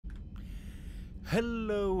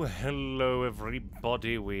Hello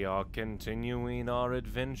everybody, we are continuing our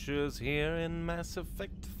adventures here in Mass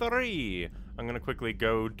Effect 3. I'm gonna quickly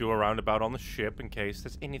go do a roundabout on the ship in case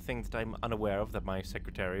there's anything that I'm unaware of that my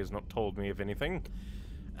secretary has not told me of anything.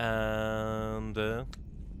 And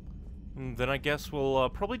then I guess we'll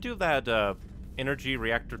probably do that energy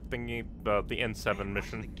reactor thingy, the N7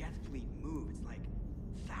 mission. The Geth fleet move, it's like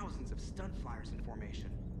thousands of stunt flyers in formation.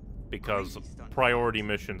 Because priority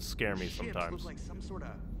missions scare me sometimes. Ships look like some sort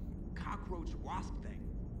of cockroach wasp thing.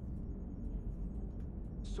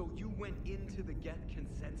 So you went into the Geth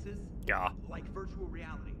consensus? Yeah. Like virtual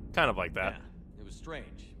reality? Kind of like that. Yeah, it was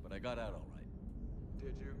strange, but I got out all right.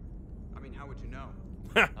 Did you? I mean, how would you know?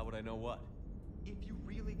 How would I know what? If you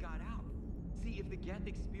really got out. See, if the Geth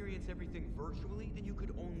experience everything virtually, then you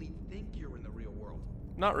could only think you're in the real world.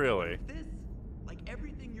 Not really. This, like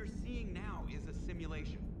everything you're seeing now, is a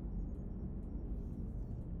simulation.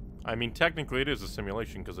 I mean, technically it is a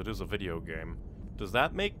simulation because it is a video game. Does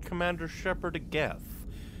that make Commander Shepard a Geth?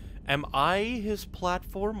 Am I his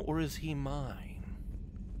platform or is he mine?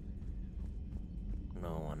 No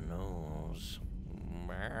one knows.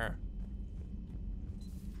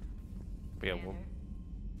 Yeah, well,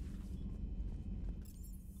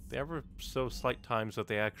 the ever so slight times that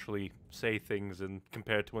they actually say things and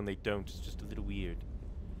compared to when they don't is just a little weird.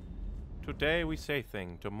 Today we say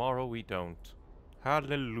thing, tomorrow we don't.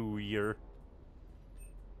 Hallelujah.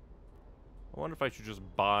 I wonder if I should just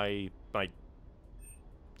buy, like,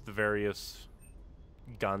 the various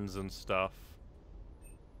guns and stuff.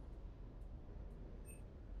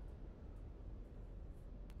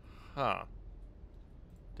 Huh.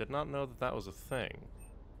 Did not know that that was a thing.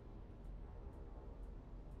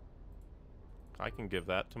 I can give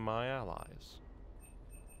that to my allies.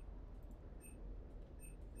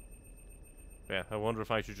 Yeah, I wonder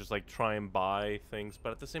if I should just, like, try and buy things,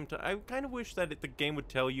 but at the same time, I kind of wish that the game would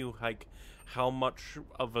tell you, like, how much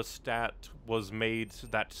of a stat was made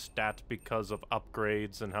that stat because of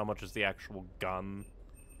upgrades and how much is the actual gun.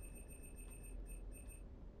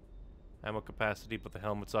 Ammo capacity, but the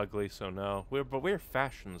helmet's ugly, so no. But we're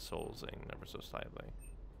fashion soulsing ever so slightly.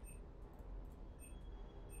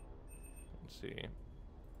 Let's see.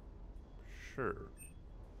 Sure.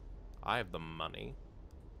 I have the money.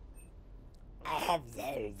 I have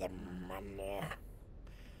the money.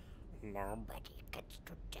 Nobody gets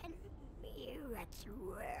to tell me what's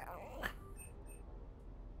wrong.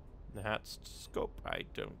 That's scope. I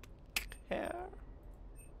don't care.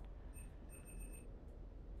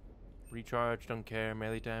 Recharge, don't care.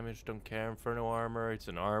 Melee damage, don't care. Inferno armor, it's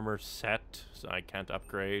an armor set, so I can't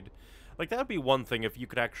upgrade. Like, that would be one thing if you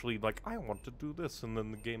could actually, like, I want to do this, and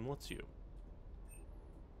then the game lets you.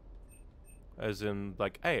 As in,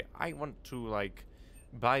 like, hey, I want to, like,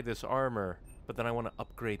 buy this armor, but then I want to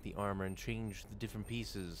upgrade the armor and change the different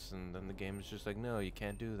pieces, and then the game is just like, no, you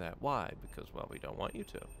can't do that. Why? Because, well, we don't want you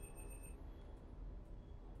to.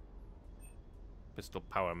 Pistol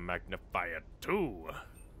power magnifier 2.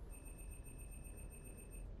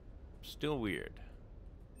 Still weird.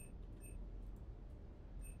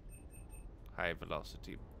 High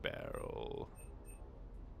velocity barrel.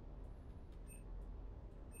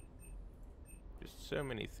 Just so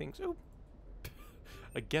many things. Oh!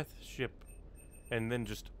 A Geth ship. And then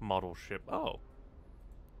just model ship. Oh.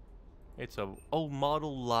 It's a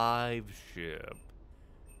model live ship.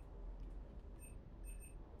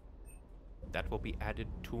 That will be added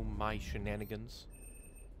to my shenanigans.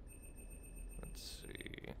 Let's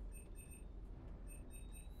see.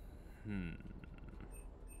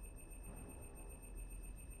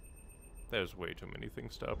 There's way too many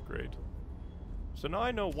things to upgrade. So now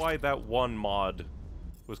I know why that one mod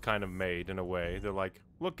was kind of made, in a way. They're like,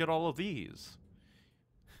 look at all of these.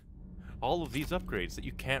 All of these upgrades that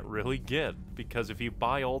you can't really get. Because if you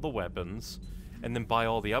buy all the weapons, and then buy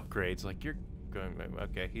all the upgrades, like, you're going,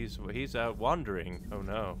 okay, he's out wandering. Oh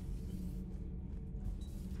no.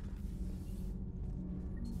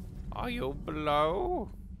 Are you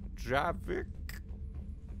below, Javik?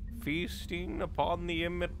 Feasting upon the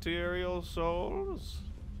immaterial souls?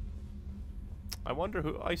 I wonder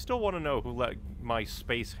who... I still want to know who let my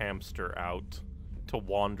space hamster out to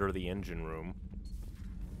wander the engine room.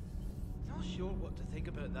 Not sure what to think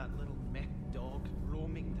about that little mech dog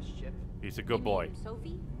roaming the ship. He's a good boy.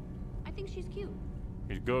 Sophie? I think she's cute.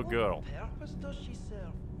 He's a good girl. What purpose does she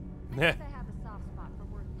serve? I guess I have a soft spot for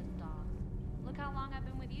worthless dogs. Look how long I've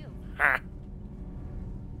been with you. Ha!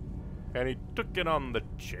 And he took it on the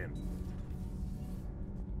chin.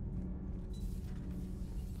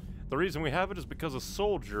 The reason we have it is because a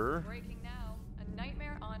soldier... Breaking now. A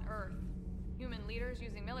nightmare on Earth. Human leaders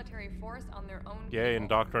using military force on their own Yay, people.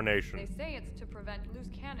 indoctrination. They say it's to prevent loose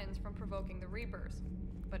cannons from provoking the Reapers.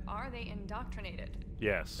 But are they indoctrinated?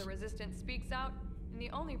 Yes. The Resistance speaks out in the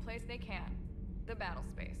only place they can, the battle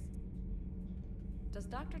space. Does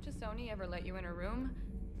Dr. Tassoni ever let you in her room?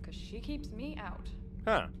 Because she keeps me out.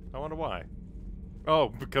 Huh. I wonder why. Oh,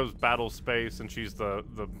 because battle space and she's the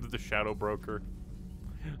shadow broker.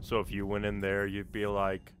 So if you went in there, you'd be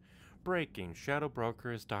like, breaking, shadow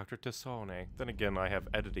broker is Dr. Tassoni. Then again, I have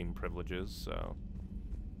editing privileges, so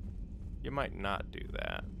you might not do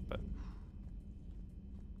that, but...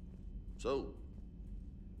 So,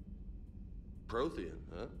 Prothean,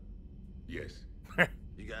 huh? Yes.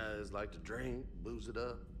 You guys like to drink, booze it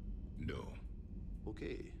up? No.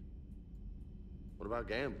 Okay. What about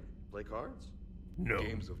gambling? Play cards? No.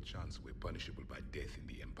 Games of chance were punishable by death in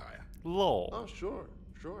the Empire. Lol. Oh, sure.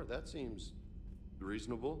 That seems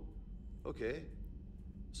reasonable. Okay.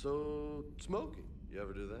 So, smoking. You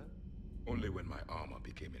ever do that? Only when my armor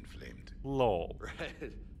became inflamed. Lol.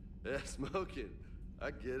 Right. Yeah, smoking.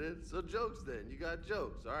 I get it. So jokes then. You got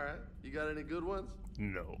jokes. All right. You got any good ones?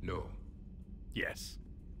 No. No. Yes.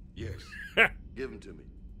 Yes. Give them to me.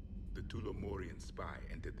 The Tulomorian spy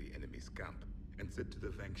entered the enemy's camp and said to the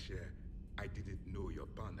Vanksher, I didn't know your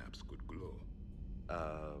barnaps could glow.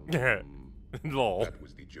 Lol. That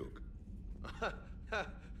was the joke.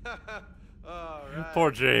 All right.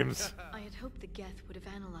 Poor James. I had hoped the Geth would have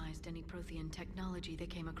analyzed any Prothean technology they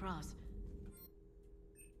came across.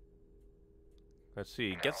 Let's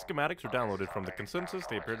see. Geth schematics were downloaded from the consensus.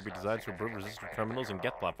 They appear to be designed to improve resistant terminals and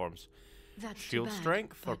Geth platforms. That's Shield too bad,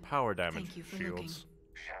 strength or but power damage? thank you for Shields. looking.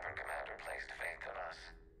 Shepard Commander placed faith in us.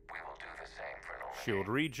 We will do the same for Normandy. Shield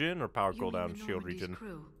regen or power You mean cooldown? the Shield Normandy's regen.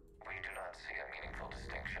 crew? We do not see a meaningful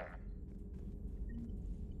distinction.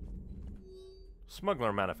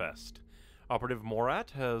 Smuggler Manifest. Operative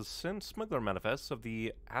Morat has sent smuggler manifests of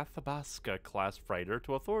the Athabasca class freighter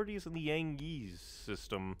to authorities in the Yangi's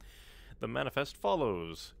system. The manifest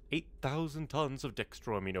follows 8,000 tons of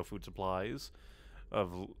dextro amino food supplies,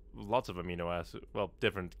 of lots of amino acid, well,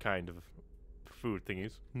 different kind of food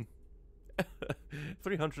thingies.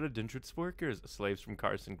 300 indentured workers, slaves from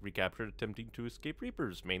Carson recaptured attempting to escape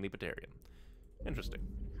Reapers, mainly Batarian. Interesting.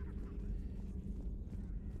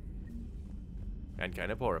 And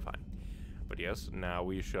kind of horrifying. But yes, now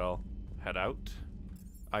we shall head out.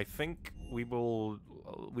 I think we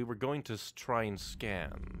were going to try and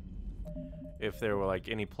scan if there were like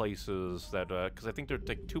any places that, because I think there are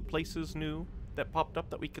like 2 places new that popped up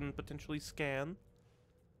that we can potentially scan.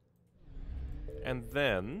 And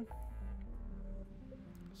then,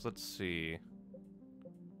 so let's see,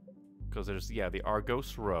 because there's, yeah, the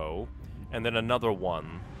Argos Row, and then another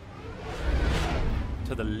one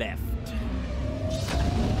to the left.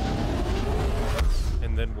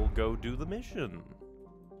 And then we'll go do the mission.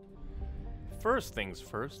 First things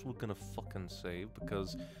first, we're gonna fucking save,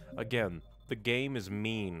 because, again, the game is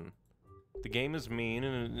mean. The game is mean,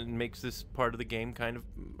 and it makes this part of the game kind of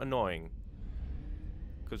annoying.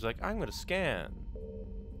 Because, like, I'm gonna scan.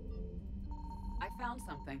 I found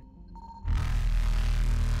something.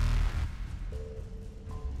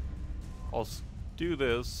 I'll do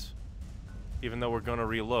this, even though we're gonna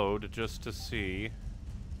reload, just to see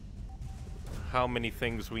how many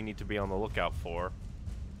things we need to be on the lookout for.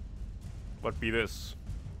 What be this?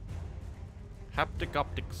 Haptic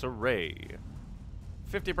optics array.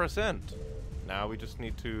 50%. Now we just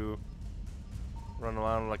need to run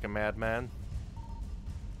around like a madman.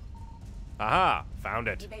 Aha! Found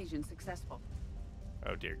it. Evasion successful.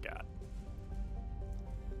 Oh dear God.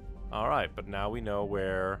 Alright, but now we know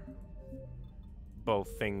where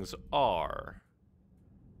both things are.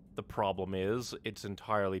 The problem is, it's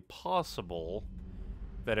entirely possible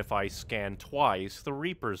that if I scan twice, the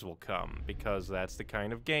Reapers will come, because that's the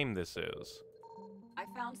kind of game this is. I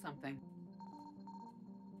found something.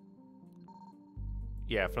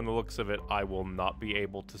 Yeah, from the looks of it, I will not be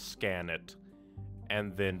able to scan it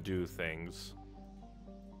and then do things.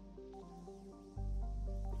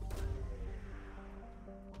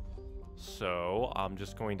 So, I'm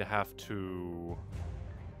just going to have to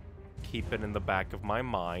keep it in the back of my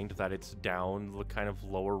mind that it's down the kind of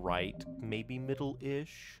lower right, maybe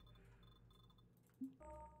middle-ish.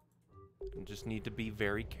 Just need to be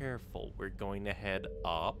very careful. We're going to head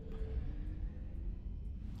up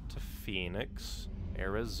to Phoenix,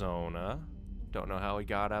 Arizona. Don't know how we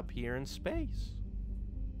got up here in space.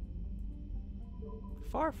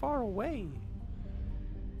 Far, far away.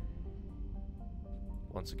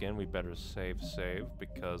 Once again, we better save,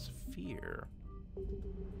 because fear.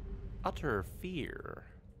 Utter fear.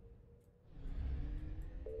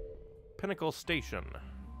 Pinnacle Station.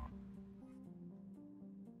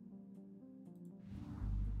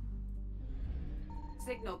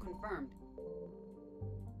 Signal confirmed.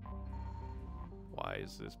 Why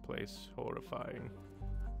is this place horrifying?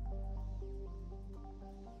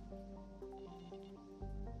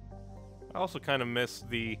 I also kind of miss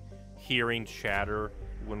the hearing chatter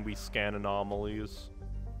when we scan anomalies.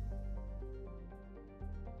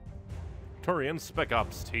 Turian Spec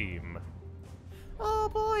Ops team. Oh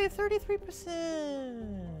boy,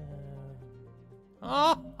 33%.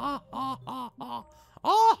 I'm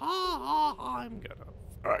gonna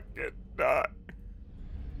fucking die.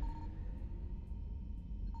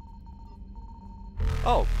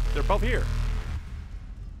 Oh, they're both here.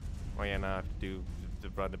 Oh yeah, now I have to do the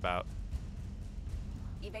runabout.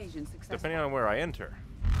 Evasion successful. Depending on where I enter.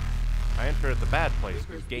 I enter at the bad place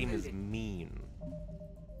because game is mean.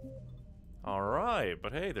 Alright,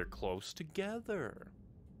 but hey, they're close together.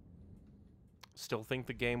 Still think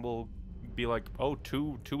the game will be like, oh,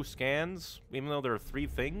 two scans? Even though there are 3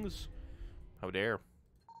 things? How dare.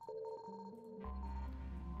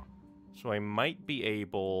 So I might be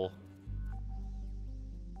able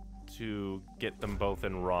to get them both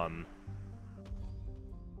in run.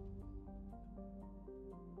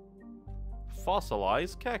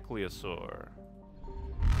 Fossilized Caecliosaur.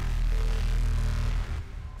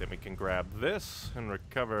 Then we can grab this and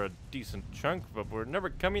recover a decent chunk, but we're never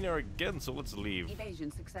coming here again, so let's leave.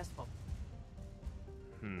 Evasion successful.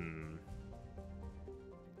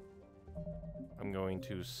 I'm going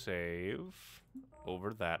to save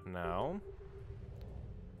over that now.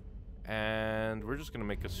 And we're just going to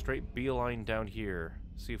make a straight beeline down here.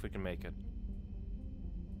 See if we can make it.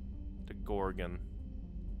 To Gorgon.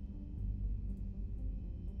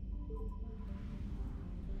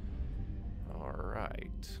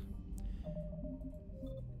 Alright.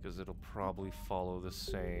 Because it'll probably follow the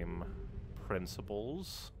same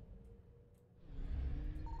principles.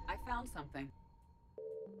 I found something.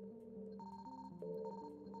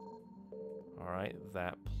 Alright,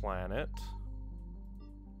 that planet.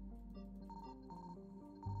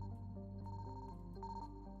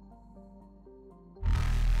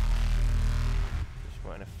 Just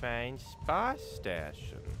want to find Spa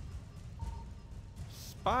Station.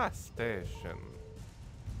 Spa Station.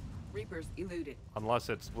 Reapers eluded. Unless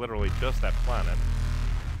it's literally just that planet.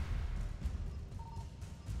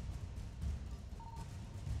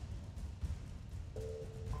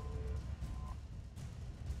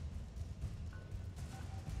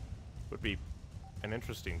 Would be an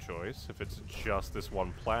interesting choice. If it's just this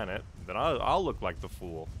one planet, then I'll look like the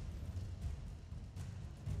fool.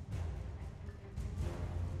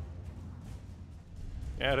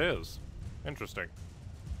 Yeah, it is. Interesting.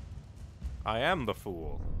 I am the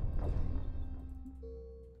fool.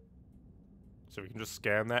 So we can just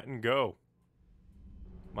scan that and go.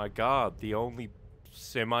 My god, the only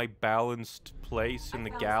semi-balanced place in the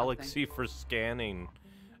galaxy for scanning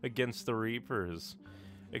against the Reapers.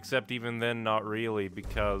 Except even then, not really,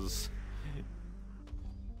 because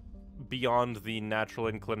beyond the natural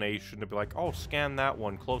inclination to be like, oh, scan that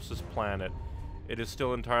one, closest planet, it is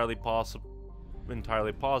still entirely possible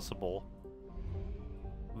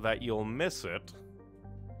that you'll miss it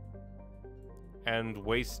and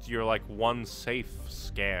waste your, like, one safe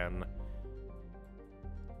scan.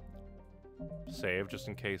 Save, just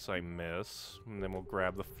in case I miss. And then we'll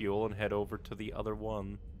grab the fuel and head over to the other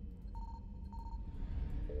one.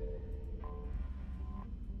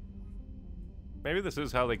 Maybe this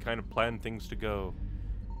is how they kind of plan things to go.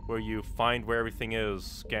 Where you find where everything is,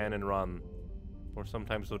 scan and run. Or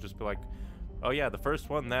sometimes they'll just be like, oh yeah, the first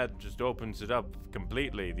one, that just opens it up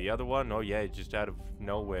completely. The other one, oh yeah, just out of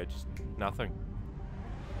nowhere, just nothing.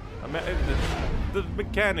 I mean, the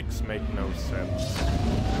mechanics make no sense.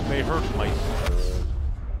 They hurt my soul.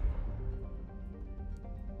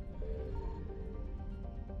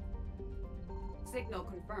 Signal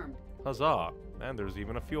confirmed. Huzzah! And there's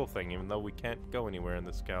even a fuel thing, even though we can't go anywhere in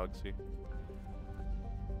this galaxy.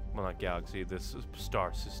 Well, not galaxy, this is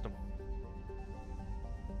star system.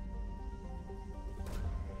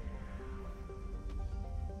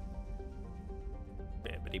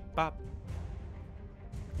 Bibbidi-bop.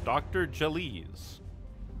 Dr. Jalise.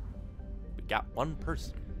 We got one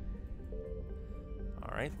person.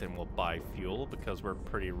 Alright, then we'll buy fuel because we're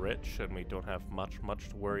pretty rich and we don't have much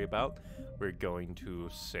to worry about. We're going to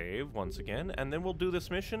save once again, and then we'll do this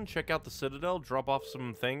mission, check out the Citadel, drop off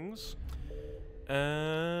some things,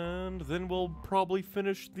 and then we'll probably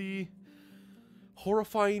finish the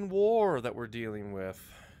horrifying war that we're dealing with.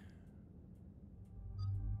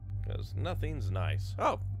 Because nothing's nice.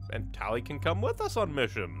 Oh, and Tally can come with us on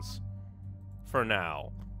missions. For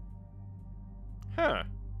now. Huh.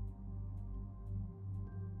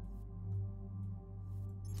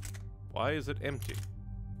 Why is it empty?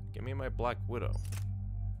 Give me my Black Widow.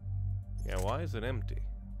 Yeah, why is it empty?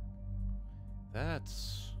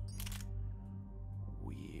 That's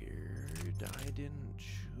weird. I didn't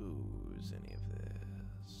choose any of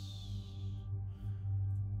this.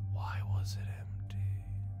 Why was it empty?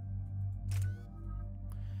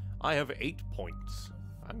 I have 8 points.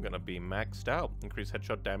 I'm gonna be maxed out. Increase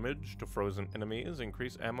headshot damage to frozen enemies.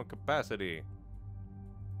 Increase ammo capacity.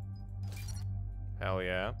 Hell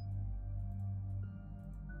yeah.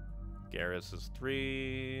 Garrus is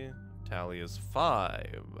 3. Tally is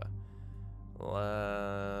 5.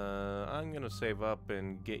 I'm gonna save up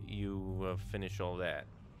and get you finish all that.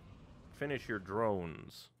 Finish your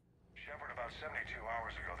drones. Shepard, about 72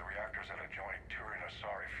 hours ago, the reactors at a joint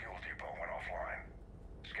Turin-Asari fuel depot went offline.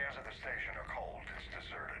 Scans at the station are cold. It's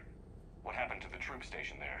deserted. What happened to the troop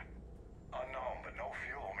station there? Unknown, but no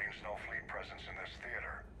fuel means no fleet presence in this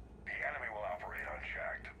theater. The enemy will operate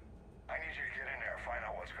unchecked. I need you to get in there, find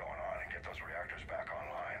out what's going on, and get those reactors back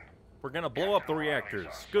online. We're gonna blow up the reactors.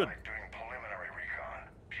 Good. Doing preliminary recon.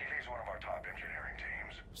 She leads one of our top engineering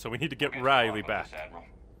teams. So we need to get Riley back. Good,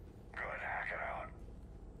 hack it out.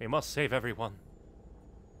 We must save everyone.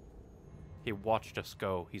 He watched us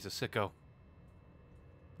go. He's a sicko.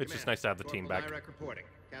 It's just nice to have the team back. Reporting.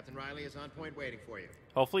 Captain Riley is on point waiting for you.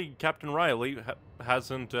 Hopefully Captain Riley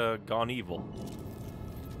hasn't gone evil.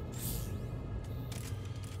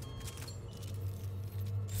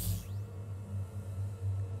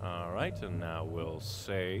 Alright, and now we'll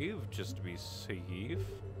save, just to be safe.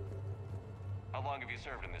 How long have you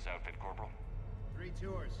served in this outfit, Corporal? 3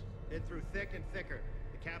 tours. Been through thick and thicker.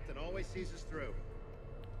 The captain always sees us through.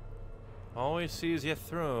 Always sees you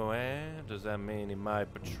through, eh? Does that mean he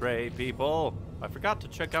might betray people? I forgot to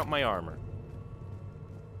check out my armor.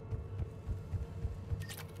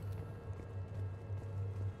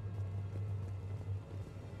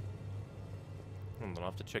 I'll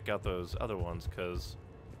have to check out those other ones, because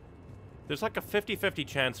there's like a 50-50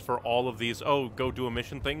 chance for all of these, oh, go do a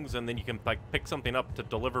mission things, and then you can like pick something up to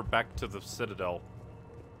deliver back to the Citadel.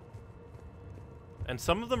 And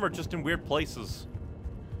some of them are just in weird places.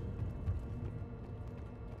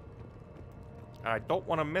 I don't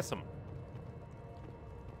want to miss them.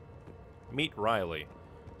 Meet Riley.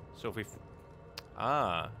 So if we...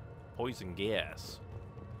 poison gas.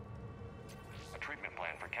 A treatment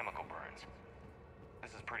plan for chemical burns.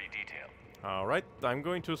 This is pretty detailed. Alright, I'm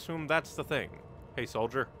going to assume that's the thing. Hey,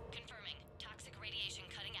 soldier. Confirming. Toxic radiation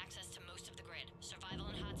cutting access to most of the grid. Survival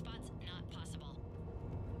in hotspots, not possible.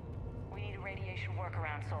 We need a radiation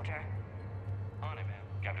workaround, soldier. On it, ma'am.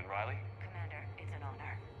 Captain Riley? Commander, it's an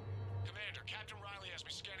honor. Commander, Captain Riley has me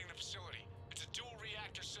scanning the facility. It's a dual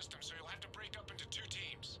reactor system, so you'll have to break up into 2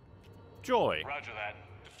 teams. Joy. Roger that.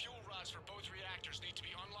 The fuel rods for both reactors need to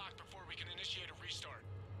be unlocked before we can initiate a restart.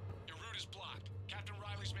 Your route is blocked. Captain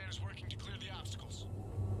Riley's man is working to clear the obstacles.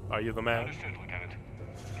 Are you the man? Understood, Lieutenant.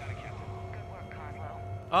 Got it, Captain. Good work, Conlow.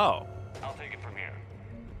 Oh. I'll take it from here.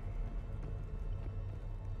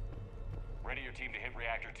 Ready your team to hit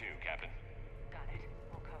Reactor 2, Captain. Got it.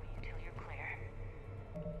 We'll cover you till you're clear.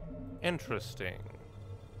 Interesting.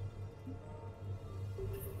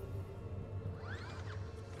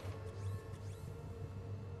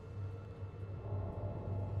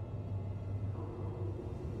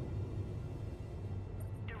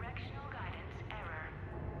 Directional guidance error.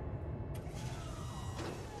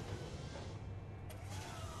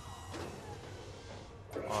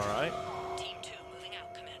 Alright. Team 2 moving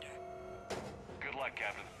out, Commander. Good luck,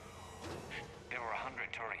 Captain. There were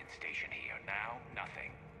 100 Turian stationed here. Now,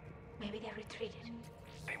 nothing. Maybe they retreated.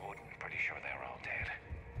 They wouldn't. Pretty sure they're all dead.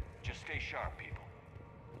 Just stay sharp, people.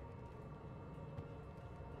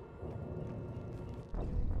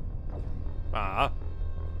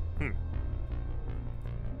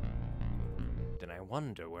 Then I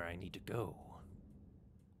wonder where I need to go.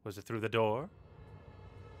 Was it through the door?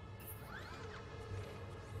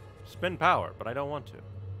 Spin power, but I don't want to.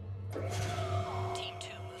 Team 2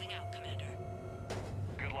 moving out, Commander.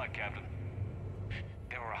 Good luck, Captain.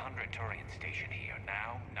 There were 100 Turian stationed here.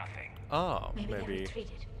 Now, nothing. Oh, Maybe they maybe.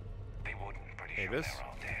 retreated. They wouldn't. Pretty Hey, sure this? they're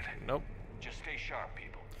all dead. Nope. Just stay sharp,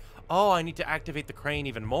 people. Oh, I need to activate the crane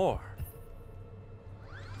even more.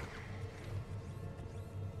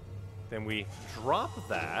 Then we drop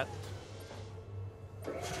that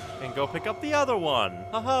and go pick up the other one.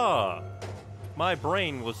 Haha. My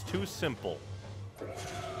brain was too simple.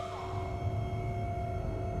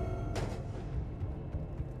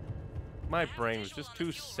 My brain was just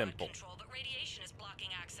too simple. Control, but radiation is blocking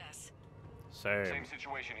access. Same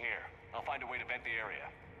situation here. I'll find a way to vent the area.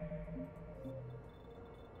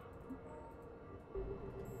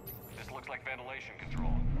 This looks like ventilation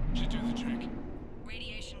control. Should do the trick.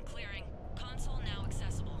 Radiation clearing. Console now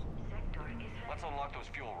accessible. Let's unlock those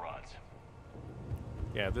fuel rods.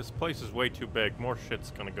 Yeah, this place is way too big. More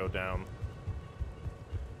shit's gonna go down.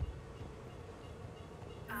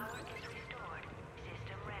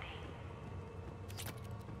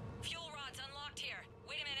 Fuel rods unlocked here.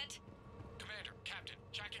 Wait a minute. Commander, Captain,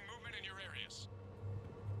 tracking movement in your areas.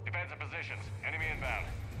 Defensive positions. Enemy inbound.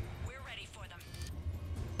 We're ready for them.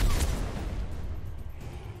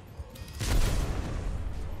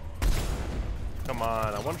 Come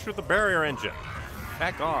on, I want to shoot the barrier engine.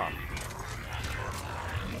 Back off.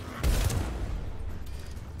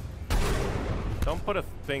 Don't put a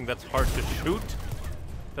thing that's hard to shoot.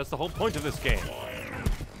 That's the whole point of this game.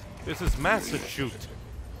 This is massive shoot.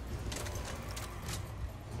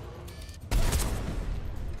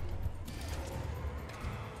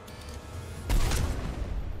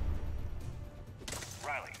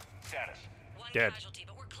 Riley, status. Dead. Casualty,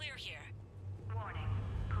 but we're clear here.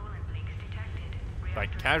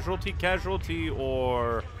 Like casualty,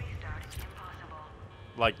 or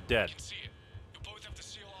like dead. I can see it. You'll both have to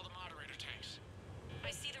seal all the moderator tanks.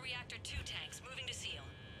 I see the reactor 2 tanks moving to seal.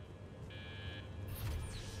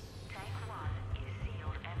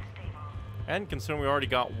 And considering we already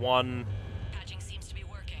got one, Patching seems to be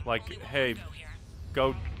working. like, Only one hey, more to go here.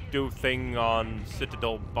 go do thing on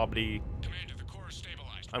Citadel Bobbity. Commander, the core is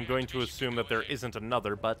stabilized. I'm going to assume that there isn't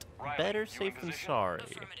another, but Riley, better you safe in than position? sorry.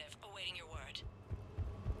 Affirmative. Awaiting your word.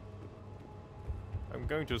 I'm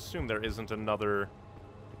going to assume there isn't another.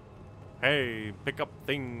 Hey, pick up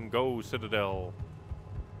thing, go Citadel.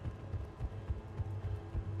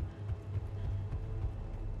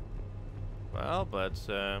 Well, let's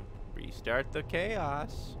restart the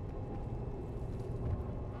chaos.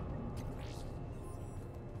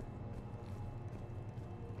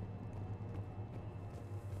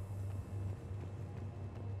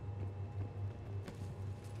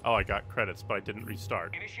 Oh, I got credits, but I didn't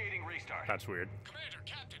restart. Initiating restart. That's weird. Commander,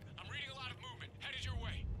 Captain, I'm reading a lot of movement. Headed your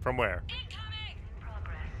way. From where?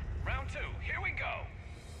 Round 2. Here we go.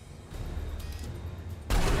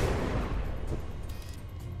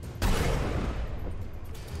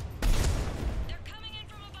 They're coming in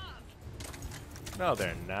from above. No,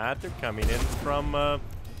 they're not. They're coming in from, well,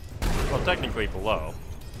 technically below.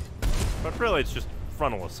 But really, it's just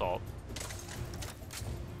frontal assault.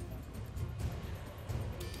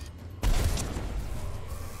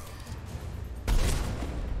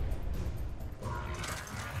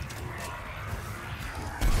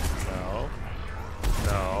 No.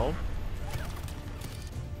 No.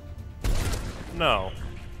 No.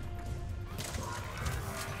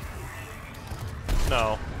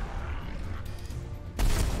 No.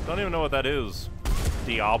 Don't even know what that is.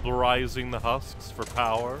 Diablerizing the husks for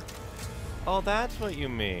power? Oh, that's what you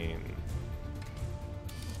mean.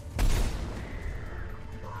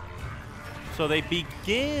 So they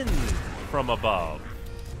begin from above.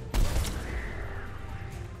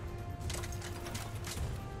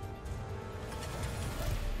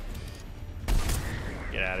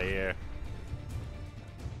 Get out of here.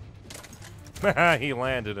 He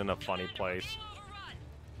landed in a funny place.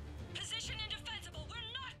 Position indefensible. We're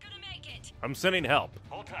not gonna make it. I'm sending help.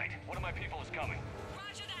 Hold tight. One of my people is coming.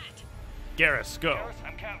 Roger that. Garrus, go. Garrus,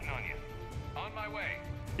 I'm counting on you. On my way.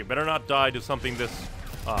 You better not die to something this...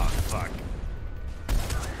 Ah, fuck.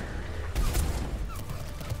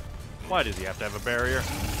 Why does he have to have a barrier?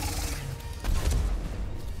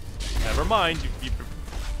 Never mind.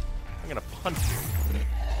 I'm gonna punch you.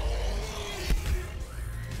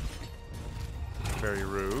 Very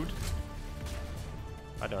rude.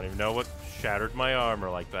 I don't even know what shattered my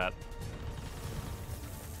armor like that.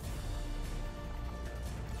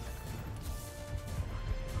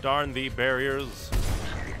 Darn thee barriers.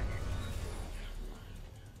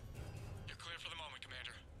 You're clear for the moment,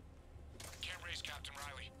 Commander. Can't raise Captain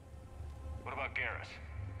Riley. What about Garrus?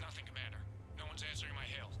 Nothing, Commander. No one's answering my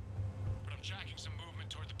hails. But I'm tracking some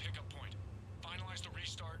movement toward the pickup point. Finalize the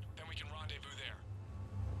restart, then we can rendezvous there.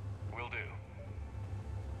 Will do.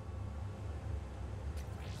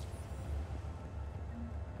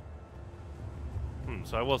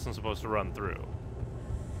 So I wasn't supposed to run through.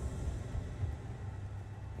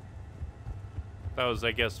 That was,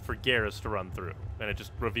 I guess, for Garrus to run through. And it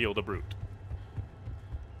just revealed a brute.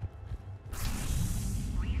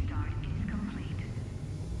 Restart is complete.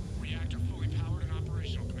 Reactor fully powered and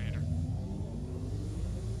operational, Commander.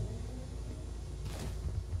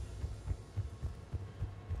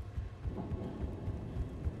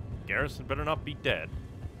 Garrus better not be dead.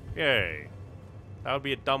 Yay. That would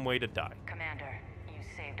be a dumb way to die. Commander, you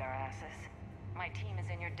saved our asses. My team is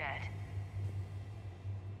in your debt.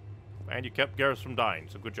 And you kept Garrus from dying,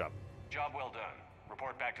 so good job. Job well done.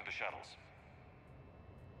 Report back to the shuttles.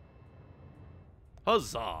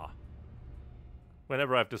 Huzzah!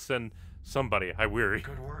 Whenever I have to send somebody, I weary.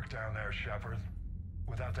 Good work down there, Shepard.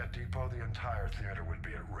 Without that depot, the entire theater would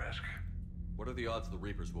be at risk. What are the odds the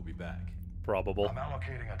Reapers will be back? Probable. I'm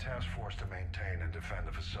allocating a task force to maintain and defend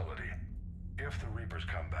the facility. If the Reapers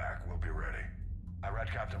come back, we'll be ready. I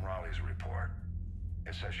read Captain Raleigh's report.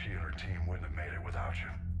 It says she and her team wouldn't have made it without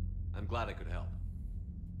you. I'm glad I could help.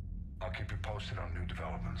 I'll keep you posted on new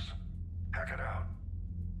developments. Hack it out.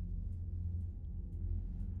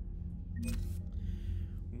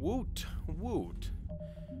 Woot, woot.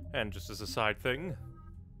 And just as a side thing,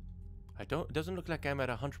 it doesn't look like I'm at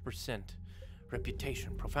 100%.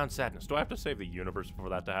 Reputation, profound sadness. Do I have to save the universe for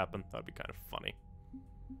that to happen? That'd be kind of funny.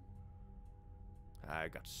 I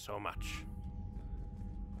got so much.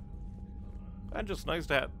 And just nice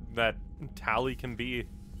to have that Tally can be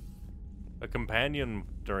a companion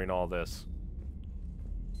during all this.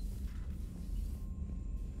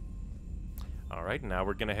 Alright, now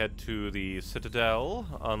we're gonna head to the Citadel,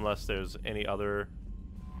 unless there's any other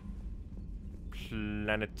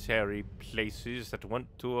planetary places that want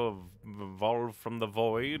to evolve from the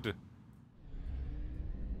void.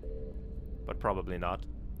 But probably not.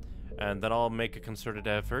 And then I'll make a concerted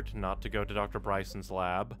effort not to go to Dr. Bryson's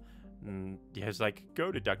lab. He's like,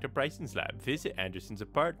 go to Dr. Bryson's lab, visit Anderson's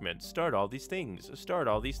apartment, start all these things, start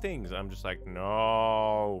all these things. I'm just like,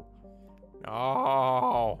 no.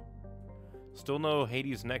 No. Still no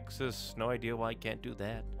Hades Nexus, no idea why I can't do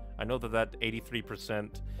that. I know that that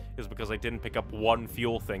 83% is because I didn't pick up one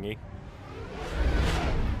fuel thingy.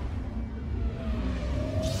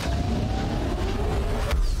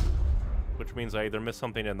 Which means I either missed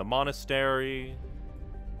something in the monastery.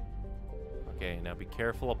 Okay, now be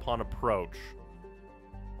careful upon approach.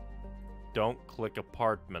 Don't click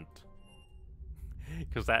apartment.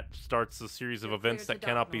 Because that starts a series of events that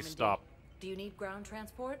cannot be stopped. Do you need ground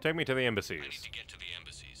transport? Take me to the embassies. I need to get to the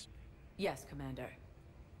embassies. Yes, Commander.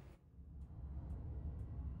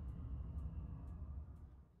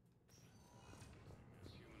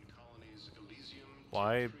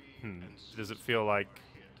 Why does it feel like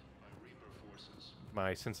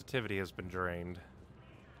my sensitivity has been drained?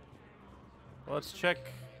 Well, let's check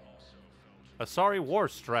Asari war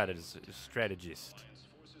strategist.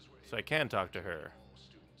 So I can talk to her.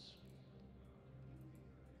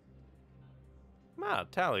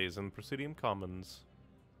 Tallies in Presidium Commons.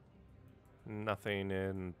 Nothing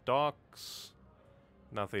in Docks.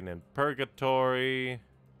 Nothing in Purgatory.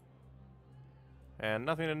 And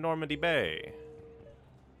nothing in Normandy Bay.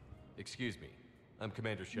 Excuse me. I'm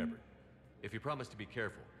Commander Shepard. If you promise to be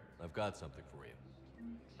careful, I've got something for you.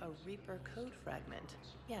 A Reaper code fragment.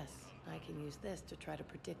 Yes, I can use this to try to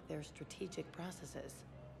predict their strategic processes.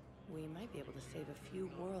 We might be able to save a few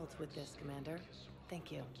worlds with this, Commander.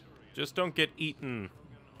 Thank you. Just don't get eaten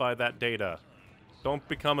by that data. Don't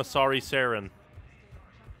become a sorry Saren.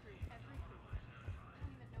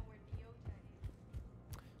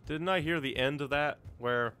 Didn't I hear the end of that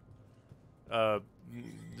where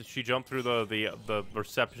she jumped through the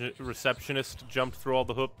receptionist jumped through all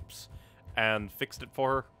the hoops and fixed it for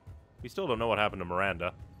her? We still don't know what happened to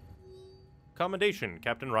Miranda. Commendation,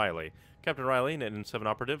 Captain Riley. Captain Riley, an N7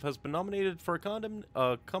 operative, has been nominated for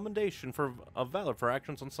a commendation of valor for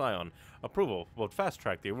actions on Scion. Approval will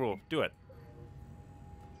fast-track the rule. Do it.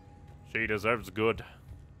 She deserves good.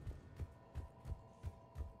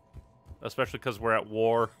 Especially because we're at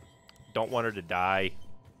war. Don't want her to die.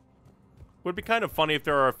 Would be kind of funny if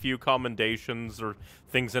there are a few commendations or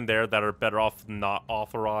things in there that are better off not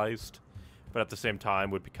authorized. But at the same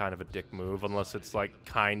time, would be kind of a dick move, unless it's, like,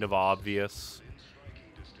 kind of obvious.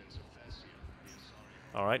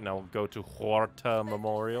 Alright, now we'll go to Huerta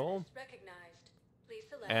Memorial.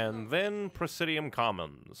 And then Presidium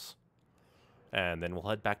Commons. And then we'll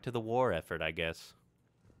head back to the war effort, I guess.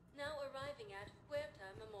 Now arriving at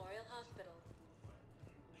Huerta Memorial Hospital.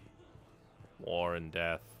 War and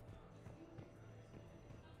death.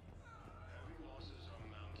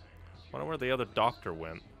 Wonder where the other doctor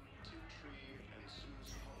went.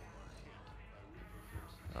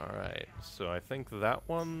 Alright, so I think that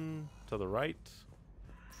one to the right.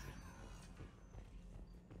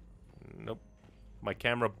 Nope. My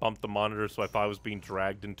camera bumped the monitor, so I thought I was being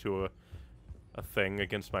dragged into a thing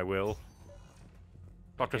against my will.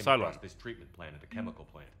 Dr. I came Cylon. across this treatment plant at a chemical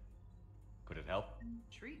plant. Could it help?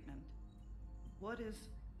 Treatment? What is...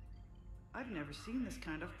 I've never seen this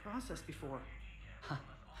kind of process before. Huh.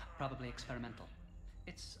 Probably experimental.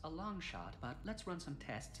 It's a long shot, but let's run some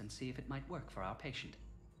tests and see if it might work for our patient.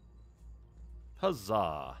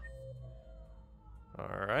 Huzzah.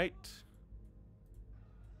 Alright.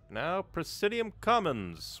 Now, Presidium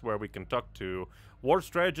Commons, where we can talk to War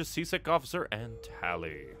Strategist, CSEC Officer, and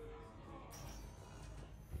Tally.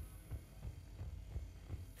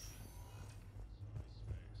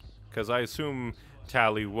 Because I assume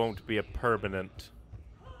Tally won't be a permanent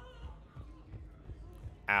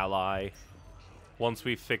ally once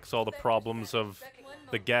we fix all the problems of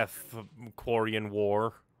the Geth-Quarian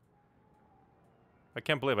War. I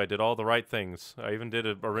can't believe I did all the right things. I even did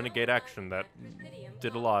a renegade action that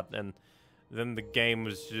did a lot, and then the game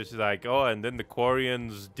was just like, oh, and then the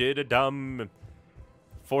Quarians did a dumb,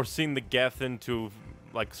 forcing the Geth into,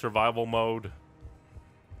 like, survival mode.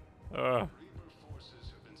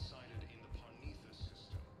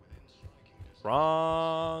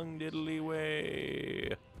 Wrong diddly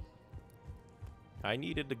way. I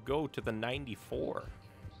needed to go to the 94.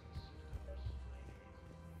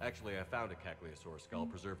 Actually, I found a Cagliasaur skull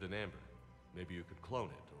preserved in amber. Maybe you could clone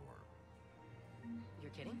it, or...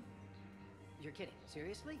 You're kidding? You're kidding?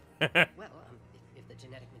 Seriously? Well, if the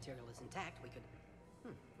genetic material is intact, we could...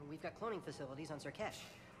 Well, we've got cloning facilities on Surkesh.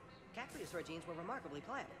 Cagliasaur genes were remarkably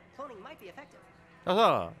pliable. Cloning might be effective.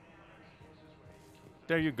 Aha!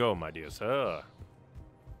 There you go, my dear sir.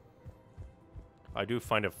 I do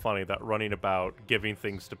find it funny that running about giving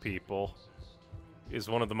things to people is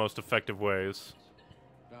one of the most effective ways.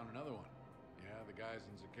 Found another one. Yeah, the guys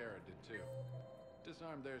in Zakara did too.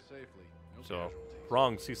 Disarmed there safely. No So, casualties.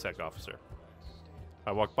 wrong CSEC officer.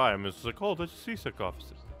 I walked by him and was like, oh, that's a CSEC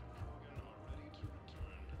officer.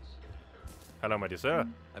 Hello, my dear sir.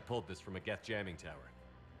 I pulled this from a Geth jamming tower.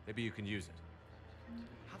 Maybe you can use it.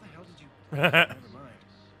 How the hell did you... Never mind.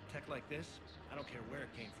 Tech like this, I don't care where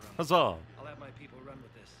it came from. Huzzah! I'll have my people run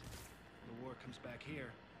with this. When the war comes back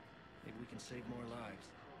here, maybe we can save more lives.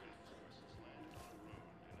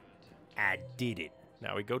 I did it.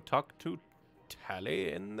 Now we go talk to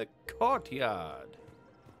Tally in the courtyard.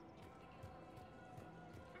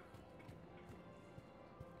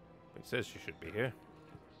 It says she should be here.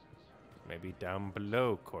 Maybe down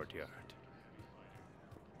below courtyard.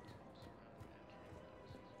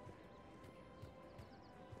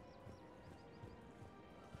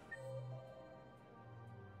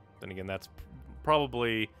 Then again, that's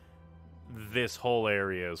probably this whole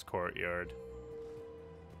area's courtyard.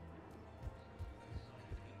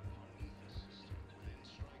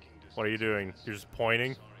 What are you doing? You're just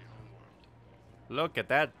pointing? Look at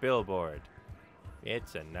that billboard.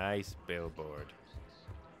 It's a nice billboard.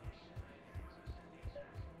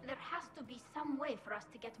 There has to be some way for us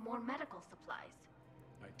to get more medical supplies.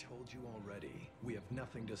 I told you already, we have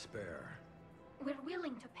nothing to spare. We're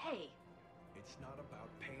willing to pay. It's not about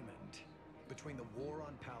payment. Between the war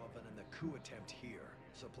on Palaven and the coup attempt here,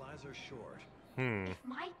 supplies are short. If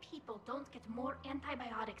my people don't get more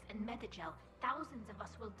antibiotics and Medigel, thousands of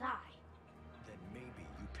us will die. Then maybe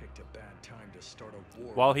you picked a bad time to start a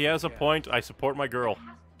war. While he has a point, I support my girl.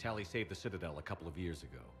 Tally saved the Citadel a couple of years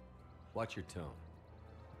ago. Watch your tone.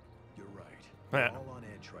 You're right. We're all on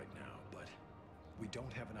edge right now, but we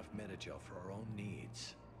don't have enough Medigel for our own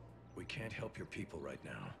needs. We can't help your people right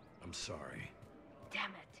now. I'm sorry.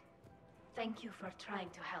 Damn it. Thank you for trying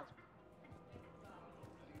to help.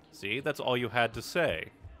 See, that's all you had to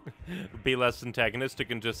say. Be less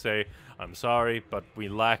antagonistic and just say, I'm sorry, but we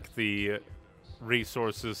lack the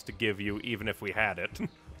resources to give you even if we had it.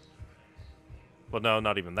 Well, no,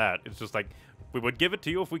 not even that. It's just like, we would give it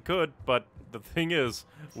to you if we could, but the thing is,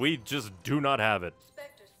 we just do not have it.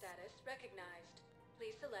 Spectre status recognized.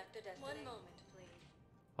 Please select a destination. 1 moment, please.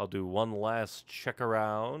 I'll do one last check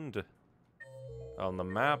around on the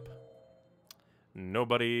map.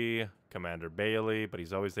 Nobody. Commander Bailey, but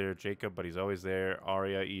he's always there. Jacob, but he's always there.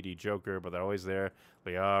 Arya, Edie, Joker, but they're always there.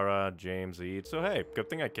 Liara, James, Eid. So hey, good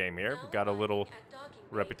thing I came here. Got a little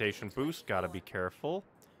reputation boost. Gotta be careful.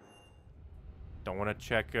 Don't want to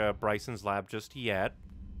check Bryson's lab just yet.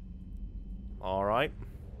 Alright.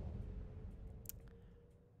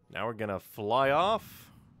 Now we're gonna fly off.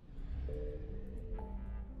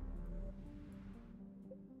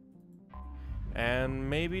 And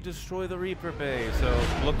maybe destroy the Reaper base. So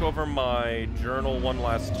look over my journal one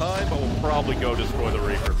last time, but we'll probably go destroy the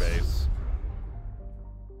Reaper base.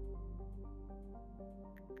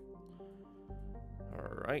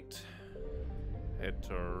 Alright. Head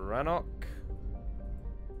to Rannoch.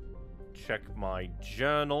 Check my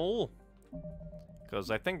journal. Because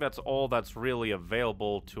I think that's all that's really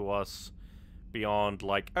available to us beyond,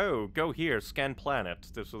 like, oh, go here, scan planet.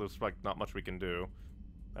 So there's, like, not much we can do.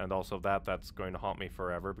 And also that's going to haunt me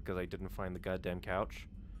forever because I didn't find the goddamn couch.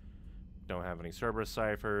 Don't have any Cerberus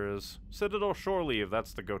ciphers. Citadel Shore Leave,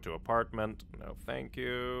 that's the go-to apartment. No, thank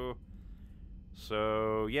you.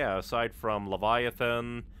 So, yeah, aside from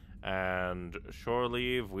Leviathan and Shore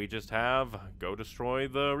Leave, we just have go destroy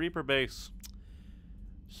the Reaper base.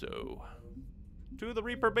 So, to the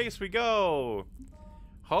Reaper base we go!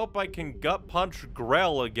 Hope I can gut punch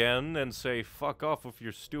Grell again and say, fuck off with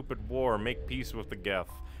your stupid war, make peace with the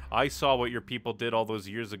Geth. I saw what your people did all those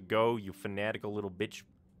years ago, you fanatical little bitch.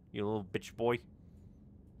 You little bitch boy.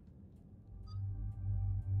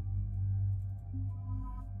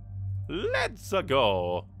 Let's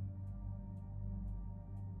go.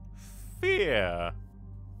 Fear.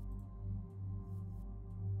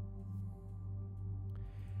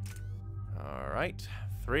 Alright.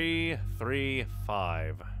 3, 3,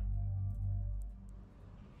 5.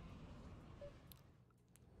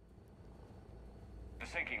 The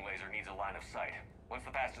sinking laser needs a line of sight. What's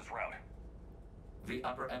the fastest route? The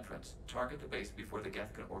upper entrance. Target the base before the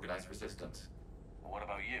Geth can organize resistance. What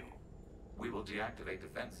about you? We will deactivate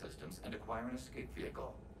defense systems and acquire an escape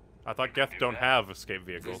vehicle. I thought Geth don't have escape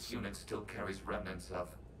vehicles. This unit still carries remnants of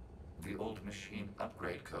the old machine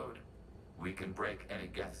upgrade code. We can break any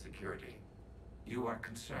Geth security. You are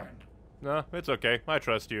concerned. No, it's okay. I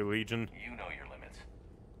trust you, Legion. You know your limits.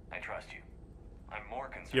 I trust you. I'm more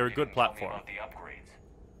concerned You're a you good didn't tell me platform. about the upgrades.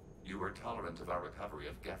 You were tolerant of our recovery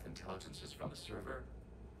of Geth intelligences from the server,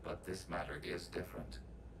 but this matter is different.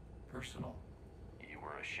 Personal. You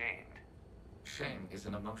were ashamed. Shame is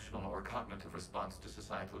an emotional or cognitive response to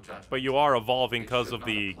societal judgment. But you are evolving It because should of not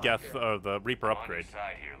the apply Geth, here. the Reaper I'm on upgrade. your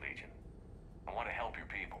side here, Legion. I want to help your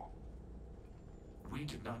people. We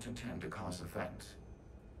did not intend to cause offense.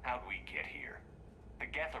 How'd we get here? The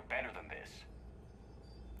Geth are better than this.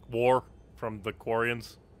 War from the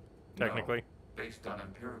Quarians, technically. No, based on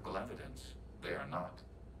empirical evidence, they are not.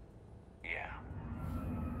 Yeah.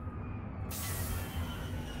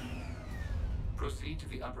 Proceed to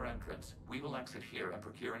the upper entrance. We will exit here and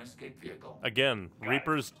procure an escape vehicle. Again,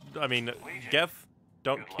 Reapers, I mean, Geth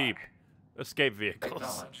don't keep escape vehicles.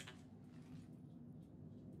 Acknowledged.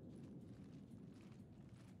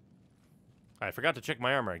 I forgot to check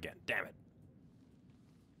my armor again. Damn it.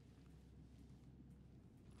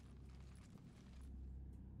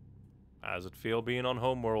 How's it feel being on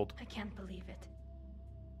Homeworld? I can't believe it.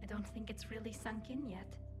 I don't think it's really sunk in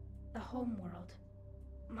yet. The Homeworld.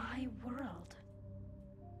 My world.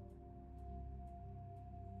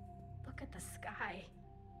 Look at the sky.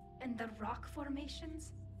 And the rock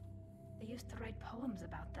formations. They used to write poems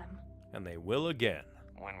about them. And they will again.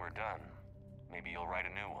 When we're done, maybe you'll write a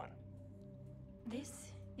new one.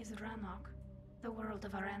 This is Ranok, the world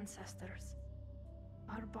of our ancestors.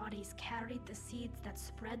 Our bodies carried the seeds that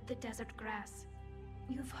spread the desert grass.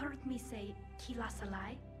 You've heard me say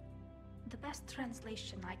Kilasalai? The best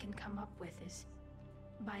translation I can come up with is,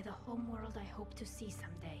 by the homeworld I hope to see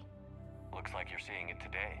someday. Looks like you're seeing it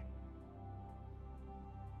today.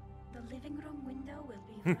 The living room window will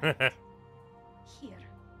be right here.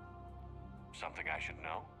 Something I should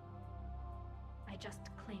know? I just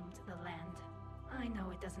claimed the land. I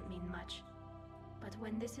know it doesn't mean much, but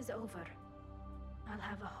when this is over, I'll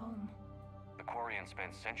have a home. The Quarians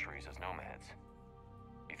spent centuries as nomads.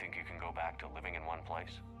 You think you can go back to living in one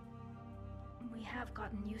place? We have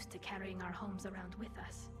gotten used to carrying our homes around with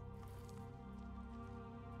us.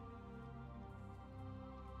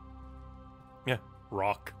 Yeah,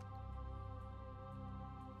 rock.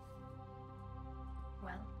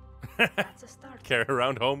 Well, that's a start. Carry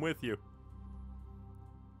around home with you.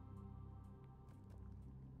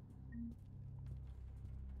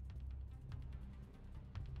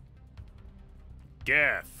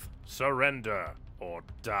 Geth, surrender or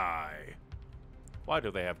die. Why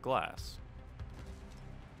do they have glass?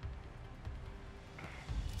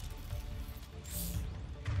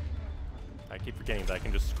 I keep forgetting that I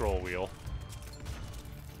can just scroll wheel.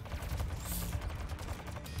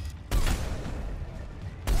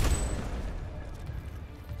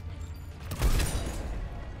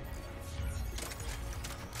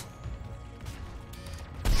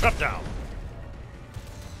 Shut down!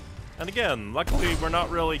 And again, luckily we're not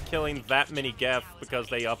really killing that many Geth because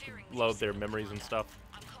they upload their memories and stuff.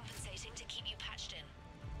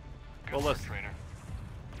 Well,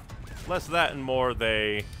 less that and more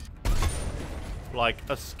they, like,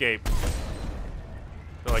 escape.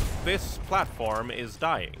 They're like, this platform is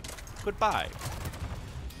dying. Goodbye.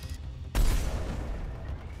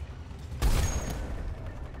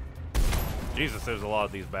 Jesus, there's a lot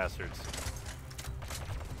of these bastards.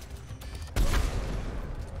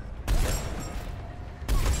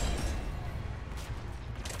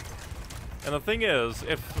 And the thing is,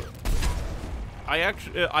 if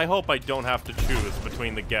I hope I don't have to choose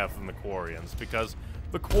between the Geth and the Quarians, because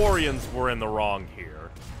the Quarians were in the wrong here.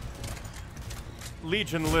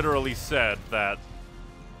 Legion literally said that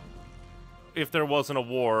if there wasn't a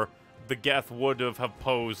war, the Geth would have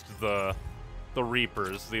opposed the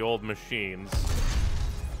Reapers, the old machines.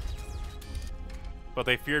 But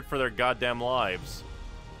they feared for their goddamn lives.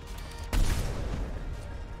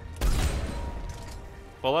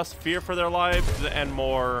 Well, less fear for their lives and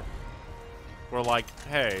more, we're like,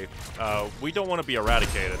 hey, we don't want to be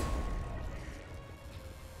eradicated.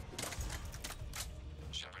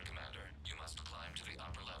 Shepard, Commander, you must climb to the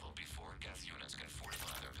upper level before Geth units can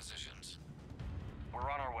fortify their positions. We're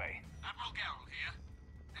on our way. Admiral Garrel here.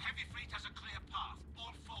 The heavy fleet has a clear path.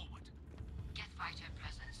 All forward. Geth fighter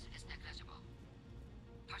presence is negligible.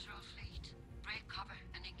 Patrol fleet, break cover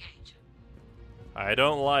and engage. I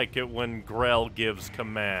don't like it when Grell gives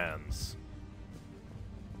commands.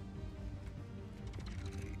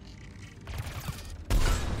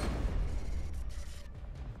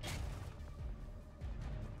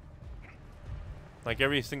 Like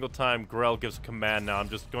every single time Grell gives a command now, I'm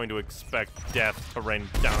just going to expect death to rain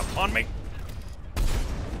down upon me.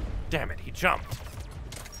 Damn it, he jumped.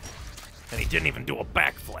 And he didn't even do a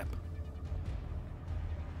backflip.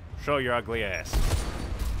 Show your ugly ass.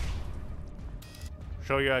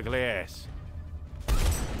 Show your ugly ass.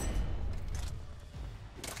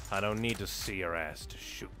 I don't need to see your ass to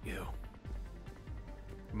shoot you.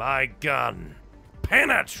 My gun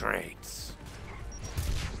penetrates.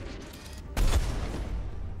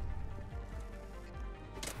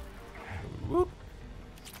 Whoop.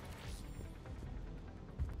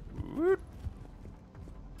 Whoop.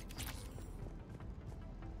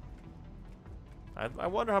 I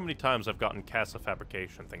wonder how many times I've gotten Casa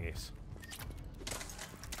fabrication thingies.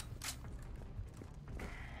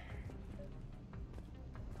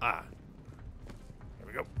 Ah. Here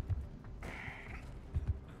we go.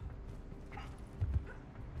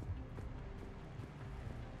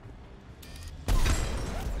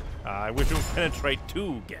 I wish it would penetrate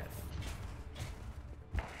too, Geth.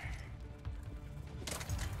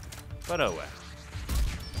 But oh well.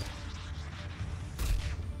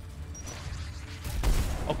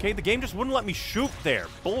 Okay, the game just wouldn't let me shoot there.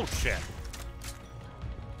 Bullshit.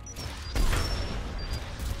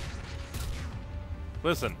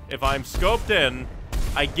 Listen, if I'm scoped in,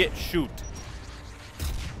 I get shoot.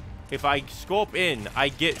 If I scope in, I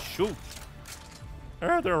get shoot.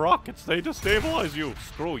 They're rockets. They destabilize you.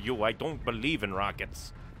 Screw you. I don't believe in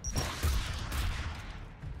rockets.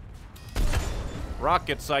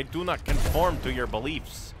 Rockets, I do not conform to your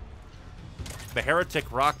beliefs. The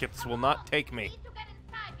heretic rockets will not take me.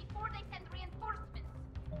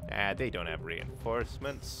 Ah, they don't have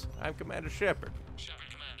reinforcements. I'm Commander Shepard. Shepard,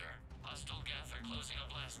 Commander. Hostile Geth are closing a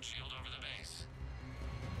blast shield over the base.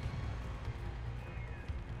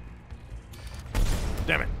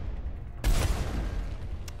 Damn it.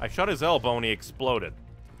 I shot his elbow and he exploded.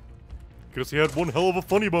 Because he had one hell of a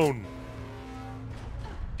funny bone.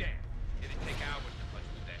 Damn. Didn't take hours to punch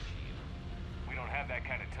with that shield. We don't have that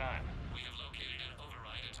kind of time. We have located an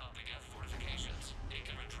override atop the Geth fortifications. It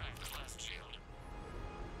can retract the blast shield.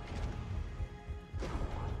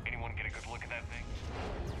 Anyone get a good look at that thing?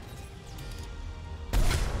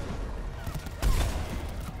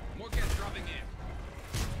 More Geth dropping in.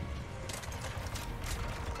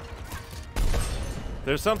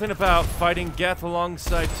 There's something about fighting Geth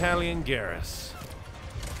alongside Tali and Garrus.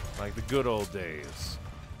 Like the good old days.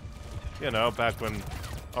 You know, back when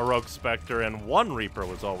a Rogue Spectre and one Reaper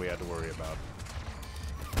was all we had to worry about.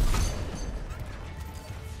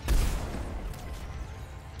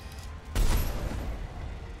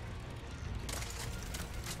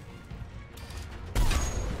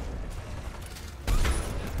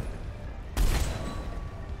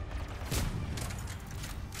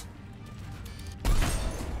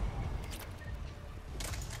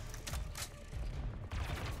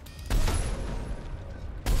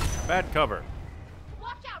 Bad cover.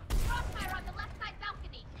 Watch out! Crossfire on the left side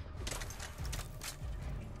balcony.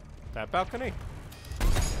 That balcony?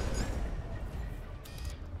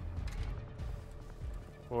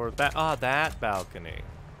 Or that, that balcony.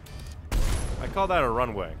 I call that a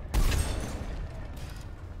runway.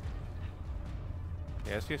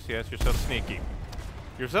 Yes, yes, yes, you're so sneaky.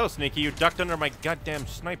 You're so sneaky, you ducked under my goddamn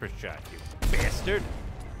sniper shot, you bastard.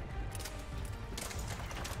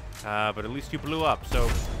 But at least you blew up, so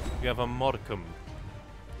you have a modicum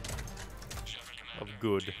of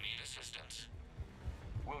good.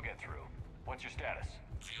 We'll get through. What's your status?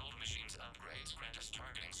 The old machine's upgrades grant us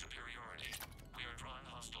targeting superiority. We are drawing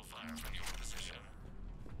hostile fire from your position.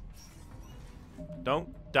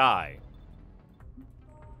 Don't die.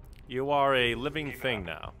 You are a living thing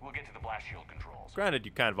now. We'll get to the blast shield controls. Granted,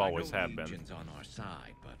 you kind of always have been. Legion's on our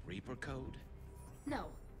side, but Reaper code? No,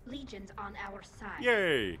 Legion's on our side.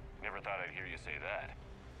 Yay! Never thought I'd hear you say that.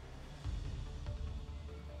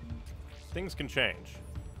 Things can change.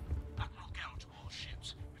 Admiral Gell to all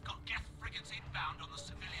ships. We've got Geth frigates inbound on the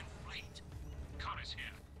civilian fleet. Connor's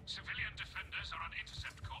here. Civilian defenders are on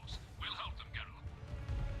intercept course. We'll hold them, Geralt.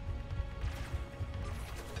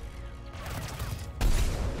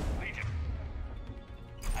 Legion.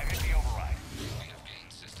 I've hit the override. We have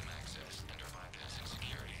gained system access and are bypassing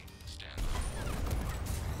security. Stand by.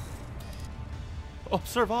 Oh,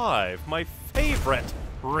 survive! My favorite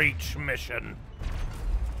Reach mission.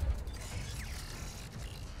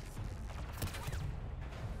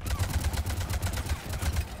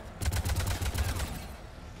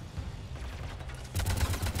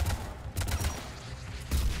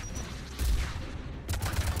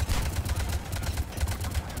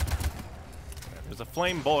 There's a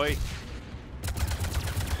flame boy.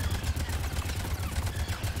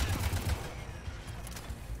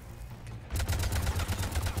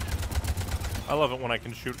 I love it when I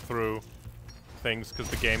can shoot through things because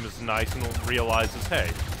the game is nice and realizes, hey,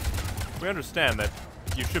 we understand that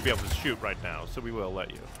you should be able to shoot right now, so we will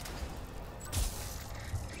let you.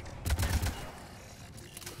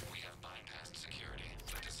 We have bypassed security,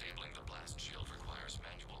 but disabling the blast shield requires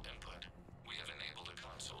manual input. We have enabled a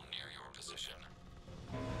console near your position.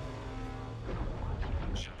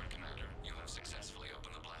 Shepard Commander, you have successfully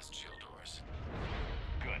opened the blast shield doors.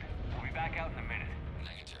 Good. We'll be back out in a minute.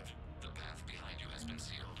 Negative. The path behind you has been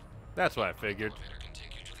sealed. That's what I figured. The elevator can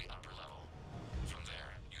take you to the upper level. From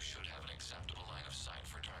there, you should have an acceptable line of sight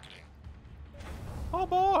for targeting. Oh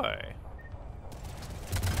boy.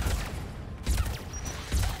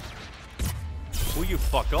 Will you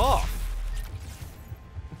fuck off?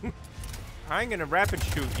 I'm gonna rapid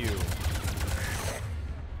shoot you.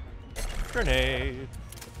 Grenade.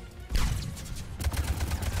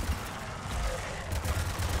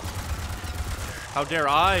 How dare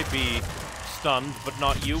I be stunned, but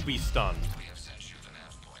not you be stunned? We have sent you the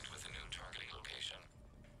nav point with a new targeting location.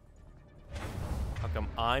 How come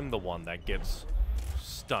I'm the one that gets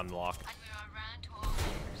stun locked? Admiral Rand to all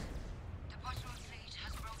members. The patrol fleet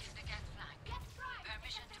has broken the Geth flank. That's right.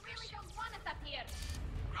 Permission to They really pursue. don't want us up here.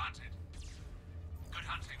 Granted. Good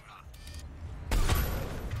hunting, Ron.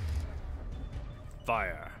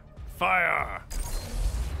 Fire. Fire!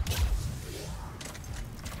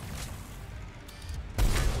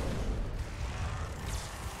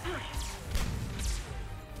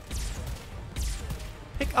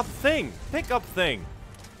 Pick up thing! Pick up thing!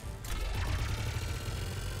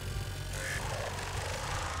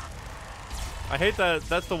 I hate that.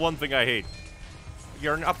 That's the one thing I hate.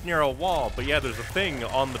 You're up near a wall, but yeah, there's a thing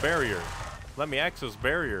on the barrier. Let me access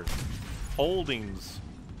barrier. Holdings.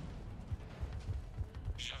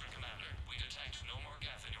 Shepard Commander, we detect no more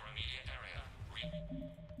Geth in your immediate area.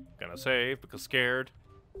 Gonna save because scared.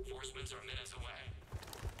 Reinforcements are minutes away.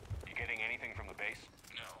 You getting anything from the base?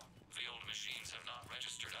 No, the old machines have not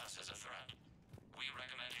registered us as a threat. We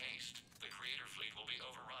recommend haste. The Creator fleet will be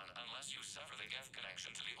overrun unless you sever the Geth connection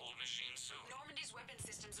to the old machine soon. Normandy's weapon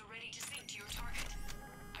systems are ready to sync to your target.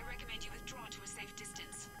 I recommend you withdraw to a safe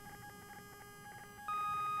distance.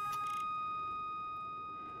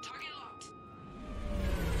 Target locked.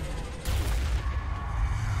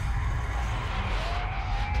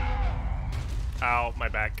 Ow, my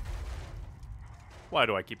back. Why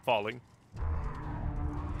do I keep falling?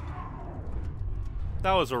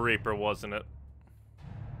 That was a Reaper, wasn't it?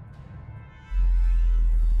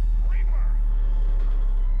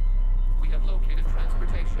 We have located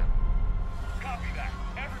transportation. Copy that.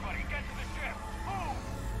 Everybody, get to the ship. Move!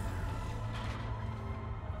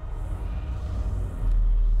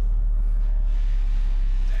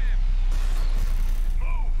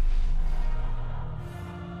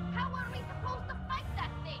 How are we supposed to fight that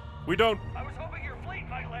thing? We don't. I was hoping your fleet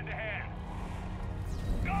might lend a hand.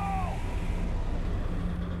 Go!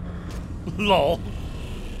 LOL.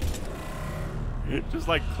 Just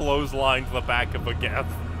like clothesline to the back of a Geth.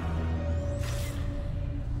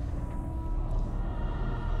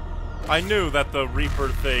 I knew that the Reaper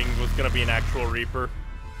thing was gonna be an actual Reaper.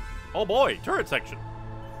 Oh boy, turret section.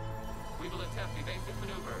 We will attempt evasive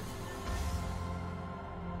maneuvers.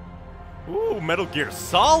 Ooh, Metal Gear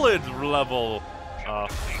Solid level. It's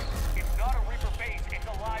not a Reaper base, it's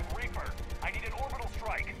a live Reaper. I need an orbital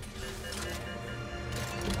strike.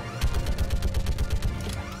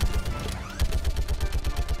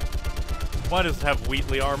 Why does it have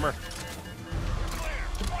Wheatley armor?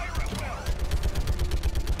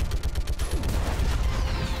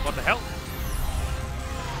 What the hell?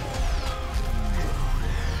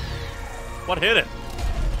 What hit it?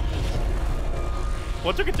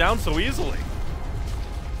 What took it down so easily?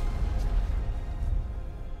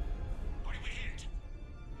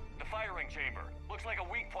 chamber. Looks like a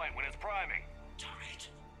weak point when it's priming. Damn it!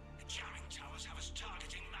 The jamming towers have us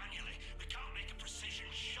targeting manually. We can't make a precision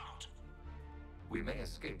shot. We may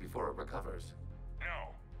escape before it recovers.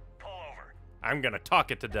 No. Pull over. I'm gonna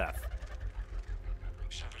talk it to death.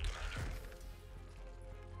 Shepard, Commander.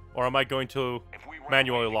 Or am I going to If we run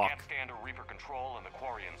manually away, lock? the Geth stand under Reaper control and the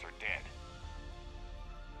Quarians are dead.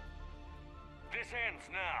 This ends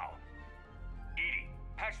now. Edie,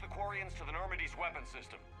 patch the Quarians to the Normandy's weapon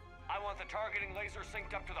system. I want the targeting laser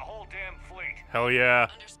synced up to the whole damn fleet. Hell yeah.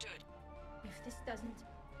 Understood.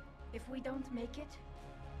 If we don't make it,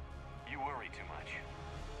 You worry too much.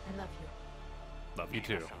 I love you. Love you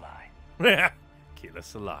Keep too. us alive. Keep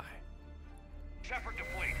us alive. Shepard to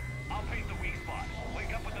fleet. I'll paint the weak spot.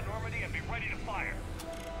 Link up with the Normandy and be ready to fire.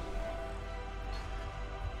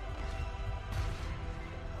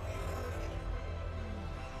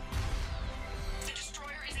 The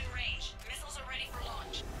destroyer is in range. Missiles are ready for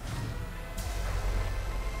launch.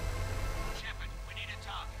 Shepard, we need a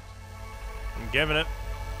target. I'm giving it.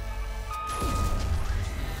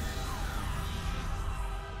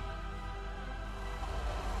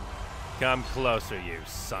 Come closer, you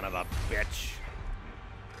son of a bitch.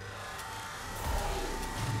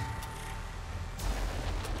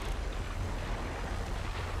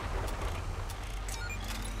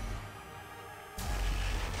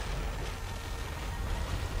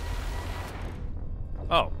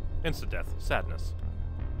 Oh, insta-death. Sadness.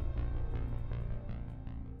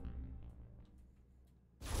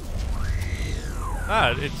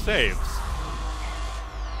 Ah, it saves.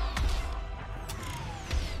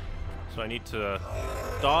 So I need to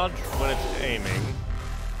dodge when it's aiming.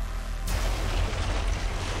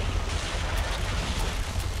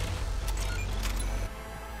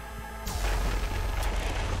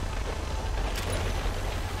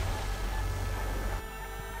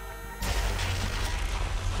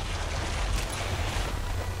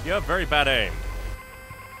 You have very bad aim.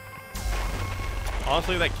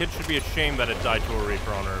 Honestly, that kid should be ashamed that it died to a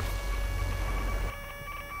Reaper on Earth.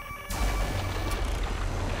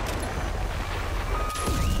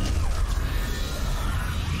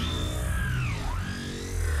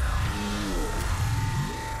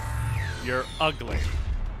 You're ugly.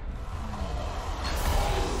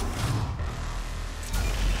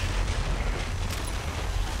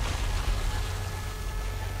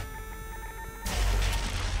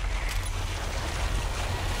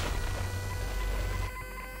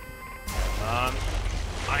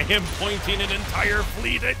 I am pointing an entire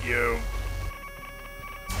fleet at you.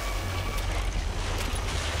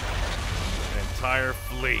 An entire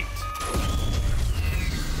fleet.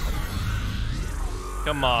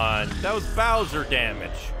 Come on, that was Bowser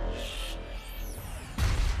damage.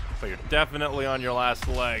 But you're definitely on your last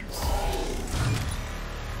legs.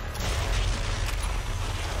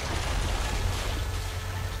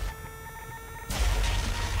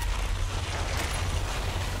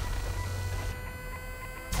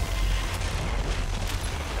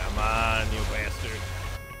 Come on, you bastard.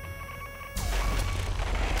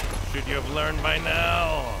 Should you have learned by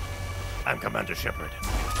now? I'm Commander Shepard.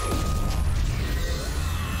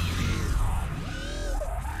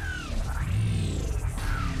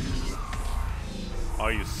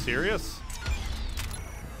 Are you serious?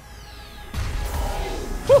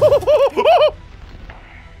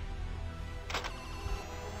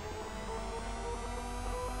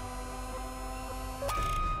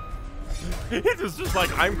 It's just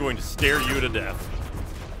like, I'm going to stare you to death.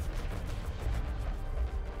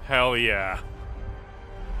 Hell yeah.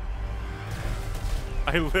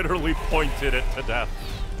 I literally pointed it to death.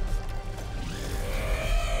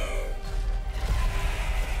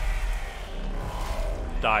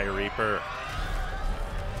 Die, Reaper.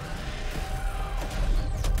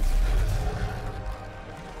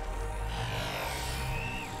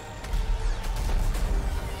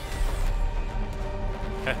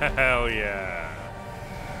 Hell yeah.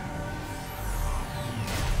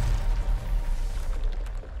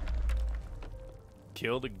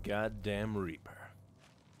 Kill the goddamn Reaper.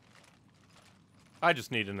 I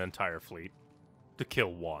just need an entire fleet to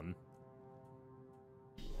kill one.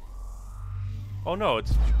 Oh no,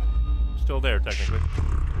 it's still there, technically.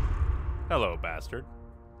 Hello, bastard.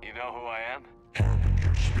 You know who I am?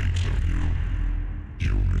 Harbinger speaks of you.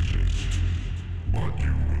 You resist, but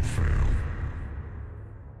you will fail.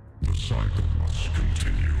 The cycle must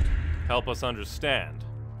continue. Help us understand.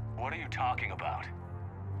 What are you talking about?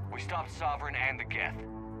 We stopped Sovereign and the Geth.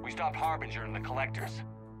 We stopped Harbinger and the Collectors.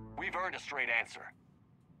 We've earned a straight answer.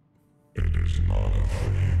 It is not a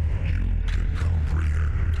thing you can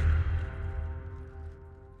comprehend.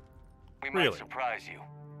 We might surprise you.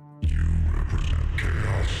 You represent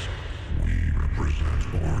chaos. We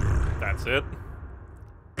That's it.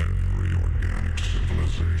 Every organic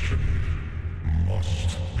civilization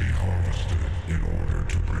must be harvested in order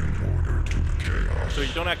to bring order to the chaos. So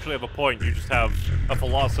you don't actually have a point, you just have a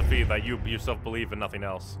philosophy that you yourself believe and nothing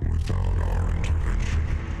else. Without our intervention,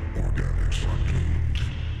 organics are doomed.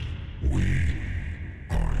 We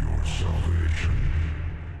are your salvation.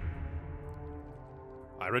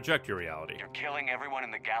 I reject your reality. You're killing everyone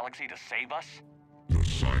in the galaxy to save us? The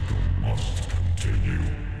cycle must continue.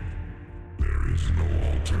 There is no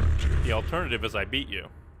alternative. The alternative is I beat you.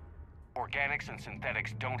 Organics and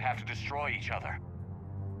synthetics don't have to destroy each other.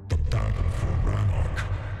 The battle for Rannoch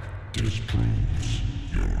disproves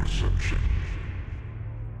your assumption.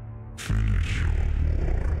 Finish your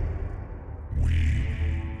war. We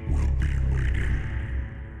will be waiting.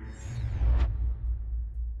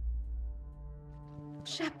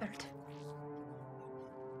 Shepard.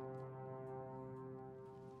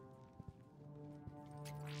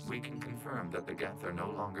 We can confirm that the Geth are no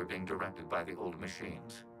longer being directed by the old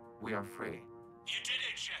machines. We are free. You did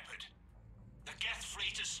it, Shepard. The Geth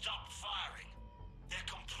fleet has stopped firing. They're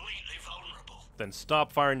completely vulnerable. Then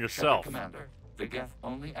stop firing yourself. Shepard, Commander, the Geth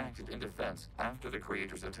only acted in defense after the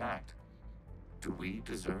creators attacked. Do we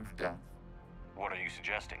deserve death? What are you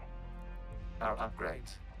suggesting? Our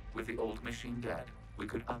upgrades. With the old machine dead, we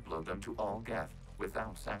could upload them to all Geth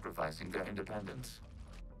without sacrificing their independence.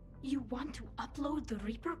 You want to upload the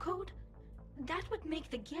Reaper code? That would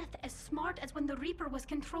make the Geth as smart as when the Reaper was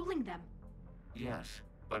controlling them. Yes,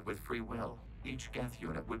 but with free will, each Geth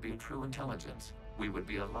unit would be a true intelligence. We would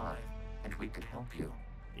be alive, and we could help you.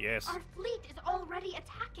 Yes. Our fleet is already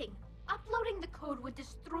attacking. Uploading the code would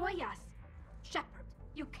destroy us. Shepard,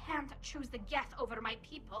 you can't choose the Geth over my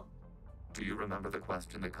people. Do you remember the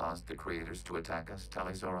question that caused the creators to attack us,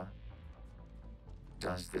 Talizora?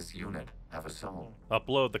 Does this unit have a soul?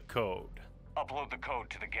 Upload the code. Upload the code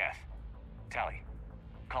to the Geth. Tally,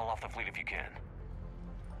 call off the fleet if you can.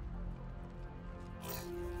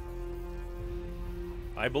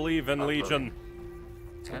 I believe in Legion.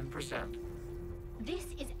 10%. This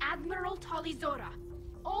is Admiral Talizora.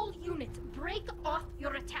 All units, break off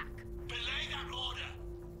your attack. Belay that order.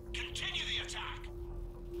 Continue the attack.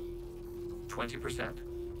 20%.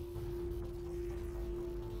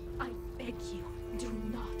 I beg you, do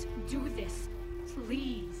not do this.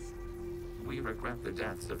 Please. We regret the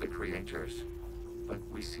deaths of the creators, but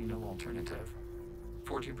we see no alternative.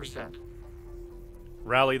 40%.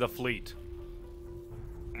 Rally the fleet.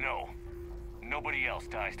 No. Nobody else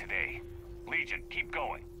dies today. Legion, keep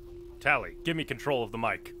going. Tally, give me control of the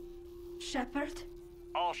mic. Shepard?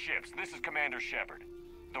 All ships, this is Commander Shepard.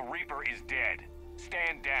 The Reaper is dead.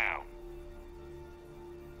 Stand down.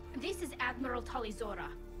 This is Admiral Talizora.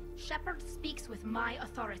 Shepard speaks with my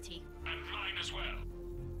authority. I'm flying as well.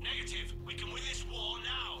 Negative. We can win this war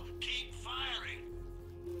now. Keep firing.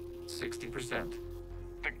 60%.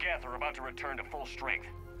 The Geth are about to return to full strength.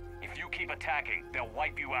 If you keep attacking, they'll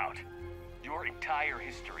wipe you out. Your entire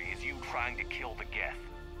history is you trying to kill the Geth.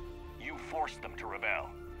 You forced them to rebel.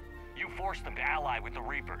 You forced them to ally with the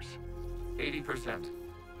Reapers. 80%.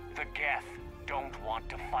 The Geth don't want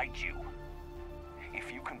to fight you.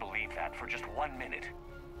 If you can believe that for just 1 minute,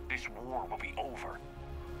 this war will be over.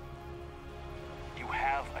 You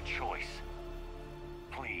have a choice.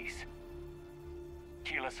 Please.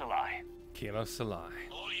 Keela Salai. Keela Salai.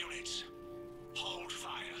 All units, hold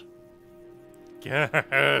fire.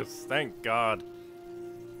 Yes, thank God.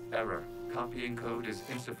 Error. Copying code is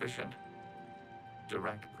insufficient.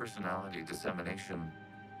 Direct personality dissemination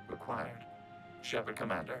required. Shepard,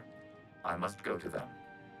 Commander, I must go to them.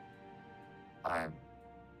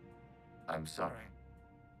 I'm sorry.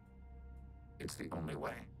 It's the only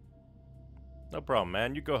way. No problem,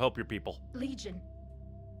 man. You go help your people. Legion,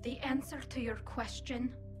 the answer to your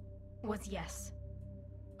question was yes.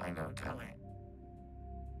 I know, Tally.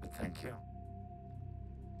 But thank you.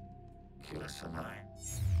 Keela Salai.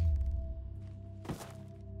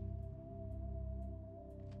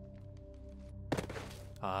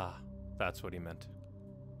 Ah, that's what he meant.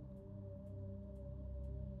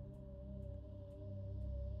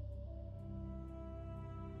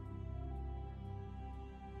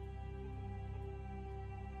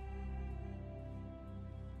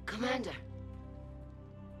 Commander.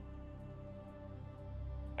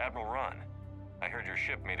 Admiral Ron, I heard your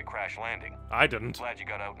ship made a crash landing. I didn't. Glad you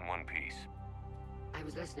got out in one piece. I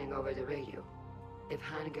was listening over the radio. If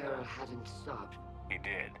Hangara hadn't stopped, He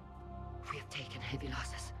did. we have taken heavy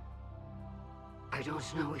losses. I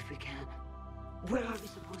don't know if we can. Where are we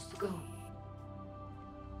supposed to go?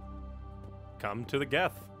 Come to the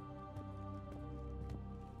Geth.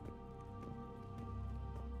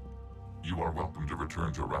 You are welcome to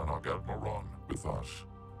return to Rannoch Admiral with us.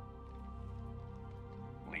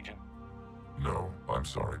 Legion? No, I'm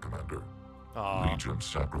sorry, Commander. Legion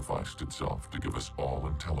sacrificed itself to give us all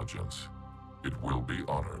intelligence. It will be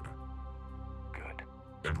honored. Good.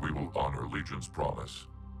 And we will honor Legion's promise.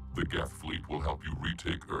 The Geth fleet will help you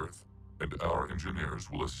retake Earth, and our engineers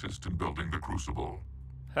will assist in building the Crucible.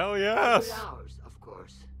 Hell yes! Ours, of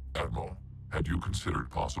course. Admiral, had you considered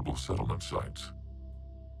possible settlement sites?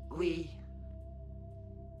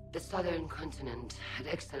 The southern continent had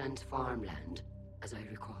excellent farmland, as I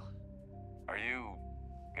recall. Are you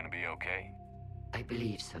gonna be okay? I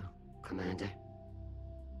believe so, Commander.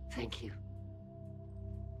 Thank you.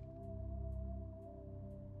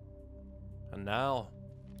 And now,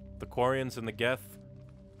 the Quarians and the Geth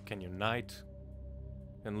can unite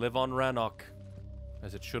and live on Rannoch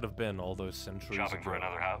as it should have been all those centuries ago. Shopping for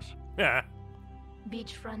another house? Yeah.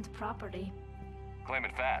 Beachfront property. Claim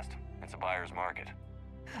it fast. It's a buyer's market.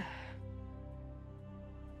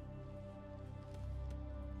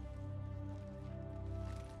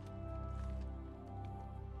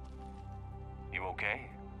 You okay?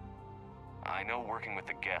 I know working with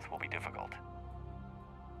the Geth will be difficult.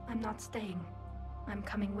 I'm not staying. I'm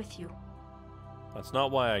coming with you. That's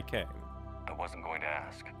not why I came. I wasn't going to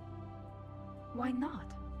ask. Why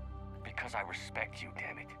not? Because I respect you,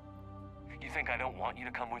 damn it. You think I don't want you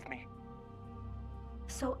to come with me?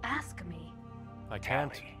 So ask me. I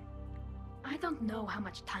can't. I don't know how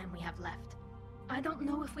much time we have left. I don't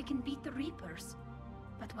know if we can beat the Reapers.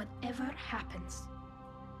 But whatever happens,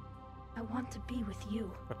 I want to be with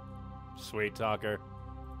you. Sweet talker.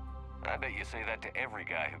 I bet you say that to every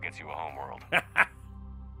guy who gets you a homeworld.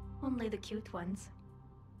 Only the cute ones.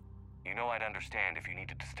 You know I'd understand if you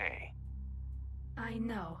needed to stay. I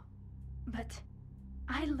know. But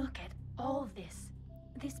I look at all this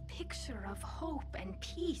picture of hope and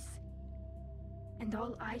peace. And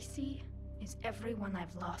all I see is everyone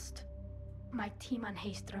I've lost. My team on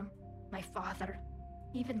Haestrom, my father,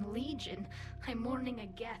 even Legion. I'm mourning a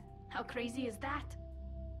Geth. How crazy is that?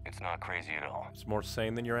 It's not crazy at all. It's more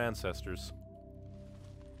sane than your ancestors.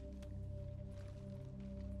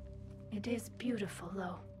 It is beautiful,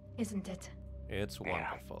 though, isn't it? It's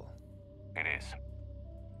wonderful. It is.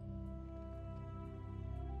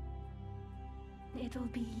 It'll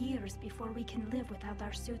be years before we can live without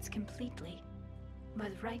our suits completely.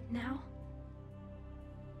 But right now...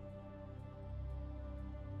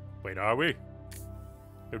 Wait, are we? It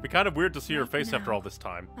would be kind of weird to see your face after all this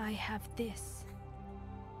time. I have this.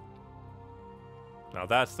 Now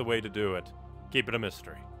that's the way to do it. Keep it a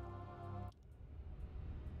mystery.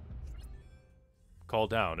 Call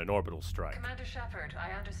down an orbital strike. Commander Shepard,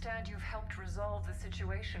 I understand you've helped resolve the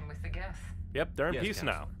situation with the Geth. Yep, they're in peace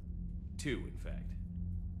now. 2, in fact.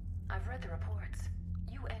 I've read the reports.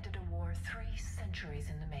 You ended a war 3 centuries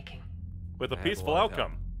in the making. With a peaceful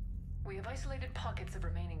outcome. We have isolated pockets of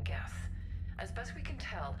remaining Geth. As best we can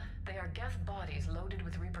tell, they are Geth bodies loaded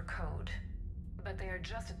with Reaper code. But they are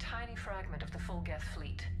just a tiny fragment of the full Geth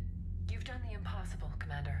fleet. You've done the impossible,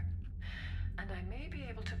 Commander. And I may be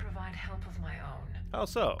able to provide help of my own. How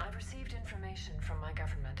so? I've received information from my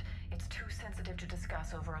government. It's too sensitive to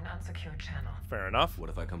discuss over an unsecured channel. Fair enough. What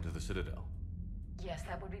if I come to the Citadel? Yes,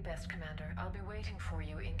 that would be best, Commander. I'll be waiting for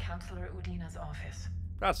you in Councillor Udina's office.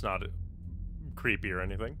 That's not creepy or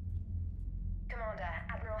anything. Commander,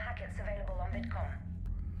 Admiral Hackett's available on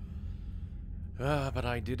VidCom. But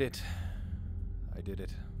I did it. I did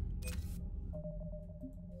it.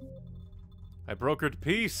 I brokered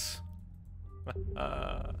peace.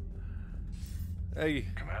 Hey.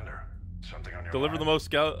 Commander, something on your Deliver mind?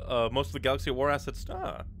 the most of the Galaxy War assets.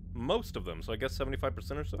 Most of them. So I guess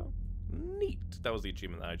 75% or so. Neat. That was the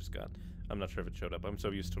achievement that I just got. I'm not sure if it showed up. I'm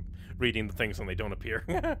so used to reading the things when they don't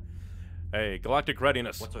appear. Hey, galactic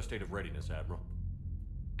readiness. What's our state of readiness, Admiral?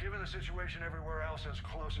 Given the situation everywhere else as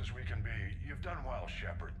close as we can be, you've done well,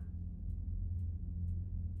 Shepard.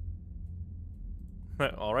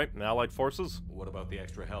 All right, Allied forces. What about the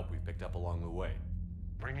extra help we picked up along the way?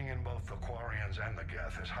 Bringing in both the Quarians and the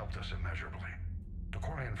Geth has helped us immeasurably. The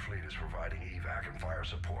Quarian fleet is providing evac and fire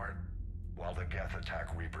support, while the Geth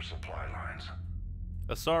attack Reaper supply lines.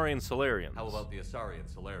 Asari and Solarians. How about the Asari and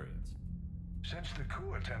Solarians? Since the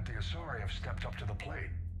coup attempt, the Asari have stepped up to the plate.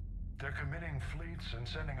 They're committing fleets and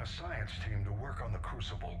sending a science team to work on the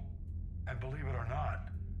Crucible. And believe it or not,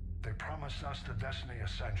 they promised us the Destiny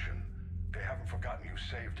Ascension. They haven't forgotten you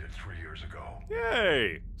saved it 3 years ago.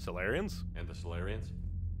 Yay! Solarians? And the Solarians?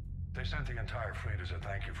 They sent the entire fleet as a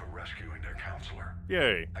thank you for rescuing their counselor.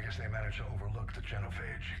 Yay. I guess they managed to overlook the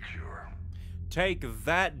genophage cure. Take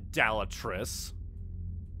that, Dalatris.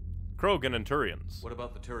 Krogan and Turians. What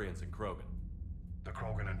about the Turians and Krogan? The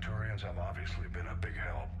Krogan and Turians have obviously been a big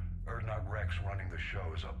help. Erdnot Rex running the show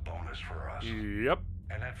is a bonus for us. Yep.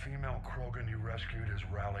 And that female Krogan you rescued is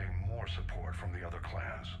rallying more support from the other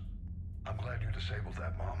clans. I'm glad you disabled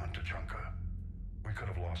that mom in Tachanka. We could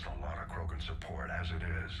have lost a lot of Krogan support. As it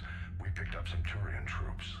is, we picked up some Turian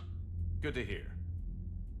troops. Good to hear.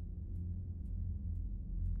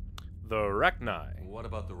 The Rachni. What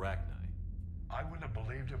about the Rachni? I wouldn't have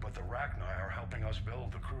believed it, but the Rachni are helping us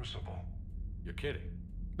build the Crucible. You're kidding.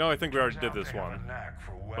 No, I think we already did Turns this out they one. have a knack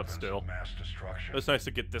for But weapons still. of mass destruction. It's nice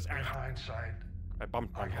to get this. In hindsight, I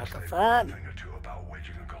bumped my I guess they've microphone. known a thing or two about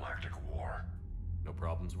waging a galactic war. No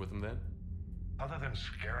problems with them then? Other than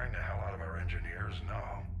scaring the hell out of our engineers,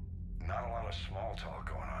 no. Not a lot of small talk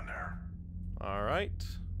going on there. Alright.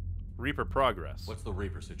 Reaper progress. What's the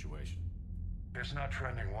Reaper situation? It's not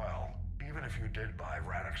trending well, even if you did buy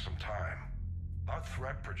Radix some time. Our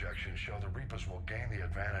threat projections show the Reapers will gain the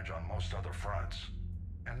advantage on most other fronts.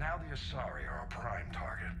 And now the Asari are a prime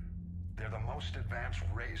target. They're the most advanced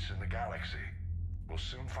race in the galaxy. We'll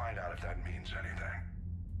soon find out if that means anything.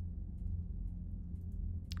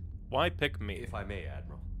 Why pick me? If I may,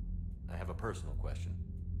 Admiral, I have a personal question.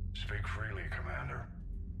 Speak freely, Commander.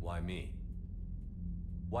 Why me?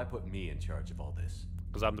 Why put me in charge of all this?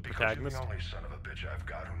 Because I'm the protagonist? You're the only son of a bitch I've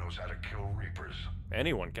got who knows how to kill Reapers.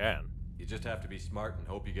 Anyone can. You just have to be smart and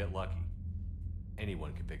hope you get lucky.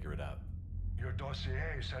 Anyone can figure it out. Your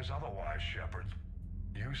dossier says otherwise, Shepard.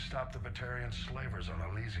 You stopped the Batarian slavers on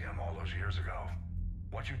Elysium all those years ago.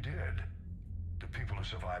 What you did, the people who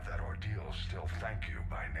survived that ordeal still thank you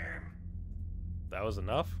by name. That was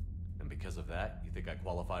enough? And because of that, you think I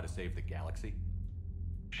qualify to save the galaxy?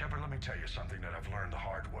 Shepard, let me tell you something that I've learned the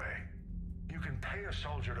hard way. You can pay a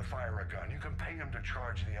soldier to fire a gun, you can pay him to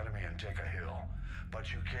charge the enemy and take a hill,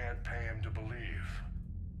 but you can't pay him to believe.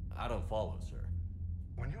 I don't follow, sir.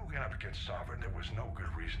 When you went up against Sovereign, there was no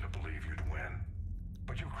good reason to believe you'd win.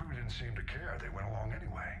 But your crew didn't seem to care. They went along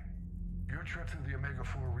anyway. Your trip through the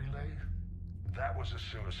Omega-4 relay? That was a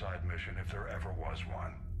suicide mission if there ever was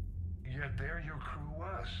one. Yet there your crew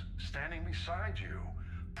was, standing beside you,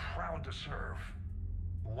 proud to serve.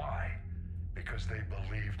 Why? Because they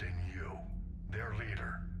believed in you, their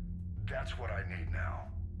leader. That's what I need now.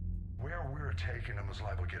 Where we're taking them is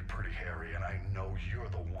liable to get pretty hairy, and I know you're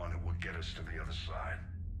the one who will get us to the other side.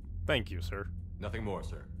 Thank you, sir. Nothing more,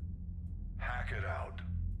 sir. Hack it out.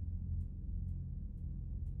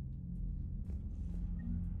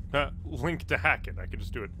 Link to hack it. I can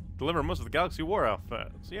just do it. Deliver most of the Galaxy War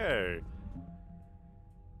outfits. Yay.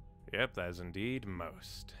 Yep, that is indeed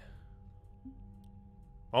most.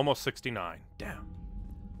 Almost 69. Damn.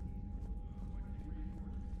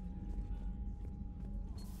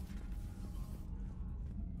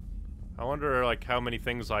 I wonder, like, how many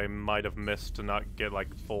things I might have missed to not get,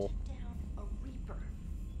 like, full. Down a Reaper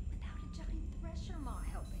without a giant thresher maw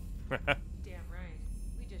helping. Damn right.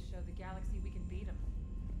 We just showed the galaxy we can beat them.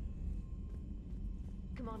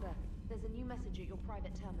 Commander, there's a new message at your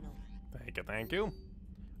private terminal. Thank you, thank you.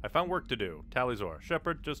 I found work to do. Talizor.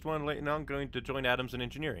 Shepard, just want to let you know I'm going to join Adams in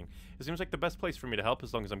engineering. It seems like the best place for me to help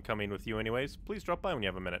as long as I'm coming with you anyways. Please drop by when you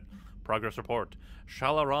have a minute. Progress report.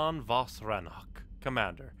 Shalaran Vos Ranok.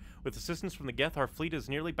 Commander. With assistance from the Geth, our fleet is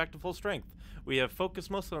nearly back to full strength. We have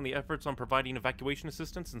focused mostly on the efforts on providing evacuation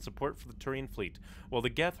assistance and support for the Turian fleet, while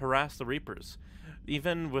the Geth harass the Reapers.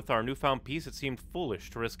 Even with our newfound peace, it seemed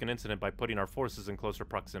foolish to risk an incident by putting our forces in closer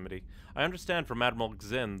proximity. I understand from Admiral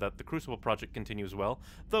Xin that the Crucible project continues well,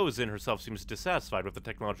 though Xin herself seems dissatisfied with the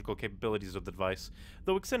technological capabilities of the device.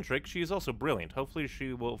 Though eccentric, she is also brilliant. Hopefully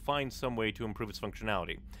she will find some way to improve its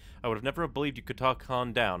functionality. I would have never believed you could talk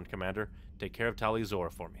Han down, Commander. Take care of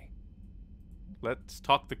Talizor for me. Let's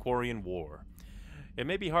talk the Quarian War. It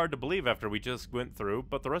may be hard to believe after we just went through,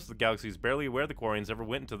 but the rest of the galaxy is barely aware the Quarians ever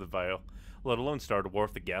went into the Vial, let alone started a war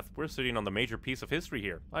with the Geth. We're sitting on the major piece of history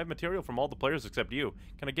here. I have material from all the players except you.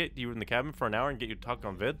 Can I get you in the cabin for an hour and get you to talk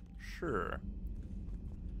on vid? Sure.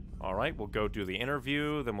 Alright, we'll go do the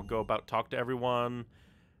interview, then we'll go about talk to everyone.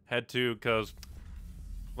 Head to, cause...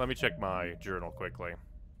 Let me check my journal quickly.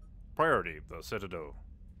 Priority, the Citadel.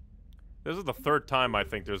 This is the third time I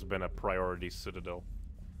think there's been a priority Citadel.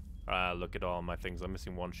 Look at all my things. I'm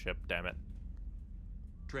missing one ship, damn it.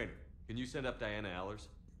 Trainer, can you send up Diana Allers?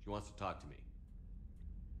 She wants to talk to me.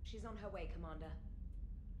 She's on her way, Commander.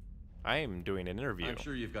 I am doing an interview. I'm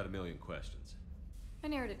sure you've got a million questions. I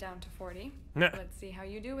narrowed it down to 40. Let's see how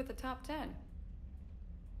you do with the top 10.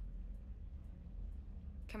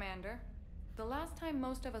 Commander, the last time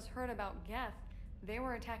most of us heard about Geth, they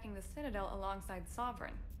were attacking the Citadel alongside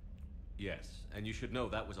Sovereign. Yes, and you should know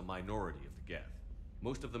that was a minority of the Geth.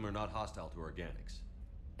 Most of them are not hostile to organics.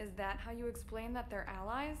 Is that how you explain that they're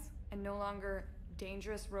allies, and no longer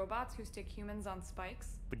dangerous robots who stick humans on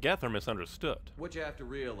spikes? The Geth are misunderstood. What you have to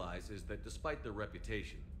realize is that despite their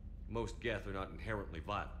reputation, most Geth are not inherently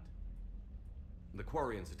violent. The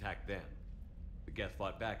Quarians attacked them. The Geth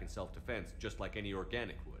fought back in self-defense just like any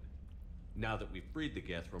organic would. Now that we've freed the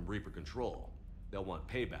Geth from Reaper control, they'll want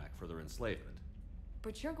payback for their enslavement.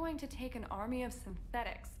 But you're going to take an army of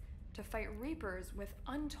synthetics to fight Reapers with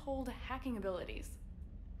untold hacking abilities.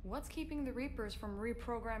 What's keeping the Reapers from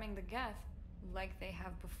reprogramming the Geth like they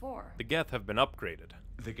have before? The Geth have been upgraded.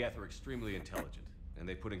 The Geth are extremely intelligent, and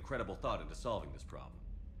they put incredible thought into solving this problem.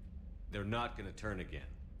 They're not gonna turn again.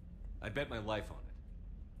 I'd bet my life on it.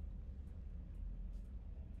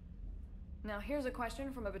 Now here's a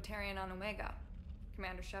question from a Batarian on Omega.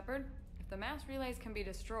 Commander Shepard, if the mass relays can be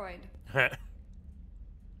destroyed...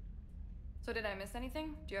 So did I miss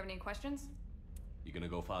anything? Do you have any questions? You gonna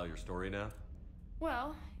go file your story now?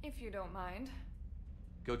 Well, if you don't mind.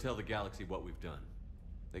 Go tell the galaxy what we've done.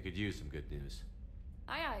 They could use some good news.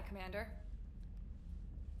 Aye aye, Commander.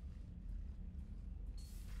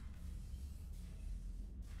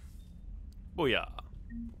 Booyah.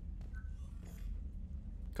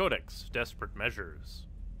 Codex, desperate measures.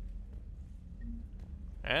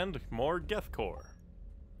 And more Geth core.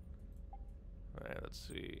 Alright, let's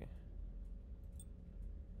see.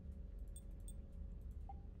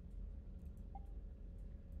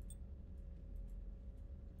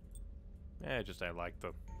 I like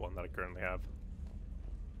the one that I currently have.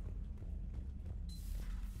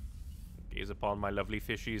 Gaze upon my lovely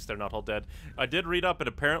fishies, they're not all dead. I did read up, and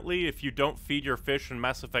apparently if you don't feed your fish in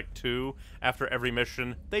Mass Effect 2 after every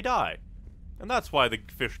mission, they die. And that's why the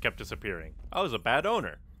fish kept disappearing. I was a bad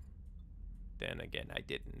owner. Then again, I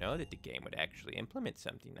didn't know that the game would actually implement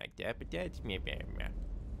something like that, but that's me.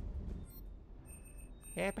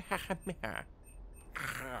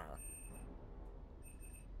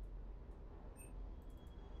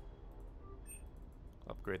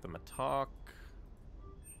 Upgrade the Matok.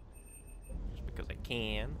 Just because I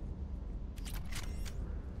can.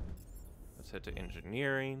 Let's head to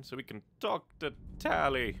engineering so we can talk to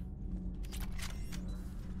Tally.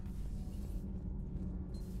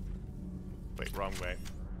 Wait, wrong way.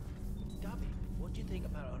 Gabby, what do you think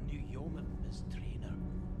about our new yeoman, Miss Trainer?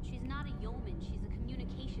 She's not a yeoman, she's a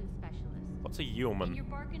communications specialist. What's a yeoman? And you're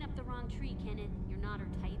barking up the wrong tree, Kenneth. You're not her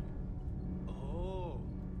type. Oh,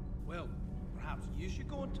 well, perhaps you should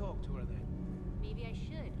go and talk to her then. Maybe I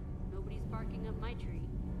should. Nobody's barking up my tree.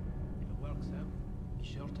 If it works out, be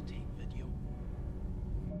sure to take video.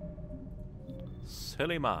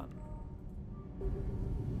 Silly man.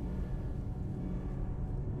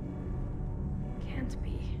 Can't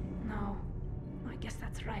be. No. I guess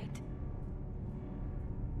that's right.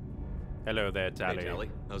 Hello there, Tally. Hey, Tally.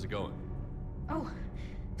 How's it going? Oh,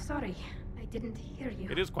 sorry. I didn't hear you.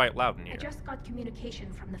 It is quite loud in here. I just got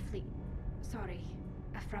communication from the fleet. Sorry.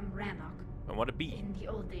 From Rannoch. And what it be? In the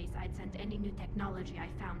old days, I'd send any new technology I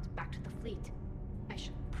found back to the fleet. I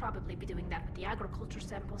should probably be doing that with the agriculture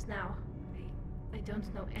samples now. I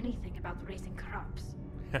don't know anything about raising crops.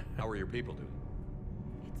 How are your people doing?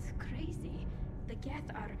 It's crazy. The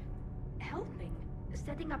Geth are helping.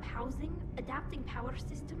 Setting up housing, adapting power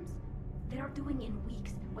systems. They are doing in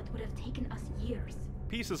weeks what would have taken us years.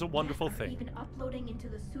 Peace is a wonderful Geth are thing. Even uploading into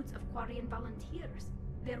the suits of Quarian volunteers.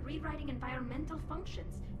 They're rewriting environmental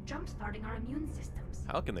functions, jump-starting our immune systems.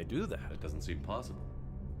 How can they do that? It doesn't seem possible.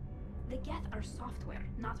 The Geth are software,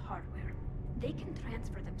 not hardware. They can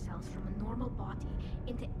transfer themselves from a normal body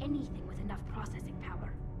into anything with enough processing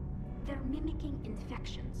power. They're mimicking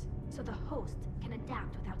infections, so the host can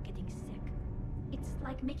adapt without getting sick. It's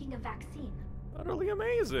like making a vaccine. Utterly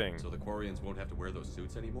amazing. So the Quarians won't have to wear those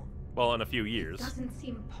suits anymore? Well, in a few years. It doesn't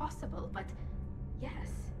seem possible, but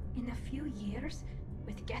yes, in a few years,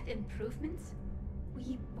 with Geth improvements,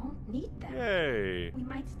 we won't need them. Yay! We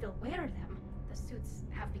might still wear them. The suits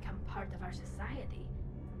have become part of our society.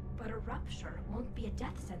 But a rupture won't be a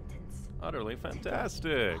death sentence. Utterly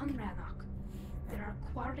fantastic. On Rannoch, there are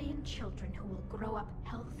Quarian children who will grow up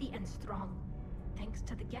healthy and strong, thanks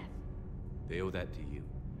to the Geth. They owe that to you.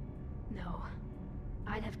 No.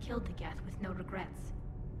 I'd have killed the Geth with no regrets.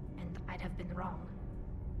 And I'd have been wrong.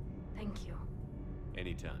 Thank you.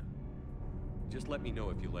 Anytime. Just let me know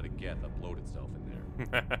if you let a Geth upload itself in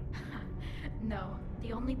there. No,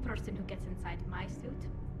 the only person who gets inside my suit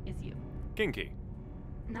is you. Kinky.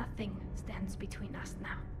 Nothing stands between us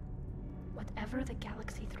now. Whatever the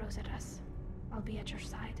galaxy throws at us, I'll be at your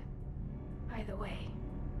side. By the way,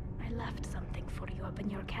 I left something for you up in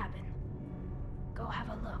your cabin. Go have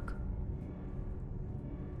a look.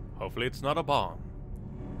 Hopefully it's not a bomb.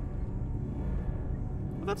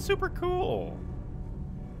 Well, that's super cool.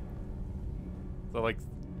 So, like,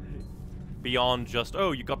 beyond just,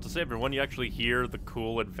 oh, you got to save everyone, you actually hear the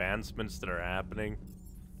cool advancements that are happening.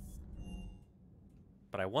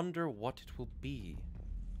 But I wonder what it will be.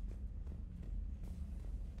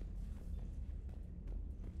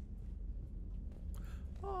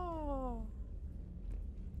 Oh.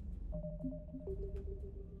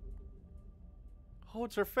 Oh,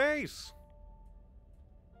 it's her face.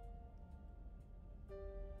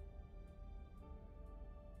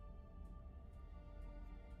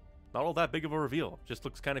 Not all that big of a reveal, just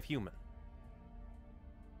looks kind of human.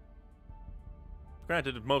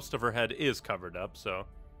 Granted, most of her head is covered up, so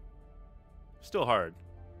still hard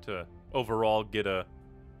to overall get an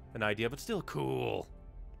idea, but still cool.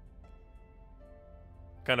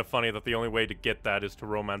 Kind of funny that the only way to get that is to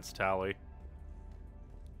romance Tally.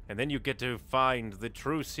 And then you get to find the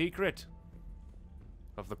true secret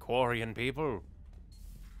of the Quarian people.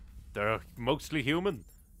 They're mostly human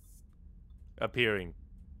appearing.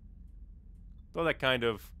 Though that kind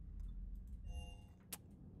of...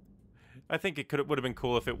 I think it would have been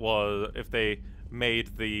cool if they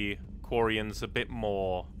made the Quarians a bit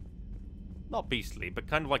more, not beastly, but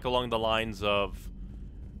kind of like along the lines of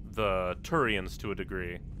the Turians to a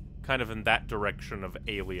degree. Kind of in that direction of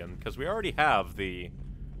alien, because we already have the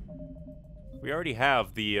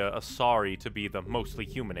Asari to be the mostly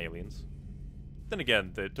human aliens. Then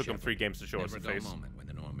again, it took them 3 games to show us the face. Never a dull moment when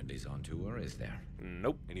the Normandy's on tour, is there?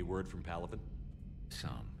 Nope. Any word from Palaven?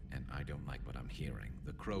 Some, and I don't like what I'm hearing.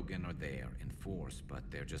 The Krogan are there in force, but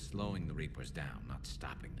they're just slowing the Reapers down, not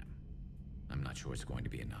stopping them. I'm not sure it's going to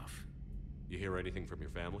be enough. You hear anything from your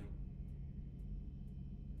family?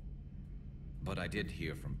 But I did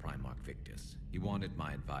hear from Primarch Victus. He wanted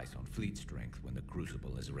my advice on fleet strength when the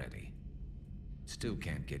Crucible is ready. Still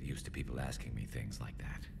can't get used to people asking me things like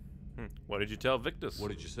that. What did you tell Victus? What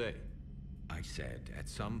did you say? I said, at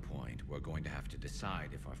some point, we're going to have to decide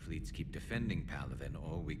if our fleets keep defending Palaven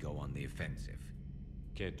or we go on the offensive.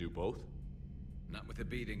 Can't do both? Not with the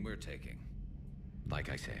beating we're taking. Like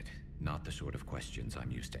I said, not the sort of questions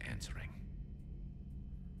I'm used to answering.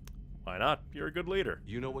 Why not? You're a good leader.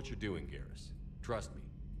 You know what you're doing, Garrus. Trust me,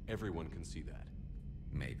 everyone can see that.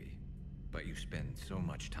 Maybe. But you spend so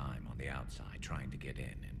much time on the outside trying to get in,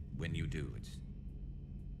 and when you do, it's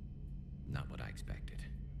not what I expected.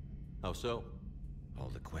 How so? All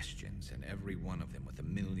the questions, and every one of them with a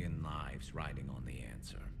million lives riding on the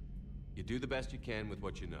answer. You do the best you can with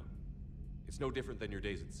what you know. It's no different than your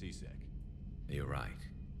days at CSEC. You're right.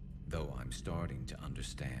 Though I'm starting to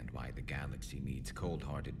understand why the galaxy needs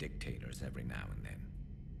cold-hearted dictators every now and then.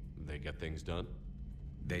 They get things done?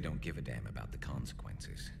 They don't give a damn about the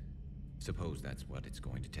consequences. Suppose that's what it's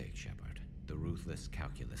going to take, Shepard. The ruthless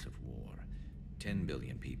calculus of war. 10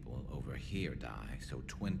 billion people over here die, so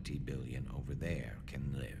 20 billion over there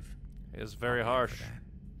can live. It's very harsh.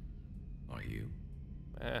 Are you?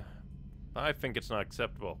 I think it's not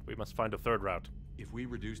acceptable. We must find a third route. If we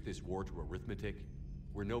reduce this war to arithmetic,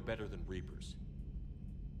 we're no better than Reapers.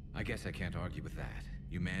 I guess I can't argue with that.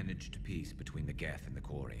 You managed peace between the Geth and the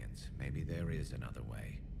Quarians. Maybe there is another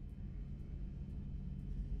way.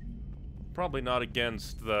 Probably not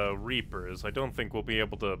against the Reapers. I don't think we'll be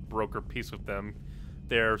able to broker peace with them.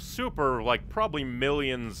 They're super, like, probably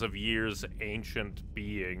millions of years ancient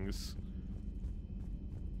beings.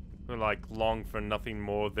 They're, like, long for nothing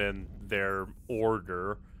more than their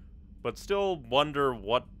order. But still wonder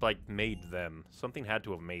what, like, made them. Something had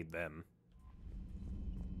to have made them.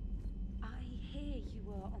 I hear you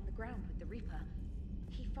were on the ground with the Reaper.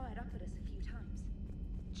 He fired up at us a few times.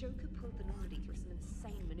 Joker pulled the Normandy through some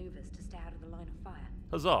insane maneuvers to stay out of the line of fire.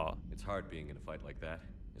 Huzzah! It's hard being in a fight like that,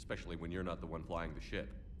 especially when you're not the one flying the ship.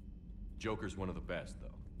 Joker's one of the best, though.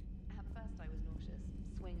 At first I was nauseous,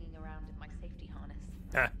 swinging around in my safety harness.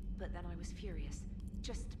 But then I was furious.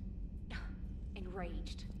 Just...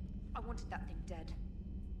 enraged. I wanted that thing dead.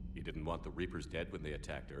 You didn't want the Reapers dead when they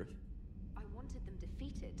attacked Earth? I wanted them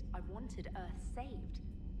defeated. I wanted Earth saved.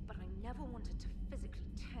 But I never wanted to physically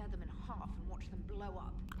tear them in half and watch them blow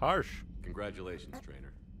up. Harsh. Congratulations,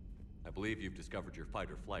 Trainer. I believe you've discovered your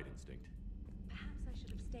fight-or-flight instinct. Perhaps I should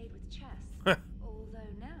have stayed with chess. Although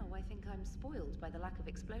now I think I'm spoiled by the lack of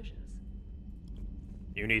explosions.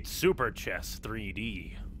 You need Super Chess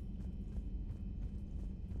 3D.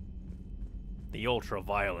 The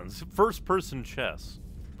ultra-violence. First-person chess.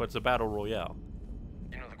 But it's a battle royale.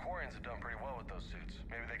 You know, the Quarians have done pretty well with those suits.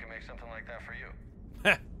 Maybe they can make something like that for you.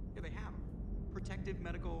 Yeah, they have. Protective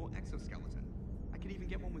medical exoskeleton. I could even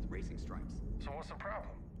get one with racing stripes. So what's the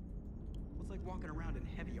problem? Well, it's like walking around in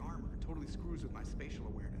heavy armor. It totally screws with my spatial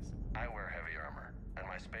awareness. I wear heavy armor. and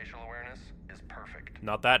my spatial awareness is perfect.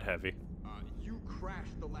 Not that heavy. You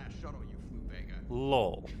crashed the last shuttle you flew, Vega.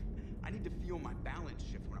 Lol. I need to feel my balance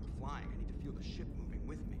shift when I'm flying. I need to feel the ship moving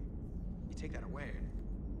with me. You take that away, and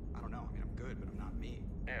I don't know. I mean, I'm good, but I'm not me.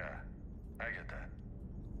 Yeah, I get that.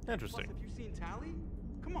 Interesting. Plus, have you seen Tally?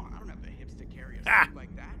 Come on, I don't have the hips to carry a suit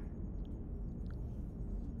like that.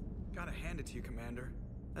 Gotta hand it to you, Commander.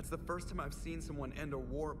 That's the first time I've seen someone end a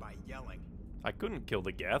war by yelling. I couldn't kill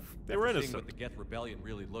the Geth. They were After innocent. seeing what the Geth rebellion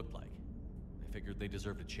really looked like, I figured they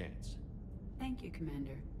deserved a chance. Thank you,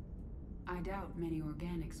 Commander. I doubt many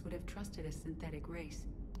organics would have trusted a synthetic race.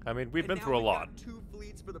 I mean, we've been through a lot. Got 2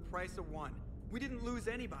 fleets for the price of 1. We didn't lose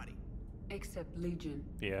anybody. Except Legion.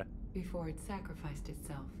 Yeah. Before it sacrificed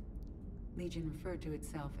itself. Legion referred to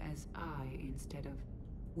itself as I instead of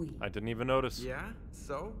we. I didn't even notice. Yeah?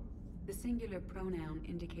 So? The singular pronoun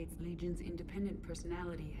indicates Legion's independent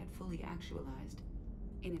personality had fully actualized.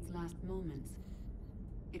 In its last moments,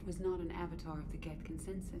 it was not an avatar of the Geth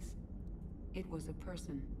consensus. It was a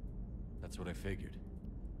person. That's what I figured.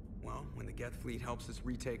 Well, when the Geth fleet helps us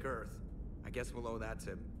retake Earth, I guess we'll owe that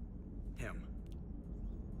to him.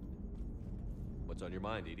 What's on your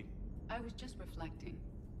mind, Edie? I was just reflecting.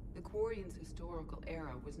 The Quarians' historical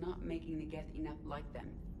era was not making the Geth enough like them.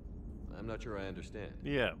 I'm not sure I understand.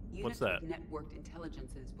 Yeah, what's that? Units with networked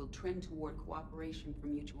intelligences will trend toward cooperation for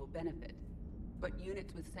mutual benefit. But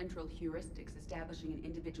units with central heuristics establishing an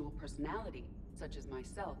individual personality, such as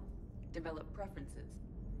myself, develop preferences.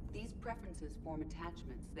 These preferences form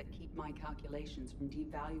attachments that keep my calculations from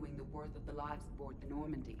devaluing the worth of the lives aboard the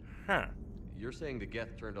Normandy. Huh. You're saying the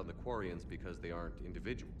Geth turned on the Quarians because they aren't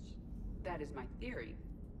individuals? That is my theory,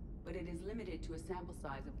 but it is limited to a sample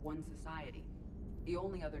size of one society. The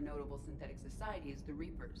only other notable synthetic society is the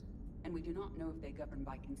Reapers, and we do not know if they govern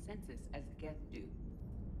by consensus as the Geth do.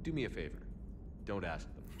 Do me a favor. Don't ask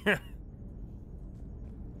them.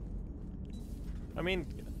 I mean,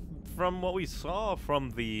 from what we saw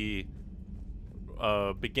from the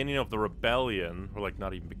beginning of the rebellion, or like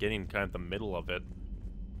not even beginning, kind of the middle of it,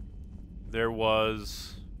 there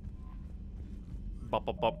was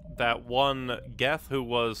that one Geth who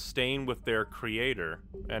was staying with their creator,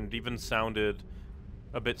 and even sounded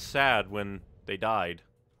a bit sad when they died.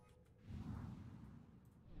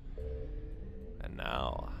 And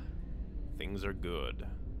now, things are good.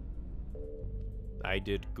 I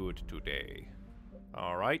did good today.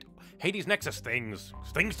 Alright. Hades Nexus things!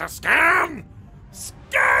 Things to scan!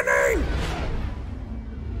 Scanning!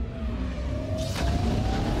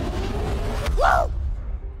 Woo!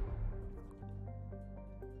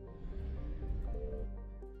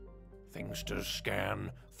 Things to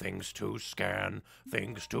scan, things to scan,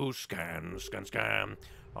 things to scan, scan.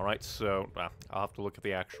 Alright, so I'll have to look at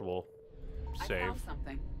the actual save. I found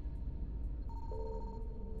something.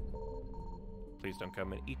 Please don't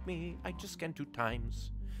come and eat me. I just scanned 2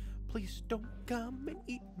 times. Please don't come and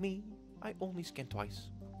eat me. I only scanned twice.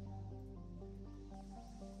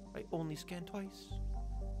 I only scanned twice.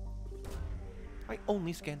 I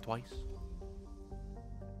only scanned twice.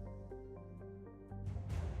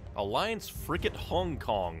 Alliance frigate Hong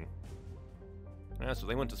Kong. Yeah, so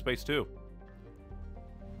they went to space too.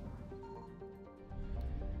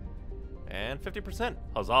 And 50%.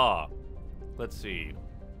 Huzzah. Let's see.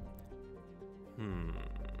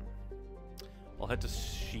 I'll head to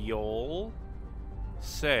Sheol.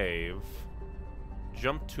 Save.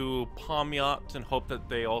 Jump to Pomyat and hope that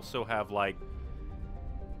they also have, like...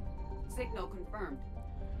 Signal confirmed.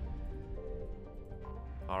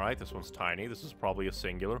 Alright, this one's tiny. This is probably a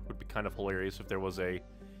singular. Would be kind of hilarious if there was a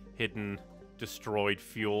hidden, destroyed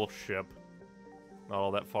fuel ship not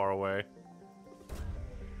all that far away.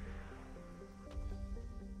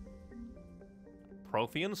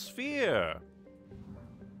 Prothean Sphere!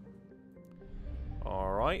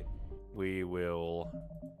 Alright. We will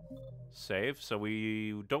save. So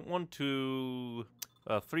we don't want to...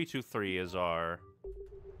 323 is our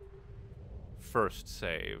first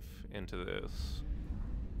save into this.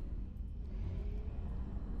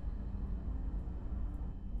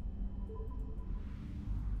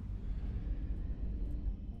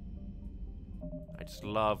 I just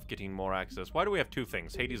love getting more access. Why do we have 2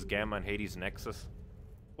 things? Hades Gamma and Hades Nexus?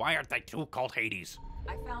 Why aren't they 2 called Hades?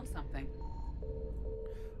 I found something.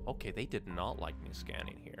 Okay, they did not like me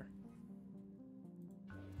scanning here.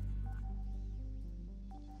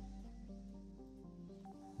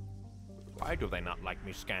 Why do they not like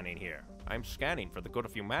me scanning here? I'm scanning for the good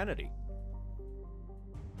of humanity.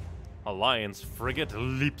 Alliance Frigate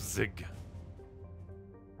Leipzig.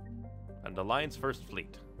 And Alliance First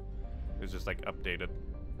Fleet. It's just like updated.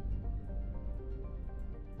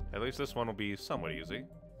 At least this one will be somewhat easy.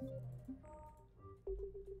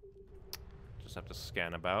 Just have to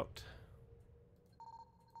scan about.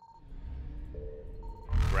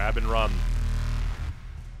 Grab and run.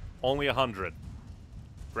 Only 100.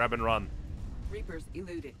 Grab and run. Reapers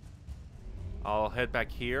eluded. I'll head back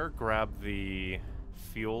here, grab the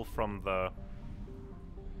fuel from the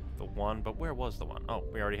one, but where was the one? Oh,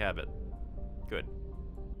 we already have it. Good.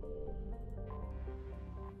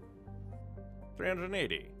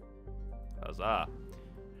 380. Huzzah.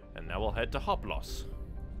 And now we'll head to Hoplos.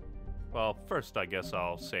 Well, first I guess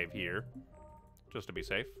I'll save here, just to be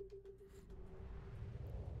safe.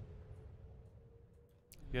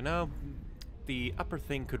 You know, the upper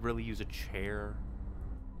thing could really use a chair.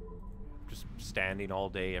 Just standing all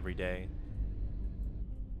day, every day.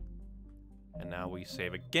 And now we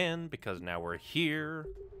save again, because now we're here.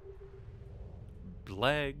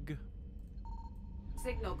 Bleg.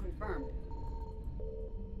 Signal confirmed.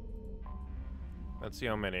 Let's see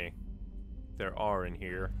how many there are in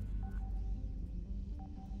here.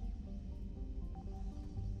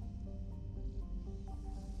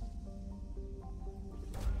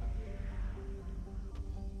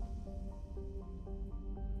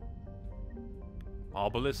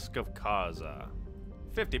 Obelisk of Kaza.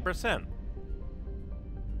 50%.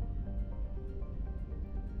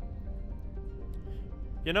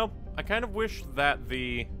 You know, I kind of wish that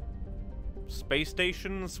the space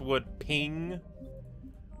stations would ping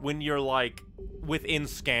when you're, like, within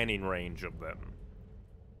scanning range of them.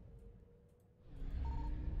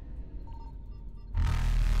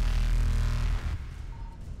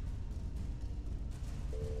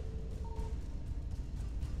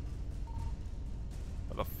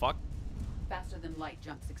 What the fuck? Faster than light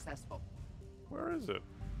jump successful. Where is it?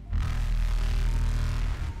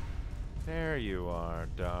 There you are,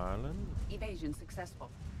 darling. Evasion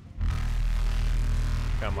successful.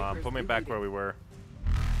 Come on, put me back where we were.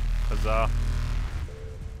 Huzzah.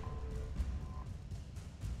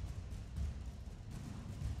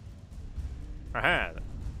 Aha!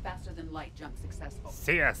 Faster than light jump successful.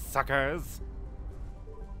 See ya, suckers!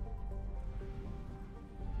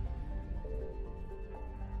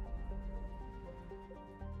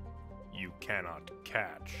 You cannot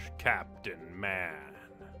catch Captain Man.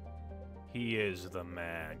 He is the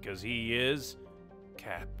man, 'cause he is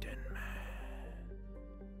Captain Man.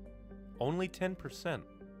 Only 10%.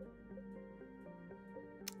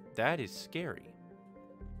 That is scary.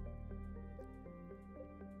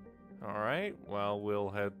 Alright, well, we'll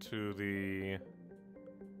head to the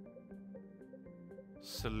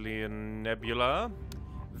Cillian Nebula.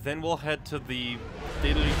 Then we'll head to the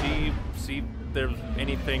Diddly-Dee, see if there's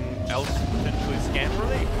anything else potentially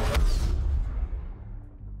scan-worthy.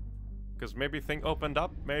 Because maybe thing opened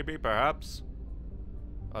up, maybe, perhaps.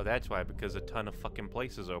 Oh, that's why, because a ton of fucking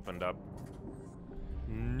places opened up.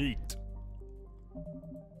 Neat.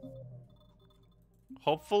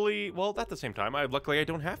 Hopefully, well, at the same time, luckily I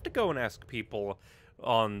don't have to go and ask people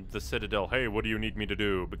on the Citadel, hey, what do you need me to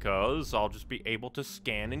do? Because I'll just be able to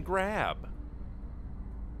scan and grab.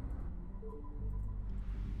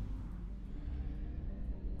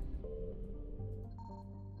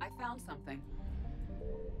 I found something.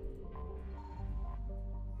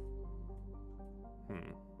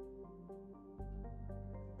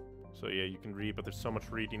 So yeah, you can read, but there's so much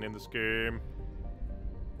reading in this game.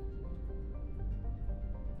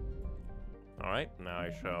 Alright, now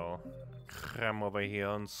I shall come over here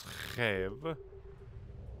and schreef.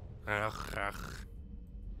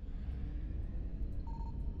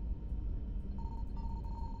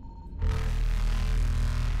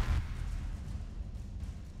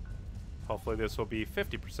 Hopefully this will be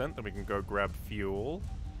 50%, then we can go grab fuel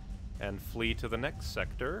and flee to the next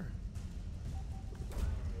sector.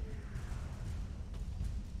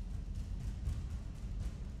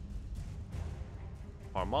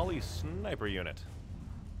 Armali sniper unit.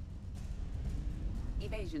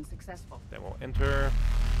 Evasion successful. Then we'll enter.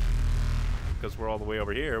 Because we're all the way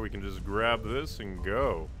over here, we can just grab this and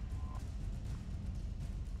go.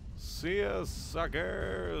 See ya,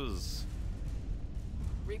 suckers!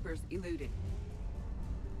 Reapers eluded.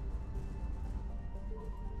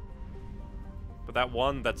 But that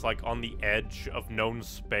one that's like on the edge of known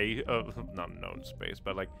space, not known space,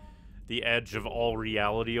 but like the edge of all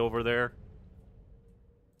reality over there.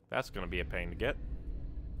 That's gonna be a pain to get.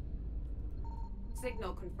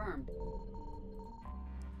 Signal confirmed.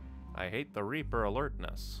 I hate the Reaper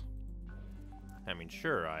alertness. I mean,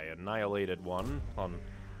 sure, I annihilated one on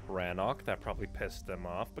Rannoch. That probably pissed them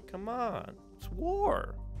off, but come on. It's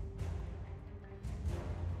war.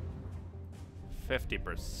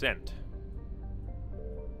 50%.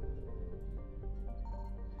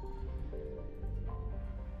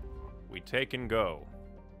 We take and go.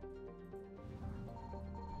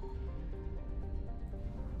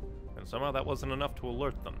 And somehow that wasn't enough to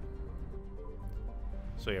alert them.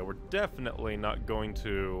 So yeah, we're definitely not going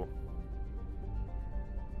to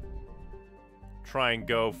try and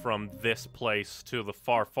go from this place to the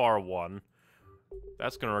far, far one.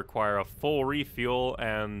 That's going to require a full refuel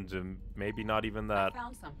and maybe not even that. I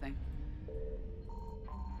found something.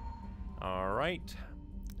 Alright.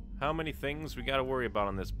 How many things we got to worry about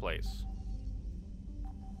in this place?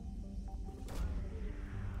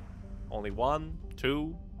 Only 1,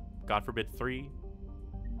 2, God forbid 3.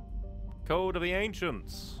 Code of the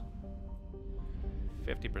Ancients.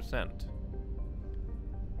 50%.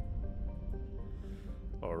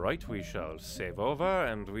 Alright, we shall save over,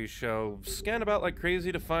 and we shall scan about like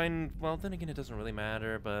crazy to find... Well, then again, it doesn't really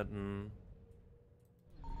matter, but...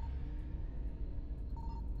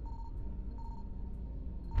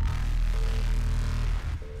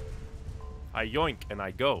 I yoink, and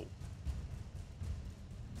I go.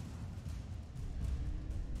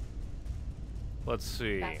 Let's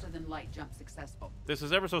see. Faster than light jump successful. This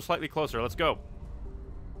is ever so slightly closer. Let's go.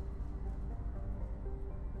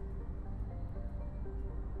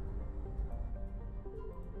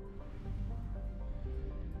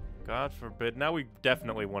 God forbid. Now we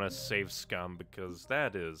definitely want to save Scum, because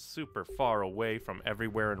that is super far away from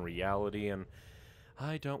everywhere in reality, and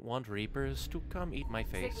I don't want Reapers to come eat my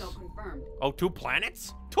face. Signal confirmed. Oh, 2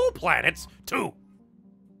 planets? 2 planets? 2!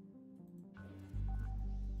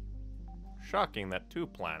 Shocking that 2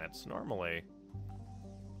 planets. Normally,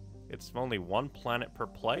 it's only 1 planet per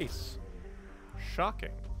place.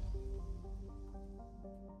 Shocking.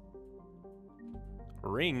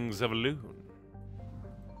 Rings of Loon.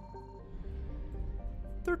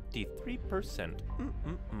 33%.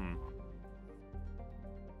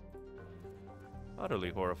 Utterly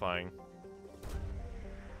horrifying.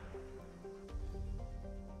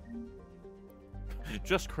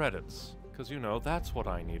 Just credits. Because, you know, that's what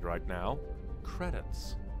I need right now.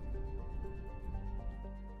 Credits.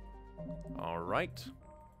 Alright.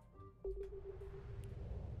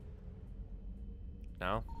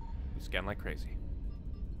 Now, we scan like crazy.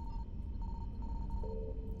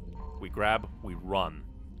 We grab, we run.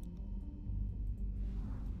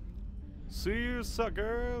 See you,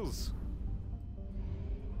 suckers!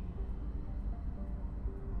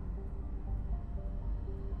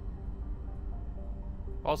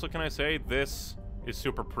 Also, can I say, this is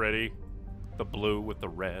super pretty. The blue with the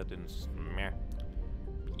red and meh.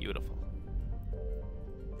 Beautiful.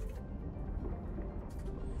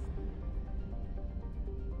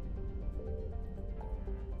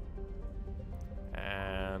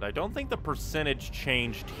 And I don't think the percentage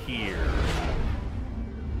changed here.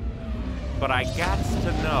 But I gots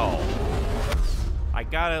to know. I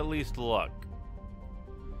gotta at least look.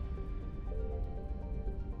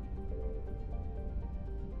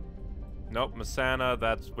 Nope,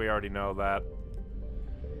 Masana, we already know that.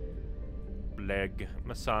 Bleg.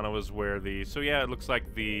 Masana was where the... So yeah, it looks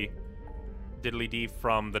like the diddly-dee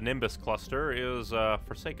from the Nimbus cluster is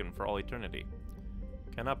forsaken for all eternity.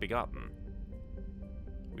 Cannot be gotten.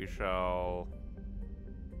 We shall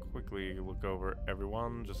quickly look over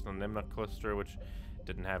everyone. Just the Nimnut cluster, which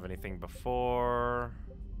didn't have anything before.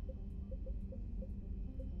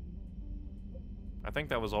 I think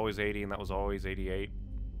that was always 80 and that was always 88.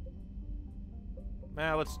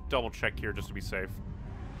 Nah, let's double check here just to be safe.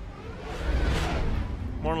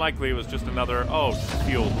 More likely it was just another, oh,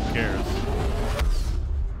 fuel, who cares?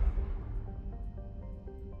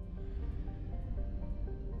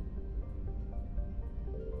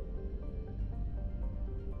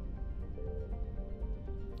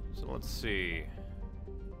 So let's see.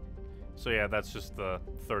 So yeah, that's just the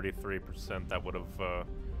 33% that would have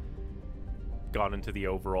gone into the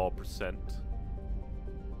overall percent.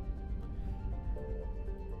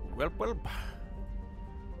 Welp, welp.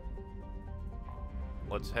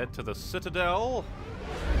 Let's head to the Citadel.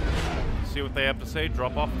 See what they have to say,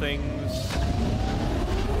 drop off things.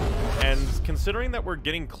 And considering that we're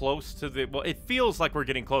getting close to the... Well, it feels like we're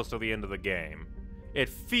getting close to the end of the game. It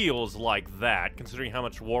feels like that, considering how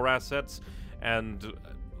much war assets and,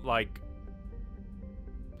 like...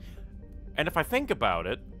 And if I think about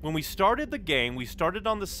it, when we started the game, we started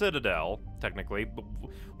on the Citadel, technically, but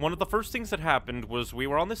one of the first things that happened was we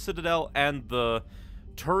were on the Citadel and the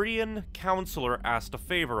Turian Counselor asked a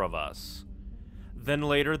favor of us. Then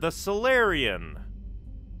later the Solarian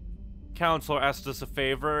Counselor asked us a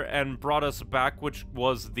favor and brought us back, which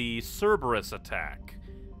was the Cerberus attack.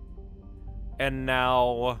 And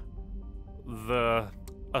now the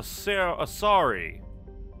Asari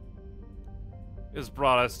has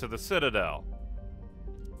brought us to the Citadel.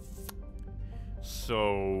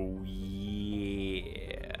 So,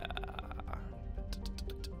 yeah.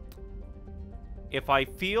 If I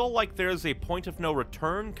feel like there's a point of no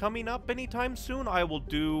return coming up anytime soon, I will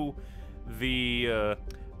do the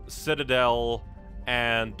Citadel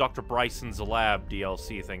and Dr. Bryson's lab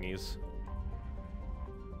DLC thingies.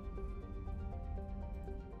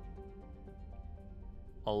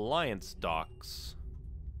 Alliance docks.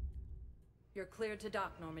 You're cleared to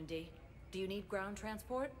dock, Normandy. Do you need ground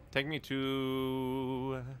transport? Take me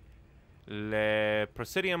to Le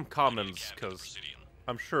Presidium Commons, because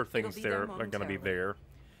I'm sure things there are going to be there.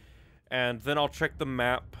 And then I'll check the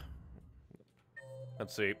map.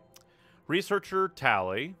 Let's see. Researcher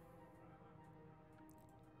Tally.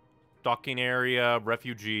 Docking area,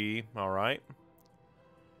 refugee. Alright.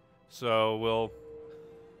 So we'll...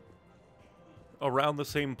 Around the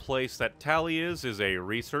same place that Tally is a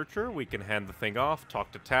researcher. We can hand the thing off,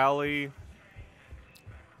 talk to Tally.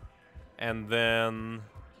 And then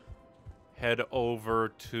head over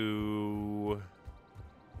to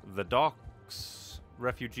the docks,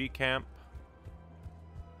 refugee camp.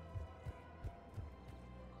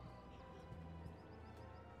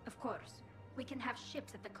 Of course. We can have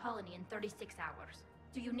ships at the colony in 36 hours.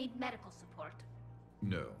 Do you need medical support?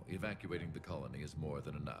 No, evacuating the colony is more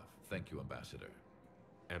than enough. Thank you, Ambassador.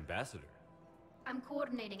 Ambassador? I'm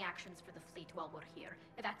coordinating actions for the fleet while we're here.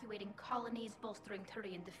 Evacuating colonies, bolstering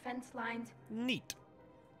Turian defense lines. Neat.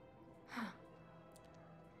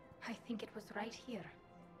 I think it was right here.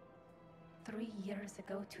 3 years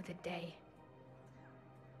ago to the day.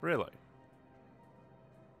 Really?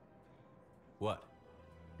 What?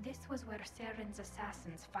 This was where Saren's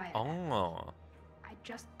assassins fired. Oh. I'd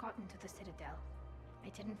just gotten to the Citadel. I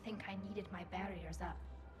didn't think I needed my barriers up.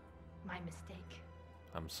 My mistake.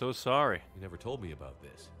 I'm so sorry. You never told me about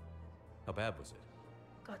this. How bad was it?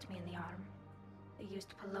 Got me in the arm. They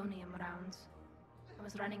used polonium rounds. I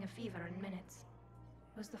was running a fever in minutes.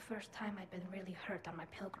 It was the first time I'd been really hurt on my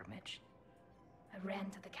pilgrimage. I ran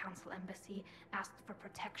to the council embassy, asked for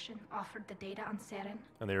protection, offered the data on Saren.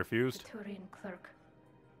 And they refused? The Turian clerk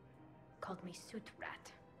called me Soot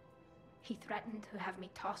Rat. He threatened to have me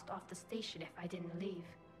tossed off the station if I didn't leave.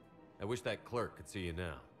 I wish that clerk could see you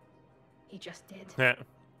now. He just did. Yeah.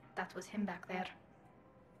 That was him back there.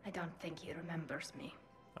 I don't think he remembers me.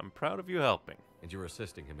 I'm proud of you helping. And you're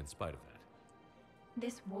assisting him in spite of that.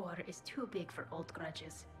 This war is too big for old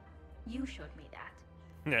grudges. You showed me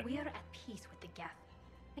that. Yeah. We are at peace with the Geth.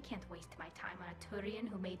 I can't waste my time on a Turian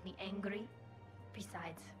who made me angry.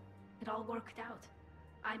 Besides, it all worked out.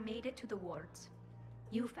 I made it to the wards.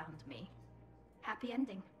 You found me. Happy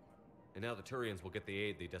ending. And now the Turians will get the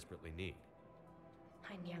aid they desperately need.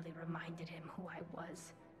 I nearly reminded him who I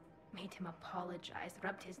was. Made him apologize,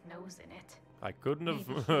 rubbed his nose in it. I couldn't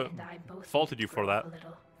Maybe have he and I both faulted need you to for grow that. a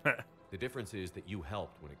little. The difference is that you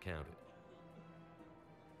helped when it counted.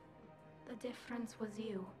 The difference was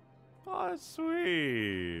you. Oh,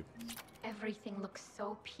 sweet. Everything looks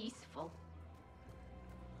so peaceful.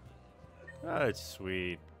 That's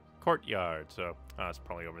sweet. Courtyard, so... Oh, it's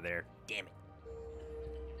probably over there. Damn it.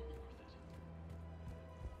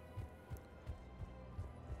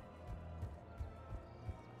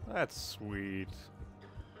 That's sweet.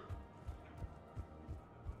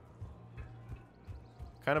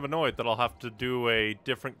 Kind of annoyed that I'll have to do a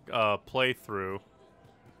different playthrough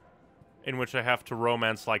in which I have to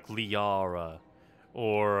romance like Liara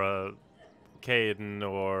or Caden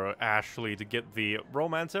or Ashley to get the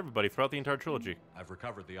romance everybody throughout the entire trilogy. I've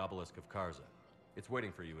recovered the obelisk of Karza. It's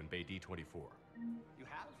waiting for you in Bay D24. You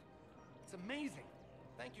have? It's amazing.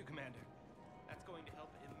 Thank you, Commander. That's going to help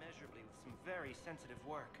immeasurably with some very sensitive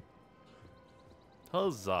work.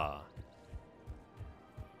 Huzzah.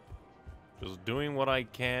 Just doing what I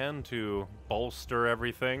can to bolster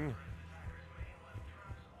everything.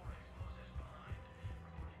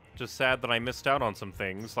 Just sad that I missed out on some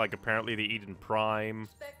things, like apparently the Eden Prime.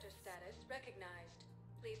 Spectre status recognized.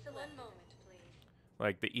 Please select. 1 moment, please.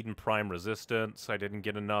 Like the Eden Prime resistance. I didn't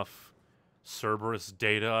get enough Cerberus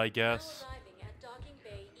data, I guess. Now arriving at docking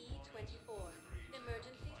bay E24.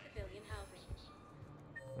 Emergency civilian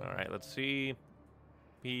housing. Alright, let's see.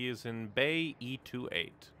 He is in Bay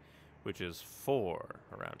E28, which is 4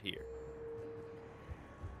 around here.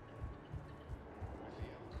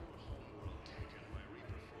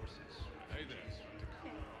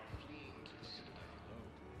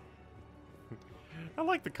 I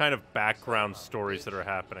like the kind of background stories that are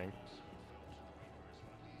happening.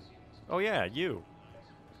 Oh yeah, you.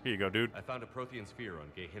 Here you go, dude. I found a Prothean sphere on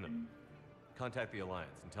Gehinnom. Contact the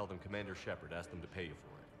Alliance and tell them Commander Shepard asked them to pay you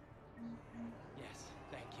for it. Yes,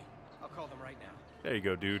 thank you. I'll call them right now. There you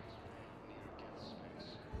go, dude.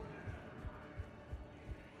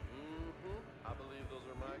 I believe those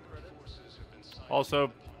are my credits.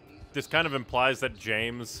 Also, This kind of implies that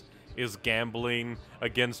James is gambling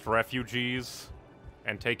against refugees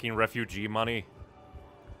and taking refugee money.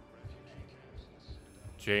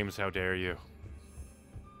 James, how dare you?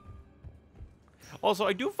 Also,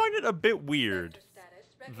 I do find it a bit weird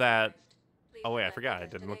that... Oh wait, I forgot, I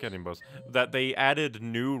didn't look at him both. That they added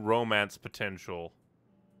new romance potential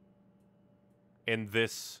in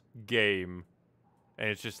this game. And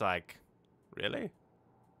it's just like, really?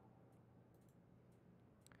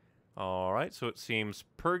 Alright, so it seems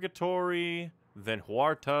Purgatory, then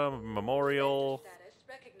Huerta Memorial.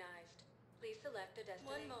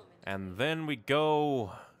 And then we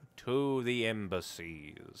go to the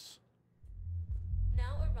embassies.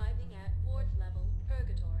 Now arriving at ward level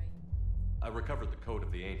Purgatory. I recovered the code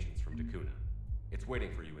of the ancients from Dakuna. It's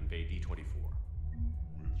waiting for you in Bay D24.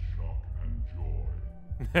 With shock and joy.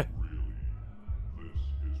 Really, this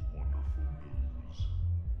is wonderful news.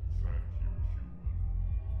 Thank you, human.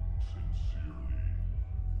 Sincerely,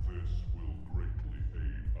 this will greatly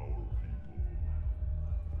aid our people.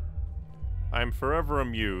 I'm forever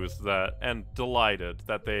amused that and delighted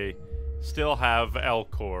that they still have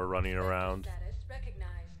Elcor running around.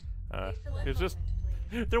 It's just,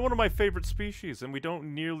 they're one of my favorite species, and we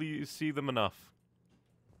don't nearly see them enough.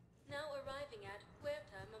 Now arriving at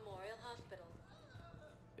Huerta Memorial Hospital.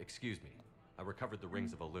 Excuse me. I recovered the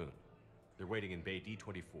rings of Elune. They're waiting in Bay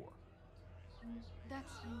D24.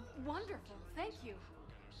 That's wonderful. Thank you.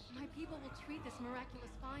 My people will treat this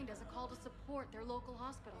miraculous find as a call to support their local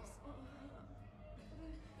hospitals.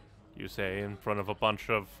 You say in front of a bunch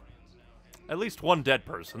of at least one dead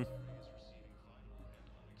person.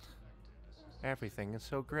 Everything is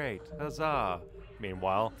so great. Huzzah!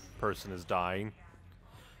 Meanwhile, person is dying.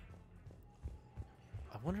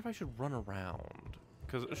 I wonder if I should run around.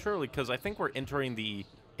 Because I think we're entering the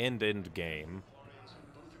end game.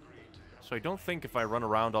 So I don't think if I run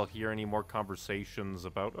around I'll hear any more conversations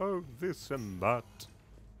about, oh, this and that.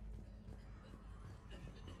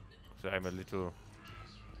 So I'm a little...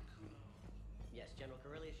 Yes, General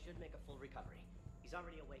Corellius should make a full recovery. He's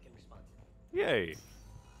already awake and responsive. Yay!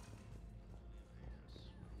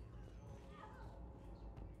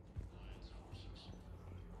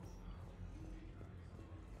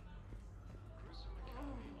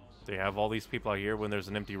 They have all these people out here when there's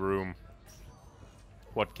an empty room.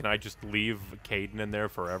 What, can I just leave Caden in there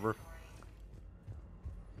forever?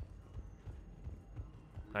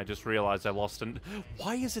 I just realized I lost an...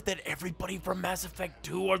 Why is it that everybody from Mass Effect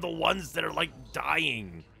 2 are the ones that are, like,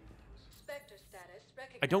 dying?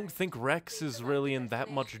 I don't think Rex is really in that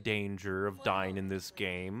much danger of dying in this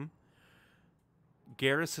game.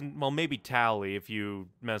 Garrison... Well, maybe Tally if you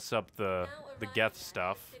mess up the Geth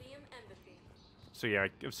stuff. So yeah,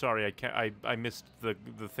 I'm sorry, I missed the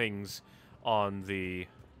things on the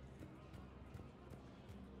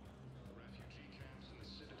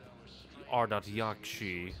Ardat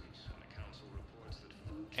Yakshi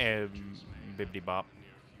and Bibbidi Bop.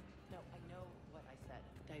 No, I know what I said.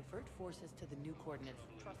 Divert forces to the new coordinates.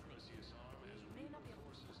 Trust me. You may not be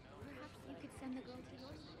able to. Perhaps you could send the girl to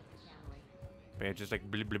your side of the family. Yeah, just like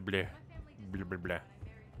blah blah blah. Blah blah blah.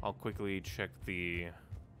 I'll quickly check the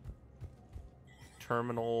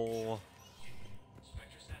terminal.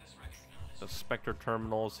 The Spectre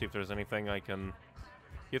terminal, see if there's anything I can...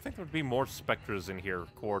 You'd think there would be more Spectres in here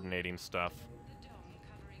coordinating stuff.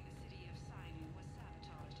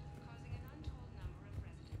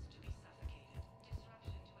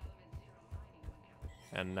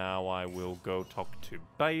 And now I will go talk to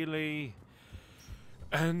Bailey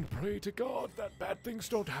and pray to God that bad things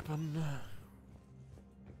don't happen.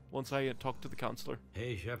 Once I talk to the counselor.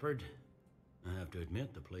 Hey, Shepard. I have to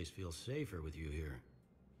admit, the place feels safer with you here.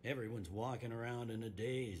 Everyone's walking around in a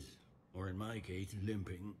daze. Or in my case,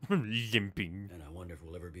 limping. Limping. And I wonder if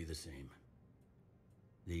we'll ever be the same.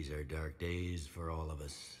 These are dark days for all of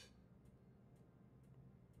us.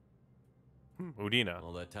 Udina.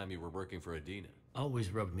 All that time you were working for Adina.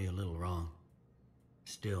 Always rubbed me a little wrong.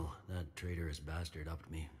 Still, that traitorous bastard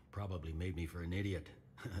upped me. Probably made me for an idiot.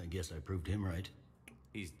 I guess I proved him right.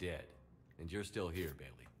 He's dead. And you're still here,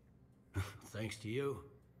 Bailey. Thanks to you.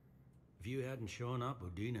 If you hadn't shown up,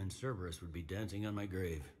 Udina and Cerberus would be dancing on my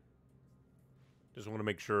grave. Just want to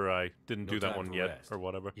make sure I didn't do that one yet, or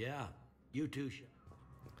whatever. Yeah, you too, Shep.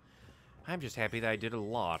 I'm just happy that I did a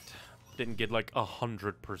lot. Didn't get like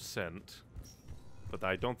 100%. But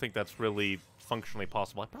I don't think that's really functionally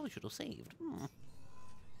possible. I probably should have saved.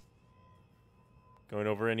 Going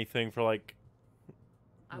over anything for like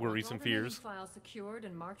worries and fears. File secured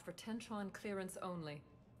and marked for Tentron clearance only.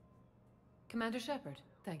 Commander Shepard,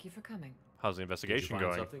 thank you for coming. How's the investigation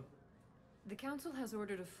going? Something? The Council has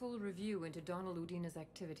ordered a full review into Donald Udina's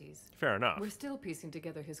activities. Fair enough. We're still piecing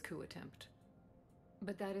together his coup attempt.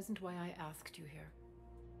 But that isn't why I asked you here.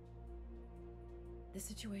 The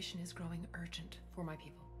situation is growing urgent for my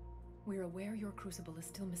people. We're aware your crucible is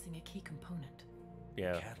still missing a key component.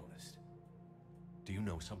 Yeah. Catalyst. Do you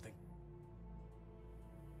know something?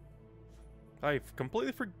 I've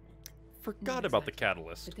completely forgot about the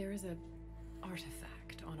catalyst. But there is an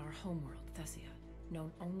artifact on our homeworld, Thessia,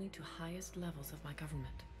 known only to highest levels of my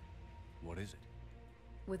government. What is it?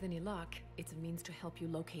 With any luck, it's a means to help you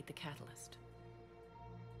locate the catalyst.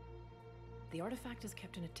 The artifact is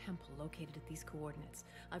kept in a temple located at these coordinates.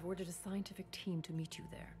 I've ordered a scientific team to meet you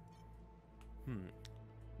there.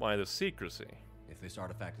 Why the secrecy? If this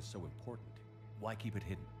artifact is so important, why keep it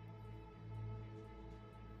hidden?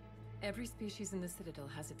 Every species in the Citadel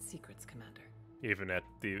has its secrets, Commander. Even at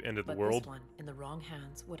the end of the But world? this one, in the wrong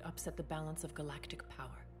hands, would upset the balance of galactic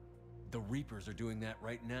power. The Reapers are doing that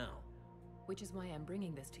right now. Which is why I'm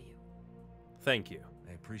bringing this to you. Thank you.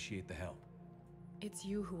 I appreciate the help. It's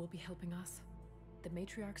you who will be helping us. The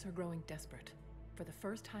matriarchs are growing desperate. For the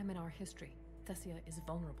first time in our history, Thessia is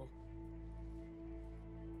vulnerable.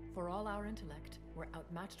 For all our intellect, we're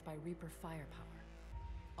outmatched by Reaper firepower.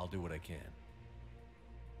 I'll do what I can.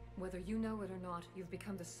 Whether you know it or not, you've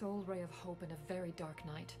become the sole ray of hope in a very dark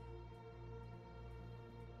night.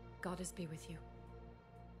 Goddess be with you.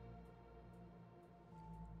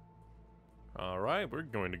 Alright, we're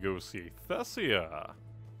going to go see Thessia.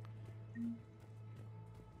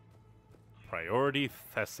 Priority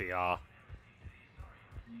Thessia.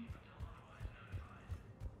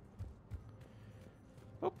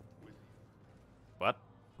 Oh. What?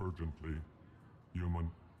 Urgently.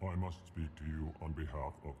 Human, I must speak to you on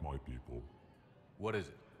behalf of my people. What is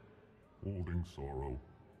it? Holding sorrow.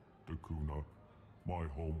 Dakuna, my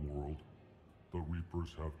home world. The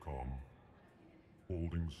Reapers have come.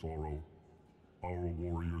 Holding sorrow. Our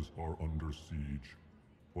warriors are under siege,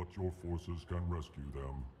 but your forces can rescue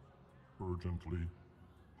them. Urgently,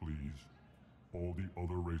 please. All the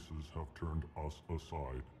other races have turned us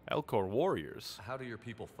aside. Elcor warriors. How do your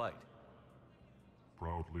people fight?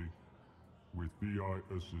 Proudly, with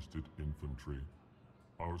VI-assisted infantry.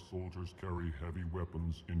 Our soldiers carry heavy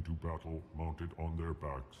weapons into battle mounted on their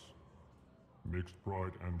backs. Mixed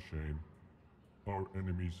pride and shame, our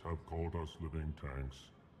enemies have called us living tanks,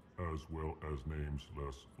 as well as names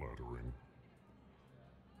less flattering.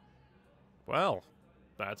 Well,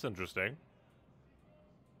 that's interesting.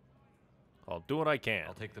 I'll do what I can.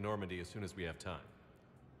 I'll take the Normandy as soon as we have time.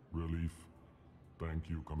 Relief. Thank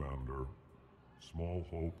you, Commander. Small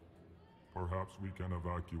hope. Perhaps we can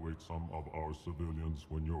evacuate some of our civilians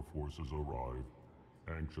when your forces arrive.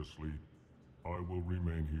 Anxiously, I will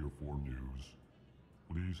remain here for news.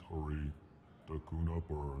 Please hurry. Dakuna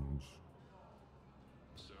burns.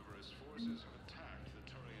 Cerberus forces have attacked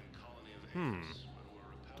the Turian colony of Hades, but were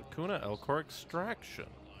repelled. Dakuna Elcor extraction.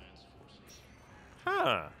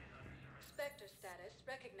 Huh. Spectre status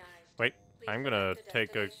recognized. Wait, Please I'm gonna select a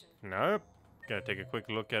take a... destination. Nope. Gonna take a quick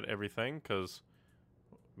look at everything, because...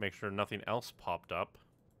 Make sure nothing else popped up.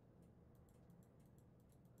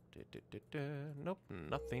 Nope,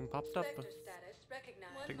 nothing popped up. Spectre status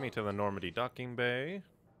recognized. Take me to the Normandy docking bay.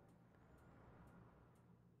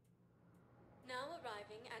 Now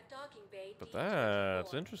arriving at docking bay. But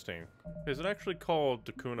that's interesting. Is it actually called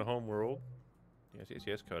Dakuna Homeworld?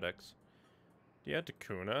 Yes, Codex. Yeah,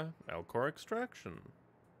 Dakuna Elcor extraction.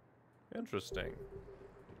 Interesting.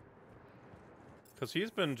 Because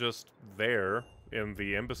he's been just there in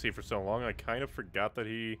the embassy for so long, I kind of forgot that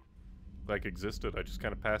he, like, existed. I just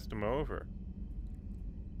kind of passed him over.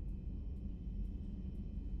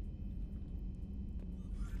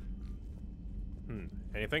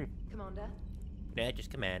 Anything? Commander? Yeah,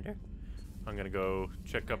 just Commander. I'm gonna go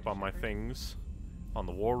check up on my things on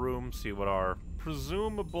the war room, see what our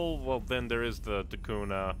presumable... Well, then there is the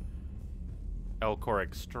Dakuna Elcor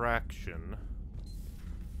extraction.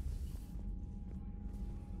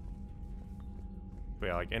 But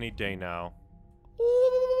yeah, like any day now.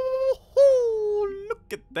 Oh,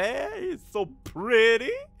 look at that! It's so pretty!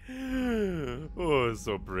 Oh, it's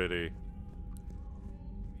so pretty.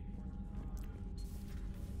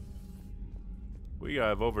 We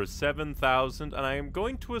have over 7,000, and I am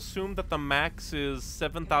going to assume that the max is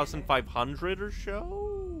 7,500 or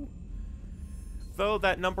so? Though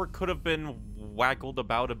that number could have been waggled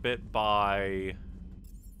about a bit by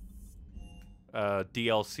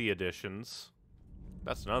DLC additions.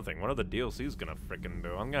 That's another thing. What are the DLCs gonna frickin' do?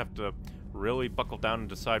 I'm gonna have to really buckle down and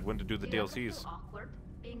decide when to do the DLCs. Feel awkward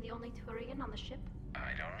being the only Turian on the ship? I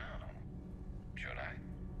don't know. Should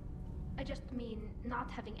I? I just mean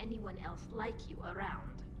not having anyone else like you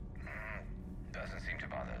around. Doesn't seem to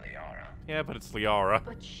bother Liara. Yeah, but it's Liara.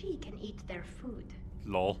 But she can eat their food.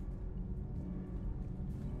 Lol.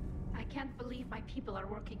 I can't believe my people are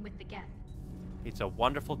working with the Geth. It's a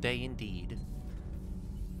wonderful day indeed.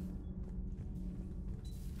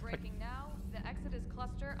 Breaking now, the Exodus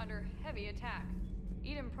cluster under heavy attack.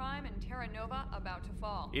 Eden Prime and Terra Nova about to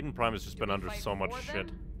fall. Eden Prime has just been under so much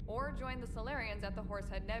shit. Or join the Solarians at the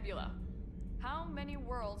Horsehead Nebula. How many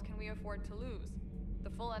worlds can we afford to lose?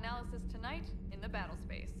 The full analysis tonight in the battle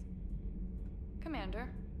space. Commander.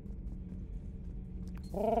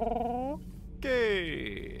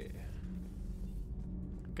 Okay.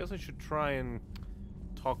 I guess I should try and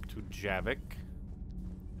talk to Javik.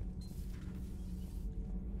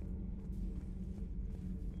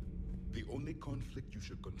 The only conflict you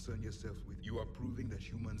should concern yourself with, you are proving that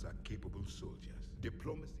humans are capable soldiers.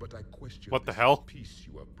 Diplomacy, but I question what the hell? Peace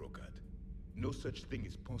you have brokered. No such thing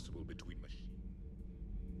is possible between machines.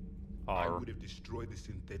 I would have destroyed the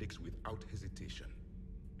synthetics without hesitation.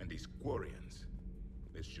 And these Quarians,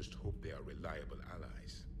 let's just hope they are reliable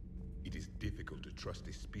allies. It is difficult to trust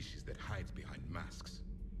a species that hides behind masks.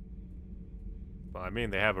 Well, I mean,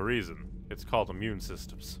 they have a reason. It's called immune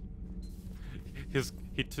systems.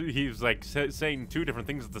 He's like saying two different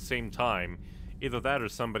things at the same time. Either that or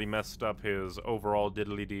somebody messed up his overall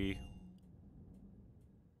diddly-dee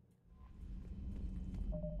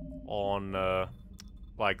on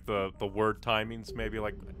like the word timings, maybe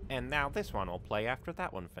like, and now this one will play after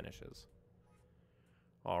that one finishes.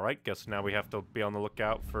 Alright, guess now we have to be on the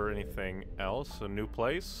lookout for anything else. A new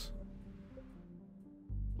place.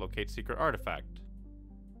 Locate secret artifact.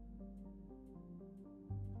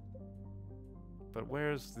 But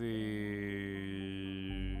where's the...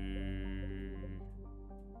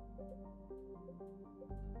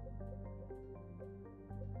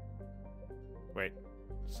 Wait.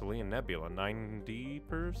 Selene Nebula,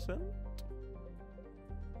 90%?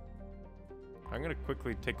 I'm gonna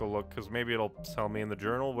quickly take a look, because maybe it'll tell me in the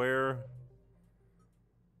journal where...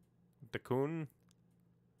 Dakun?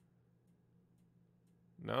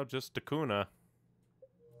 No, just Dakuna.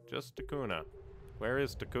 Just Dakuna. Where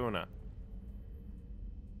is Dakuna?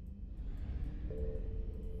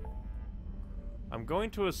 I'm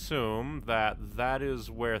going to assume that that is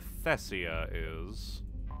where Thessia is.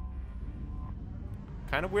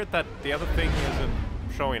 Kind of weird that the other thing isn't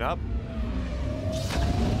showing up.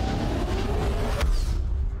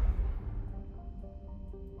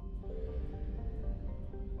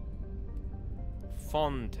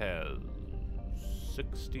 Fontes,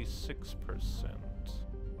 66%.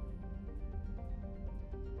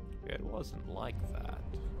 It wasn't like that.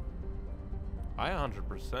 I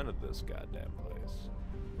 100%ed this goddamn place.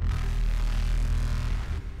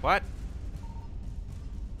 What?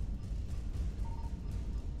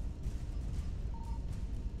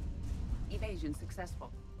 Evasion successful.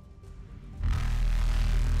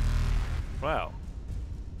 Wow.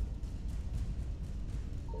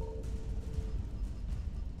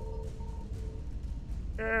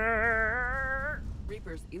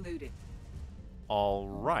 Reapers eluded. All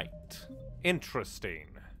right. Interesting.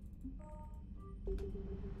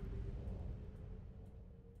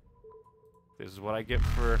 This is what I get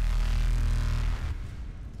for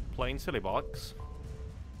playing silly box.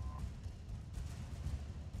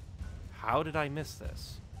 How did I miss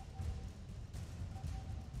this?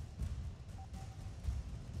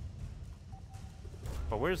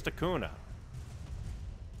 But where's Dakuna?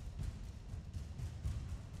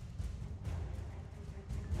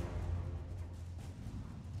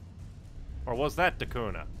 Or was that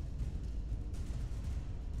Dakuna?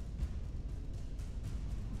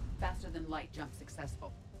 Faster than light jump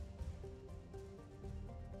successful.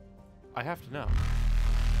 I have to know.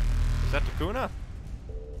 Is that Dakuna?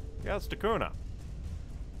 Yeah, it's Dakuna.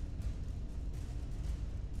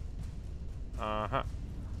 Uh-huh.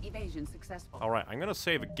 Evasion successful. Alright, I'm gonna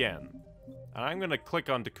save again. And I'm gonna click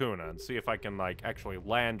on Dakuna and see if I can, like, actually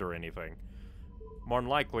land or anything. More than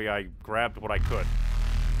likely, I grabbed what I could.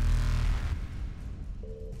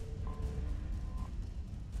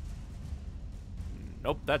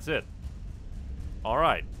 Nope, that's it.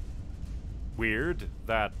 Alright. Weird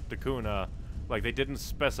that Dakuna... Like, they didn't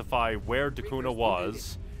specify where Dakuna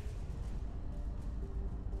was.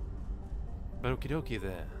 But okie dokie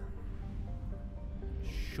then.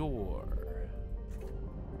 Sure.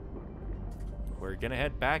 We're gonna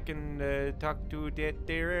head back and talk to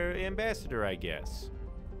their ambassador, I guess.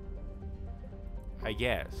 I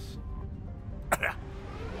guess.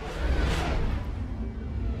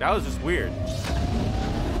 That was just weird.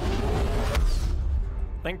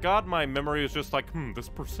 Thank God my memory is just like, this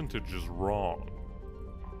percentage is wrong.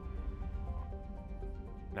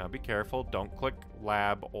 Now be careful, don't click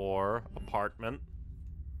lab or apartment.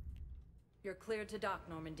 You're cleared to dock,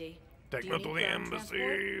 Normandy. Take me to the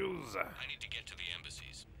embassies. I need to get to the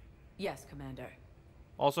embassies. Yes, Commander.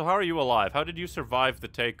 Also, how are you alive? How did you survive the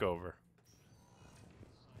takeover?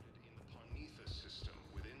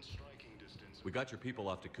 We got your people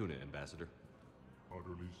off to Kuna, Ambassador.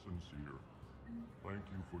 Utterly sincere. Thank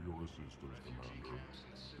you for your assistance, Commander.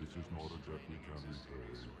 This is not a debt we can repay.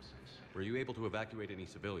 Were you able to evacuate any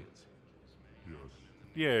civilians? Yes.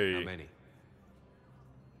 Yay. How many?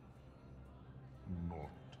 Not enough.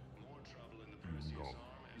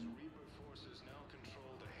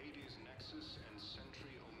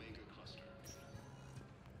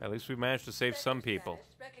 At least we managed to save some people.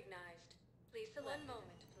 Recognized. Please one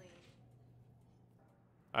moment, please.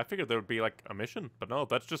 I figured there would be like a mission, but no,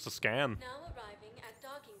 that's just a scan. Now arriving at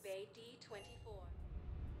docking bay D24.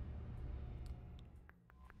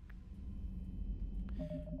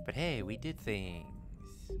 But hey, we did things.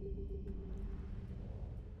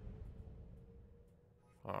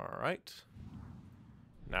 Alright.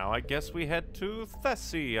 Now I guess we head to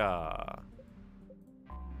Thessia.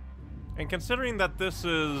 And considering that this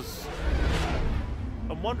is...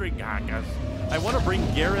 I'm wondering, guys, I want to bring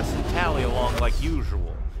Garrus and Tally along like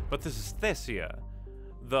usual, but this is Thessia,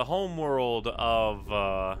 the homeworld of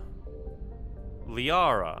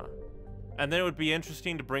Liara. And then it would be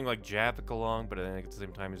interesting to bring like Javik along, but I think at the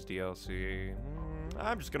same time as DLC.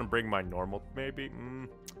 I'm just gonna bring my normal, maybe.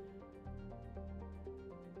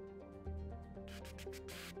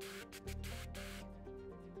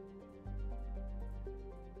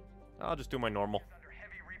 I'll just do my normal. Under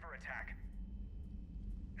heavy Reaper attack.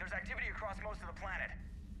 There's activity across most of the planet.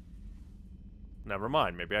 Never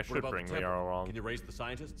mind. Maybe I should bring Liara along. Can you raise the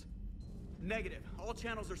scientists? Negative. All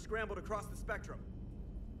channels are scrambled across the spectrum.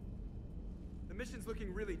 The mission's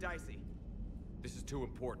looking really dicey. This is too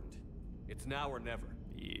important. It's now or never.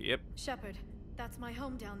 Yep. Shepard, that's my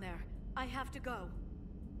home down there. I have to go.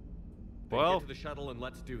 Then Well, get to the shuttle and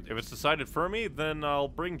let's do this. If it's decided for me, then I'll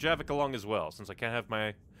bring Javik along as well, since I can't have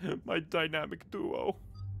my my dynamic duo.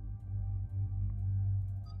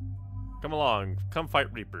 Come along. Come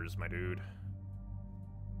fight Reapers, my dude.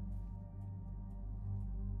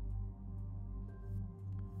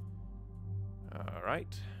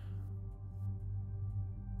 Alright.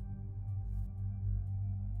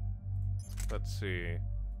 Let's see.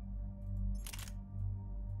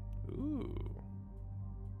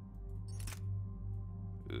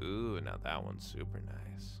 Ooh, now that one's super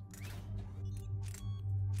nice.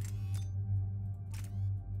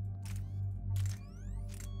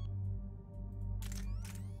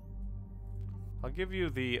 I'll give you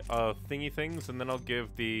the thingy things, and then I'll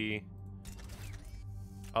give the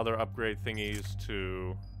other upgrade thingies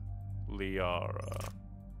to Liara.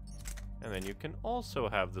 And then you can also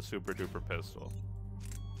have the super duper pistol.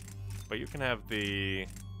 But you can have the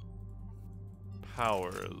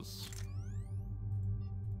powers.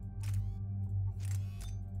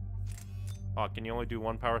 Oh, can you only do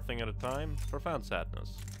one power thing at a time? Profound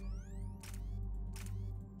sadness.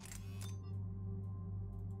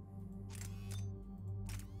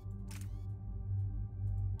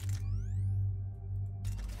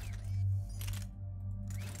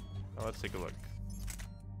 Oh, let's take a look.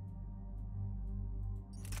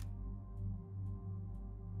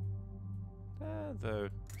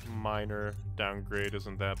 The minor downgrade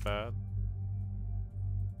isn't that bad.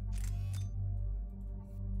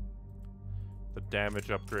 The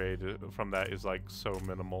damage upgrade from that is like so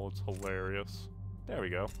minimal, it's hilarious. There we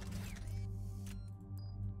go.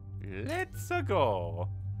 Let's go.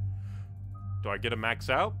 Do I get a max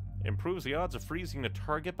out? Improves the odds of freezing a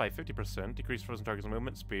target by 50%. Decrease frozen targets'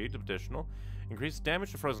 movement speed. Additional. Increase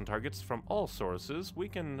damage to frozen targets from all sources.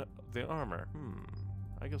 Weaken the armor.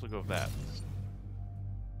 I guess we'll go with that.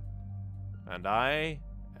 And I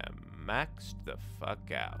am maxed the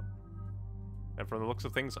fuck out. And from the looks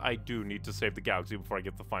of things, I do need to save the galaxy before I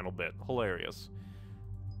get the final bit. Hilarious.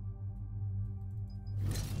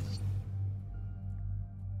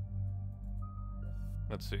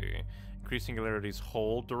 Let's see. Increase Singularity's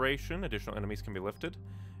hold duration. Additional enemies can be lifted.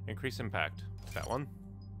 Increase impact. That one.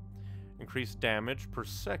 Increase damage per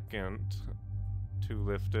second to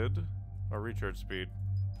lifted. Or recharge speed.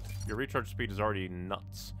 Your recharge speed is already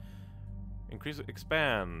nuts. Increase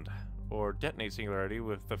expand. Or detonate Singularity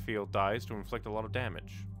with the field dies to inflict a lot of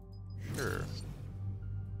damage. Sure.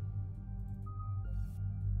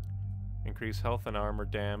 Increase health and armor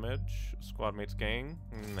damage. Squad mates gain.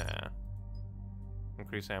 Nah.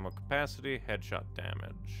 Increase ammo capacity, headshot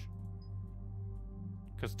damage.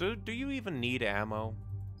 Because do you even need ammo?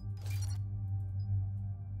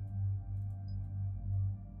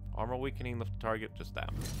 Armor weakening the target, just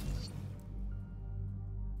that.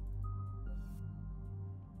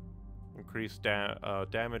 Increase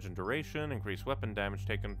damage and duration. Increase weapon damage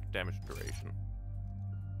taken, damage and duration.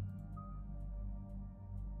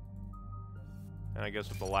 And I guess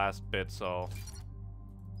with the last bits, I'll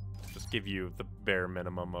just give you the bare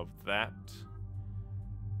minimum of that.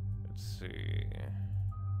 Let's see.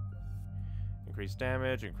 Increase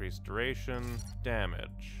damage, increase duration,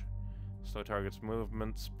 damage. Slow target's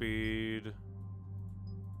movement speed.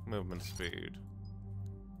 Movement speed.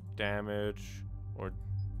 Damage, or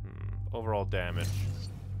overall damage.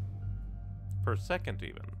 Per second,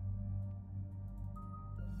 even.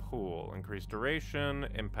 Pool. Increase duration,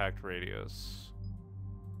 impact radius.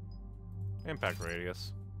 Impact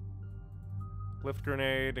radius. Lift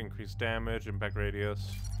grenade, increase damage, impact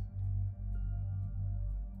radius.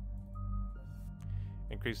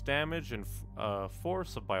 Increase damage and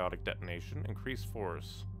force of biotic detonation. Increase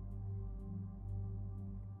force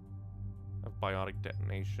of biotic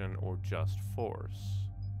detonation or just force.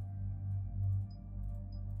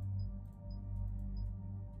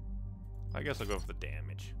 I guess I'll go for the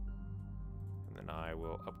damage. And then I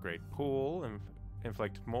will upgrade pool and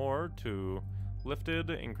inflict more to lifted.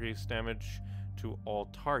 Increase damage to all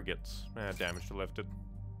targets. Damage to lifted.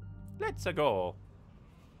 Let's go.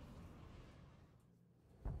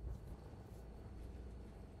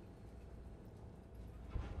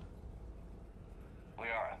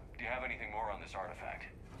 Liara, do you have anything more on this artifact?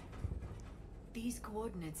 These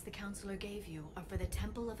coordinates the counselor gave you are for the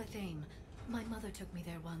Temple of Athame. My mother took me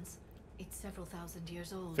there once. It's several thousand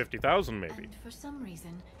years old. 50,000 maybe. And for some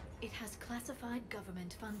reason, it has classified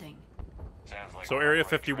government funding. Sounds like so Area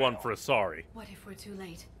 51 for Asari. What if we're too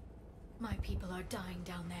late? My people are dying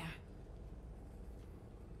down there.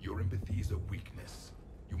 Your empathy is a weakness.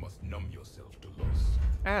 You must numb yourself to loss.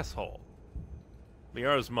 Asshole.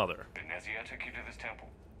 Liara's mother. Did Nezia took you to this temple?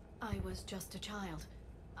 I was just a child.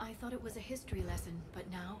 I thought it was a history lesson, but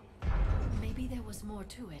now, maybe there was more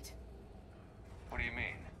to it. What do you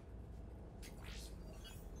mean?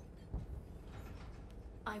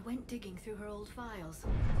 I went digging through her old files.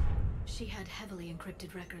 She had heavily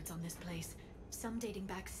encrypted records on this place, some dating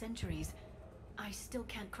back centuries. I still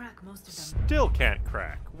can't crack most of them. Still can't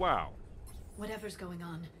crack. Wow. Whatever's going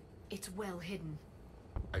on, it's well hidden.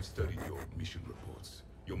 I've studied your mission reports.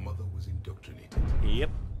 Your mother was indoctrinated. Yep.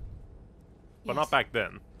 But Yes. not back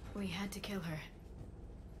then. We had to kill her.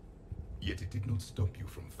 Yet it did not stop you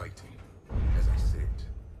from fighting. As I said,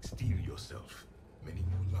 steel yourself. Many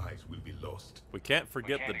more lives will be lost. We can't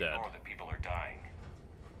forget we can't the dead. ignore that people are dying.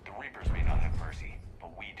 The Reapers may not have mercy,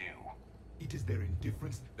 but we do. It is their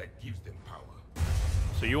indifference that gives them power.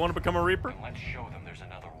 So you want to become a Reaper? Then let's show them there's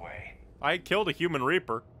another way. I killed a human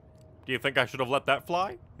Reaper. Do you think I should have let that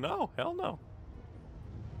fly? No, hell no.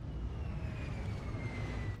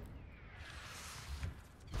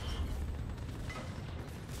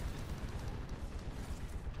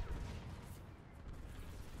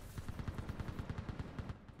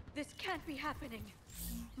 This can't be happening.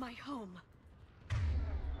 My home.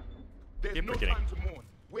 There's Keep no beginning. time to mourn.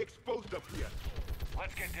 We're exposed up here.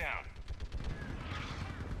 Let's get down.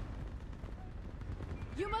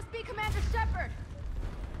 You must be Commander Shepard!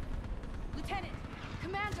 Lieutenant!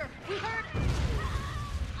 Commander! We heard...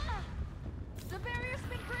 The barrier's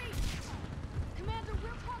been breached! Commander,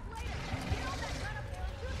 we'll talk later! Get on that gun up there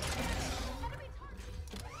and shoot the enemy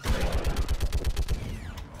target!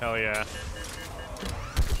 Hell yeah.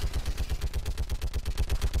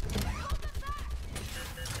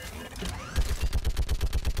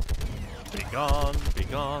 Be gone, be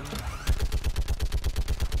gone.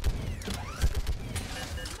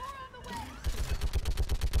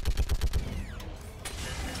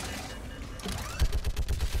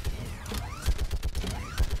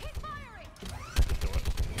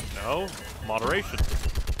 No, moderation.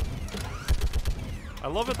 I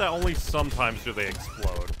love it that only sometimes do they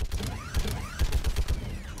explode.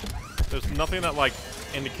 There's nothing that, like,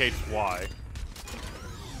 indicates why.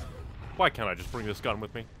 Why can't I just bring this gun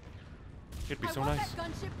with me? It'd be so nice.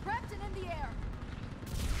 That gunship prepped and in the air.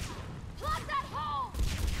 Plug that hole!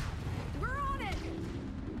 We're on it!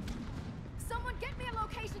 Someone get me a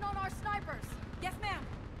location on our snipers. Yes, ma'am.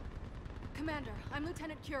 Commander, I'm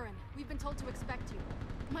Lieutenant Curran. We've been told to expect you.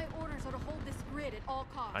 My orders are to hold this grid at all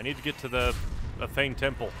costs. I need to get to the Athame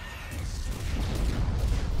Temple.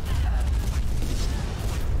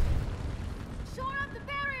 Shore up the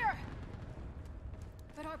barrier!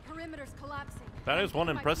 But our perimeter's collapsing. That is one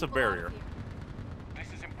Get my impressive people out of barrier. here.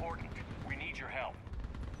 This is important. We need your help.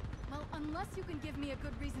 Well, Unless you can give me a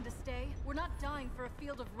good reason to stay, we're not dying for a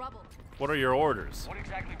field of rubble. What are your orders? What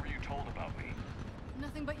exactly were you told about me?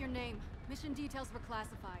 Nothing but your name. Mission details were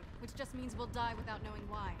classified, which just means we'll die without knowing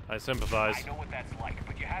why. I sympathize. I know what that's like,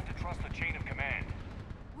 but you have to trust the chain of command.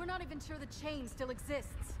 We're not even sure the chain still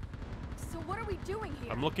exists. So what are we doing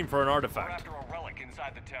here? I'm looking for an We're artifact. after a relic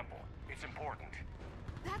inside the temple. It's important.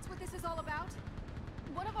 That's what this is all about?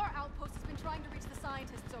 One of our outposts has been trying to reach the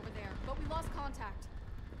scientists over there, but we lost contact.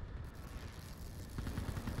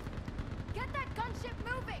 Get that gunship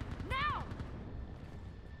moving! Now!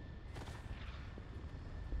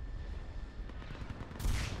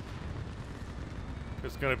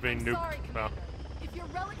 It's gonna be nuked. Sorry, No. Commander. If your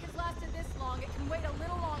relic has lasted this long, it can wait a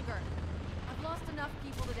little longer. I've lost enough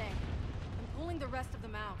people today. I'm pulling the rest of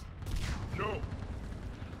them out. No!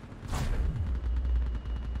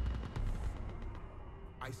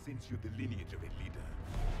 I sense you're the lineage of a leader.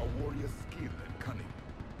 A warrior's skill and cunning.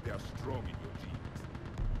 They are strong in your genes.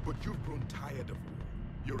 But you've grown tired of war.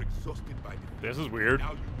 You're exhausted by defeat. This is weird.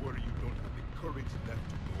 Now you worry you don't have the courage left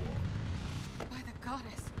to go on. By the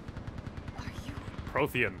goddess. Are you...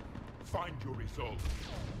 Prothean. Find your resolve.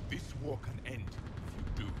 This war can end if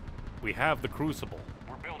you do. We have the Crucible.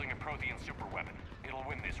 We're building a Prothean superweapon. It'll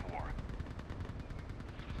win this war.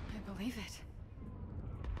 I believe it.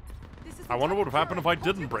 I wonder what would happen if I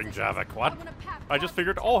didn't bring Javik. What? I just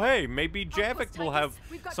figured, oh hey, maybe Javik will have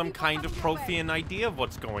some kind of Prothean idea of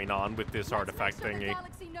what's going on with this artifact The thingy.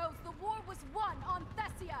 galaxy knows the war was won on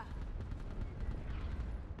Thessia.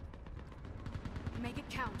 Make it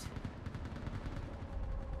count.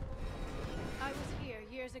 I was here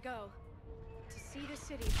years ago. To see the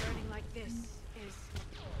city burning like this is...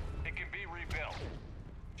 It can be rebuilt.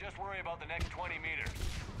 Just worry about the next 20 meters.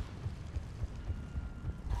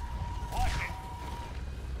 Watch it.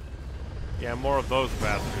 Yeah, more of those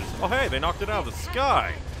bastards. Oh hey, they knocked it out of the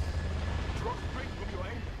sky. Drop straight from your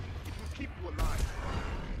aim. It will keep you alive.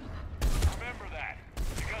 Remember that,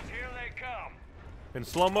 because here they come. In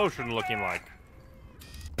slow motion, looking like.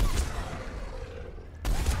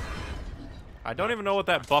 I don't even know what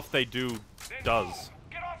that buff they do does.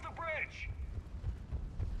 Get off the bridge.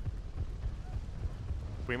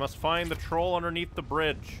 We must find the troll underneath the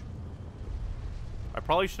bridge. I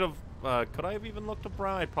probably should have... could I have even looked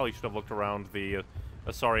around? I probably should have looked around the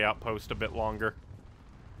Asari outpost a bit longer.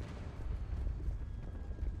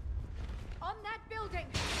 On that building,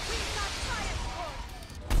 we've got science core.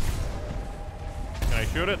 Can I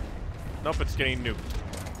shoot it? Nope, it's getting nuked.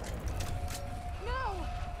 No!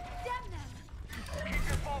 Damn them! Keep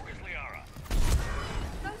your focus, Liara.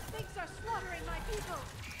 Those things are slaughtering my people.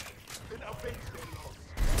 Then avenge their loss.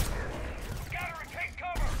 Scatter and take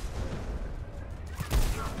cover.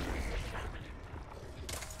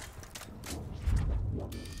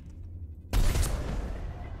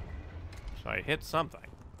 So I hit something.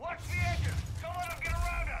 Watch the edges. Don't let them get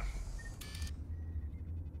around us.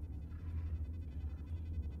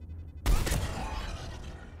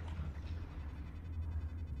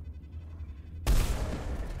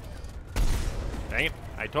 Dang it.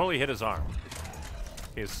 I totally hit his arm.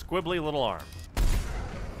 His squibbly little arm.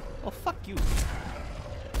 Oh, fuck you.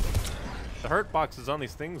 The hurt boxes on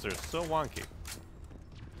these things are so wonky.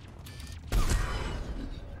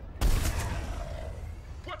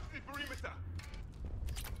 What's the perimeter?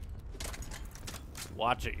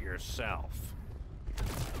 Watch it yourself.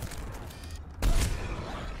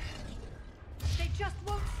 They just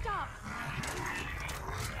won't stop.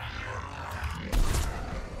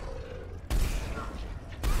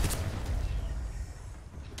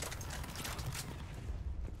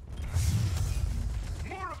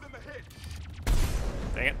 More of them ahead.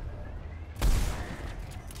 Dang it.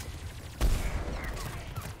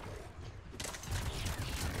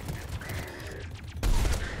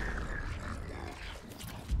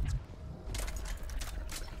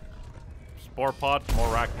 Spore pod, more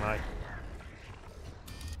arachnite.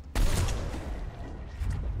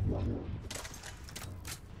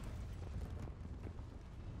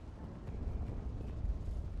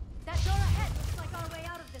 That door ahead looks like our way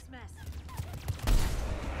out of this mess.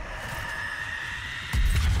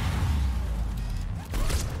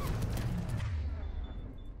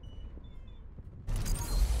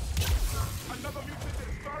 Another mutant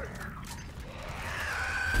is firing.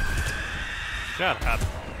 Shut up.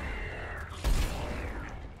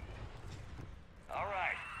 All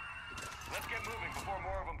right. Let's get moving before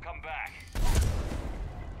more of them come back.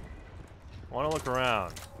 I want to look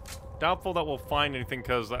around. Doubtful that we'll find anything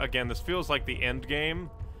because, again, this feels like the end game.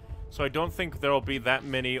 So I don't think there'll be that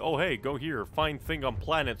many, oh hey, go here, find thing on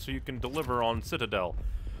planet so you can deliver on Citadel.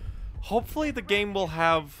 Hopefully the game will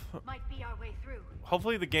have... Might be our way through.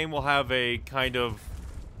 hopefully the game will have a kind of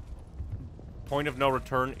point of no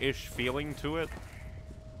return-ish feeling to it.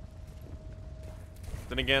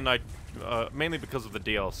 Then again, mainly because of the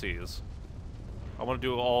DLCs. I want to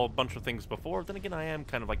do a bunch of things before. Then again, I am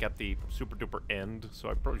kind of like at the super duper end, so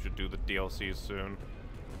I probably should do the DLCs soon.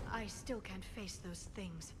 I still can't face those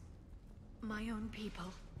things. My own people.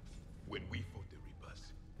 When we fought the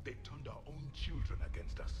Reapers, they turned our own children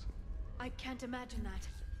against us. I can't imagine that.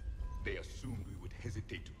 They assumed we would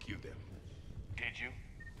hesitate to kill them. Did you?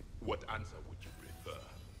 What answer would you prefer?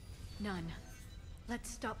 None. Let's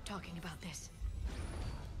stop talking about this.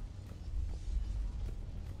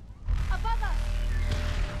 Above us!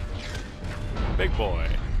 Big boy.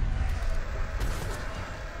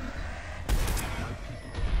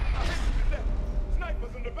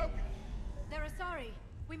 Snipers on the balcony! They're Asari.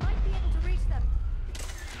 We might be able to reach them.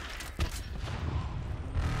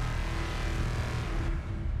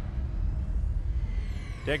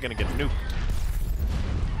 They're gonna get nuked.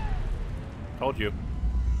 Told you.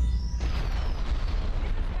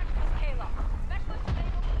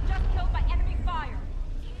 Just killed by enemy fire.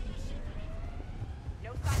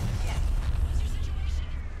 No signs of yet. What's your situation?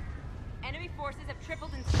 Enemy forces have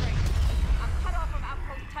tripled in strength. I'm cut off from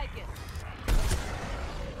outpost Tychus.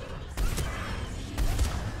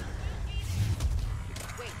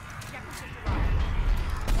 Wait, Shepard just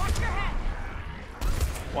arrived. Watch your head.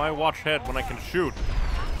 Why watch head when I can shoot?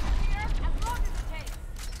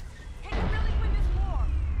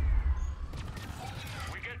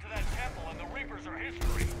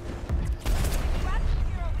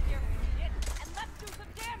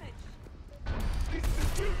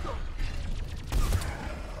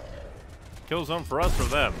 Kill zone for us or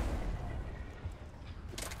them?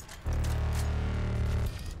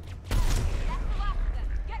 That's the last of them.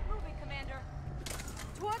 Get moving, Commander.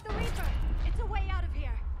 Toward the Reaper. It's a way out of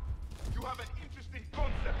here. You have an interesting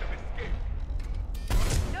concept of escape.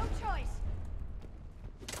 No choice.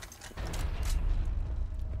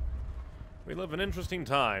 We live in interesting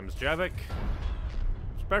times, Javik.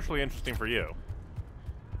 Especially interesting for you.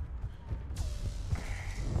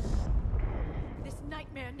 This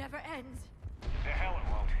nightmare never ends. The hell it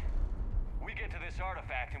won't. We get to this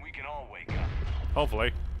artifact and we can all wake up.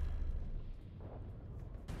 Hopefully.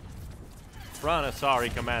 Run,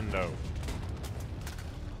 Asari Commando.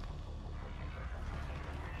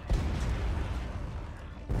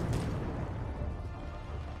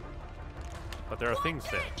 But there are things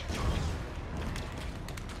there.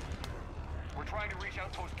 We're trying to reach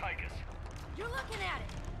Outpost Tychus. You're looking at it.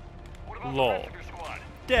 What about Lol. the rest of your squad?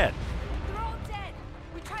 Dead. They're all dead.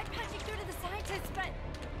 We tried punching through to the scientists, but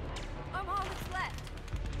I'm all that's left.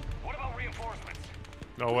 What about reinforcements?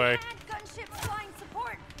 No way. And gunships flying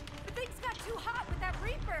support. But things got too hot with that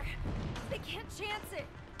Reaper. They can't chance it.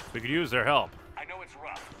 We could use their help. I know it's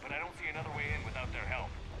rough, but I don't see another way in without their help.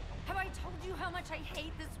 Have I told you how much I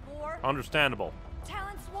hate this war? Understandable.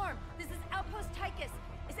 Talon Swarm, this is Outpost Tychus.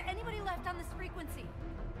 Is anybody left on this frequency?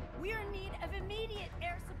 We are in need of immediate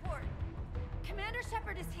air support. Commander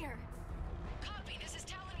Shepard is here. Copy, this is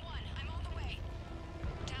Talon 1. I'm on the way.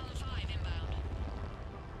 Talon 5 inbound.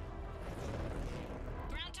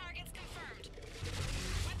 Ground targets confirmed.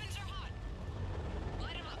 Weapons are hot.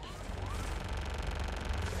 Light them up.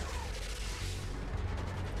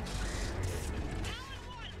 Talon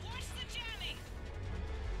 1, watch the jamming.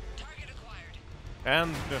 Target acquired.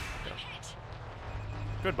 And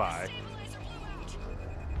goodbye. Stabilizer blew out.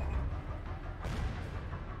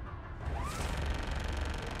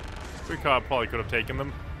 We probably could have taken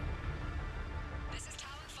them. This is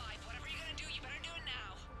Talon 5. Whatever you're gonna do, you better do it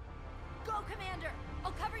now. Go, Commander.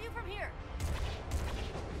 I'll cover you from here.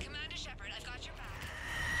 Commander Shepard, I've got your back.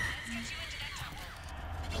 Let's get you into that temple.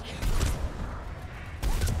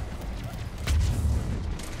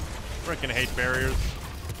 Frickin' hate barriers.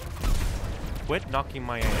 Quit knocking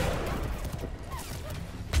my ass.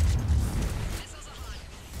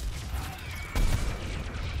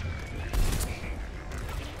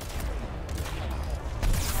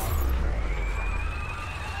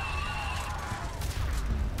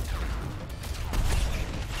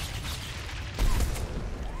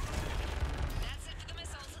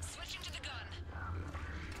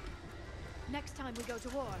 Next time we go to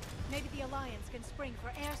war, maybe the Alliance can spring for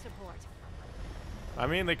air support. I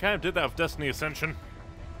mean, they kind of did that with Destiny Ascension.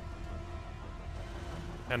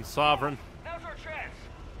 And Sovereign. Now's our chance.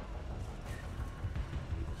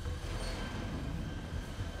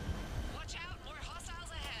 Watch out, more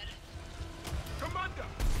hostiles ahead. Commander!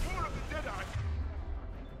 More of the Deadeye!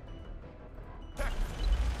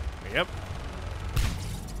 Yep.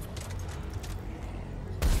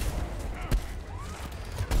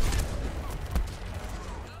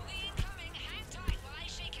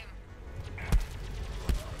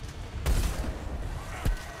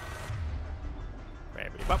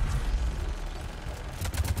 bop.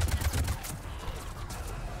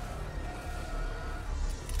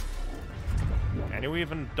 And you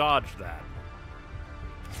even dodged that.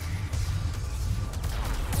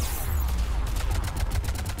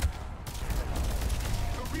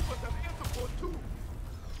 The Reapers have air support too.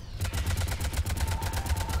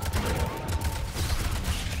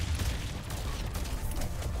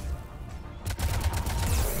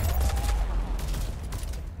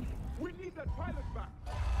 We need that pilot back.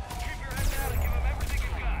 Keep your head down and give him everything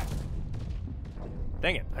you've got.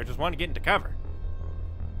 Dang it, I just wanted to get into cover.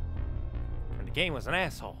 And the game was an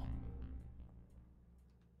asshole.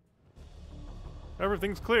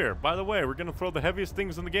 Everything's clear. By the way, we're gonna throw the heaviest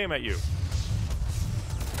things in the game at you.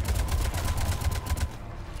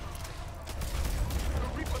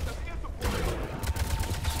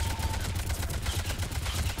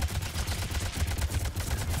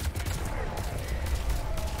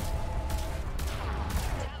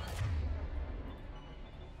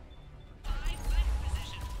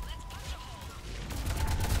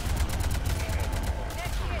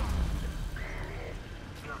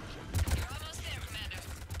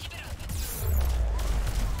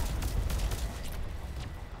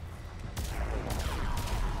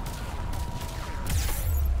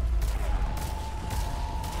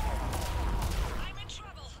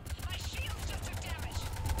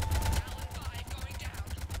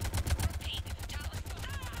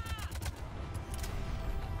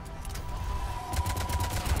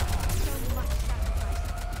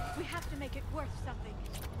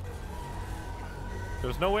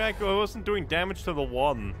 There's no way I wasn't doing damage to the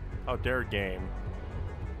one. How dare game.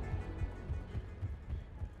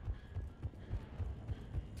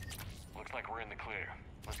 Looks like we're in the clear.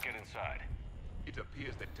 Let's get inside. It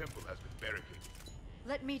appears the temple has been barricaded.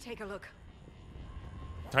 Let me take a look.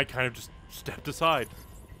 I kind of just stepped aside.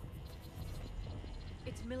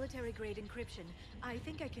 It's military-grade encryption. I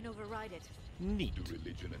think I can override it. Neat. Do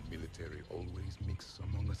religion and military always mix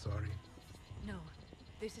among Asari? No,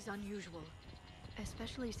 this is unusual.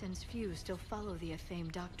 Especially since few still follow the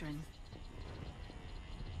Athame doctrine.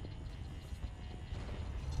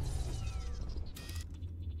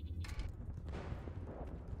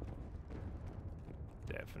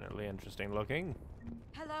 Definitely interesting looking.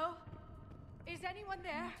 Hello? Is anyone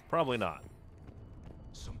there? Probably not.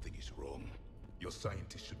 Something is wrong. Your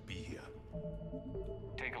scientists should be here.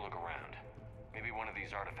 Take a look around. Maybe one of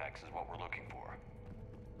these artifacts is what we're looking for.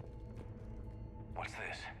 What's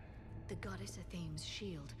this? The goddess Athame's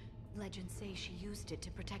shield. Legends say she used it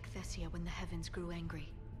to protect Thessia when the heavens grew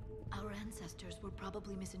angry. Our ancestors were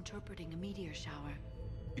probably misinterpreting a meteor shower.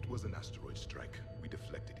 It was an asteroid strike. We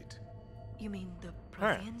deflected it. You mean the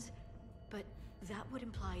Protheans? But that would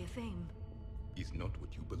imply Athame. Is not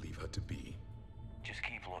what you believe her to be. Just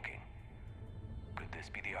keep looking. Could this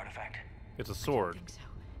be the artifact? It's a sword. I don't think so.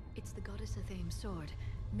 It's the goddess Athame's sword.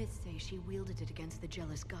 Myths say she wielded it against the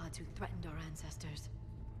jealous gods who threatened our ancestors.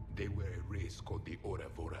 They were a race called the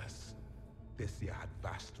Ouroboros. Thessia had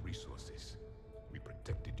vast resources. We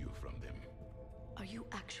protected you from them. Are you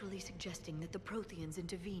actually suggesting that the Protheans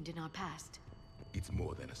intervened in our past? It's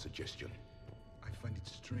more than a suggestion. I find it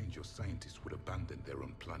strange your scientists would abandon their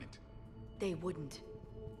own planet. They wouldn't.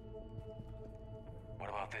 What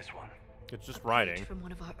about this one? It's just a writing. Page from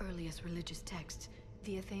one of our earliest religious texts,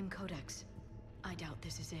 the Athame Codex. I doubt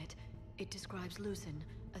this is it. It describes Lucen,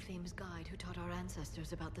 Athame's guide who taught our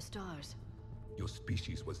ancestors about the stars. Your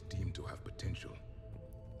species was deemed to have potential.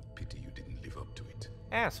 Pity you didn't live up to it.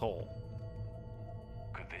 Asshole.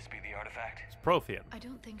 Could this be the artifact? It's Prothean. I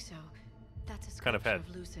don't think so. That's a sculpture kind of head.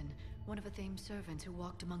 of Lucen, one of Athame's servants who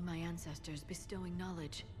walked among my ancestors, bestowing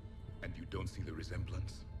knowledge. And you don't see the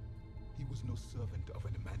resemblance? He was no servant of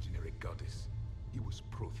an imaginary goddess. He was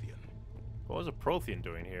Prothean. What was a Prothean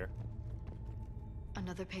doing here?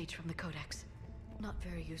 Another page from the Codex. Not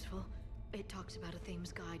very useful. It talks about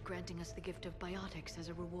Athame's guide granting us the gift of biotics as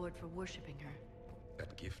a reward for worshipping her.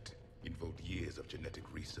 That gift involved years of genetic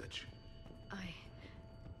research.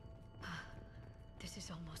 This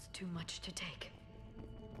is almost too much to take.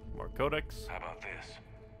 More Codex. How about this?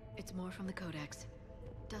 It's more from the Codex.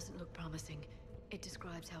 Doesn't look promising. It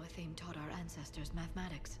describes how Athame taught our ancestors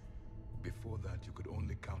mathematics. Before that, you could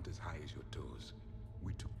only count as high as your toes.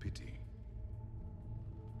 We took pity.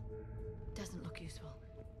 Doesn't look useful.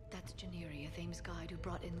 That's Janiri, Athame's guide who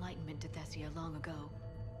brought enlightenment to Thessia long ago.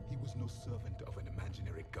 He was no servant of an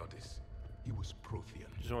imaginary goddess. He was Prothean.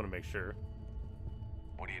 Just want to make sure.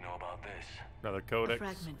 What do you know about this? Another Codex. A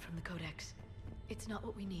fragment from the Codex. It's not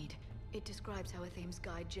what we need. It describes how Athame's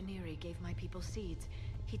guide Janiri gave my people seeds.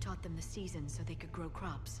 He taught them the seasons so they could grow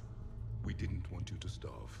crops. We didn't want you to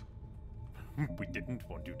starve. We didn't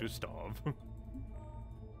want you to starve.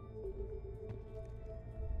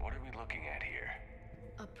 What are we looking at here?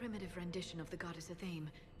 A primitive rendition of the goddess Athame.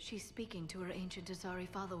 She's speaking to her ancient Asari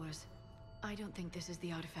followers. I don't think this is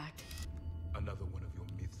the artifact. Another one of your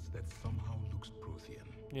myths that somehow looks Prothean.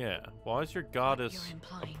 Yeah, why is your goddess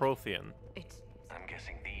a Prothean? I'm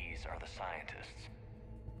guessing these are the scientists.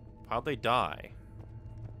 How'd they die?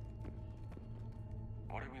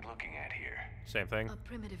 What are we looking at here? Same thing. A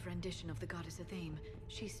primitive rendition of the goddess Athame.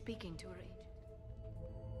 She's speaking to her ancient...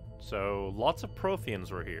 So, lots of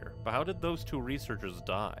Protheans were here, but how did those two researchers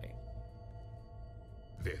die?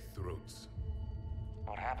 Their throats.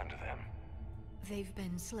 What happened to them? They've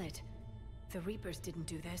been slit. The Reapers didn't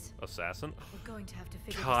do this. Assassin? We're going to have to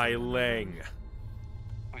figure Kai this out. Leng.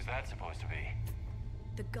 Who's that supposed to be?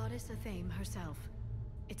 The goddess Athame herself.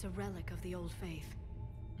 It's a relic of the old faith.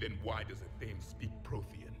 Then why does Athame speak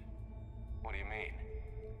Prothean? What do you mean?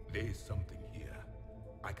 There is something here.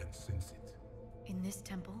 I can sense it. In this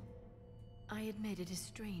temple? I admit it is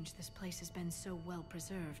strange this place has been so well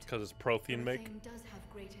preserved. Because it's Prothean make? Athame does have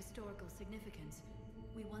great historical significance.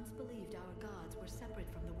 We once believed our gods were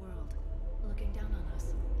separate from the world, looking down on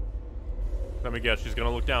us. Let me guess, she's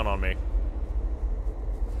gonna look down on me.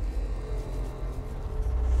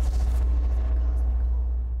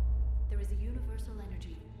 There is a universal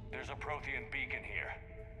energy. There's a Prothean beacon here.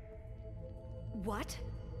 What?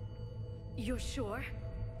 You're sure?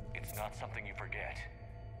 It's not something you forget.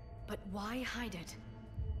 But why hide it?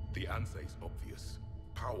 The answer is obvious.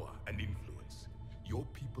 Power and influence. Your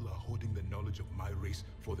people are hoarding the knowledge of my race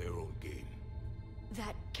for their own gain.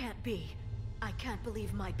 That can't be. I can't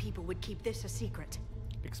believe my people would keep this a secret.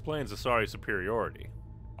 Explains Asari superiority.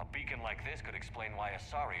 A beacon like this could explain why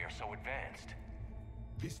Asari are so advanced.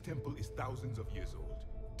 This temple is thousands of years old.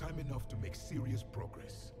 Time enough to make serious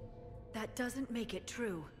progress. That doesn't make it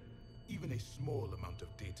true. Even a small amount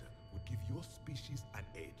of data would give your species an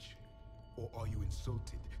edge. Or are you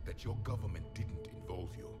insulted that your government didn't involve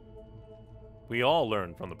you? We all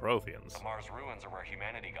learned from the Protheans. The Mars ruins are where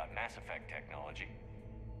humanity got Mass Effect technology.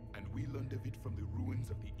 And we learned of it from the ruins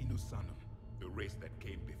of the Inusanum, the race that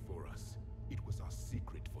came before us. It was our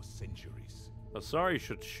secret for centuries. Asari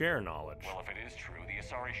should share knowledge. Well, if it is true, the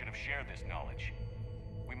Asari should have shared this knowledge.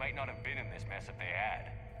 We might not have been in this mess if they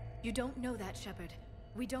had. You don't know that, Shepard.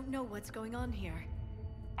 We don't know what's going on here.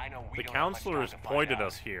 I know we the don't have much time counselors to find pointed out.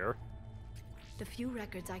 us here. The few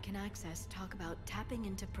records I can access talk about tapping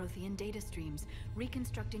into Prothean data streams,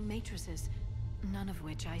 reconstructing matrices, none of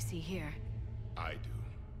which I see here. I do.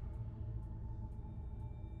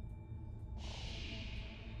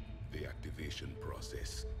 The activation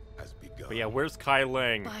process has begun. But yeah, where's Kai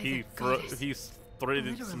Leng? By He the goddess. he's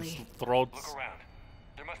threaded some Literally. throats. Look around.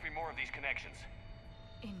 There must be more of these connections.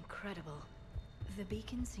 Incredible. The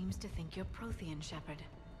beacon seems to think you're Prothean, Shepard.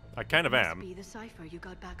 I kind of Must am. be the cipher you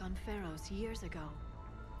got back on Pharaohs years ago.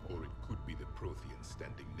 Or it could be the Prothean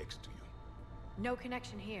standing next to you. No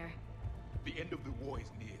connection here. The end of the war is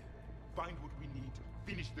near. Find what we need,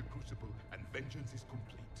 finish the Crucible, and vengeance is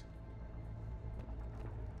complete.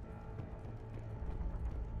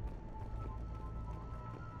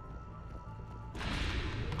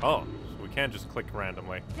 Oh, so we can't just click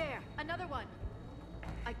randomly. There, another one.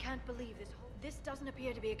 I can't believe this doesn't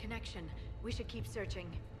appear to be a connection. We should keep searching.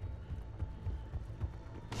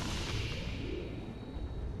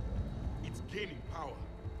 It's gaining power.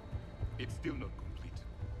 It's still not complete.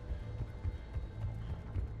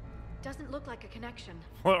 Doesn't look like a connection.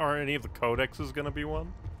 What, are any of the codexes gonna be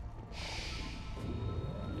one?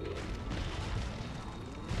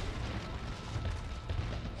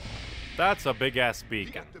 That's a big ass The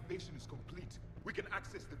beacon. activation is complete. We can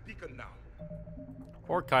access the beacon now.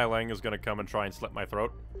 Or Kai Leng is gonna come and try and slit my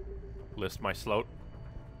throat. List my sloat.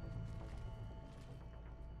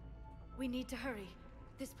 We need to hurry.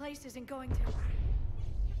 This place isn't going to...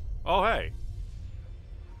 Oh hey.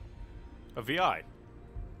 A VI.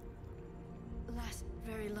 last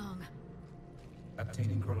very long.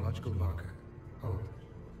 Obtaining chronological marker. Hold.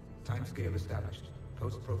 Timescale established.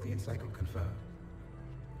 Post-Prothean cycle confirmed.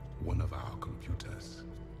 One of our computers.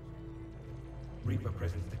 Reaper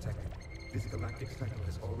presence detected. This galactic cycle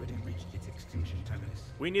has already reached its extinction terminus.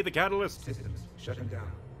 We need the catalyst. Systems shutting down.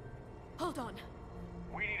 Hold on.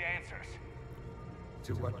 We need answers.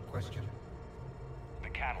 To what question? The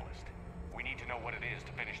catalyst. We need to know what it is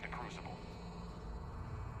to finish the Crucible.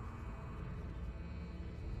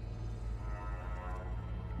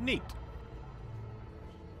 Neat.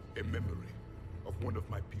 A memory of one of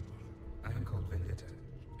my people. I am called Vendetta,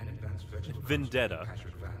 an advanced virtual Vendetta.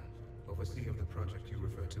 Patrick Van, overseer of the project you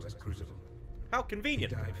refer to as Crucible. How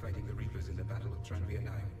convenient. He died fighting the Reapers in the Battle of Tranvia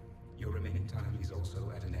 9. Your remaining time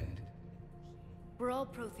also at an end. Were all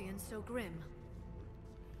Protheans so grim?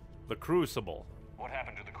 The Crucible. What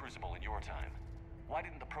happened to the Crucible in your time? Why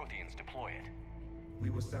didn't the Protheans deploy it?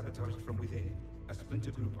 We were sabotaged from within. A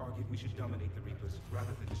splinter group argued we should dominate the Reapers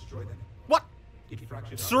rather than destroy them. What? It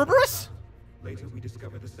fractured Cerberus? Later, we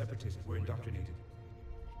discovered the Separatists were indoctrinated.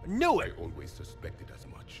 Knew it! I always suspected as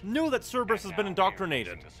much. Knew that Cerberus has been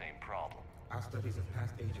indoctrinated. The same problem. Our studies of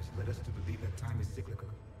past ages led us to believe that time is cyclical.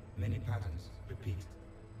 Many patterns repeat.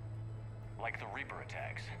 Like the Reaper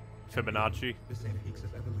attacks. Fibonacci. The same peaks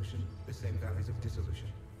of evolution, the same valleys of dissolution.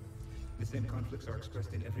 The same conflicts are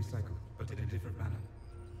expressed in every cycle, but in a different manner.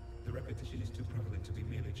 The repetition is too prevalent to be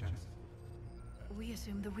merely chance. We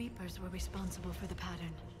assume the Reapers were responsible for the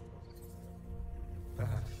pattern.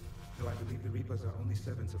 Perhaps, though I believe the Reapers are only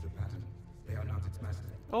servants of the pattern. They are not its master.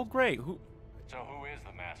 Oh, great. Who? So who is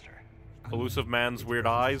the master? Elusive man's weird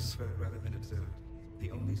eyes. Rather than observed.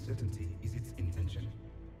 The only certainty is its intention.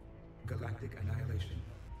 Galactic annihilation.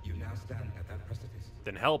 You now stand at that precipice.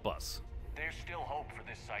 Then help us. There's still hope for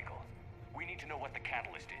this cycle. We need to know what the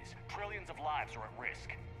catalyst is. Trillions of lives are at risk.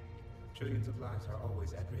 Trillions of lives are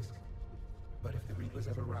always at risk. But if the Reapers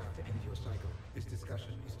have arrived to end your cycle, this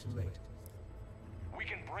discussion is too late. We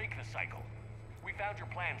can break the cycle. We found your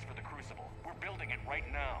plans for the Crucible. We're building it right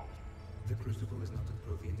now. The Crucible is not of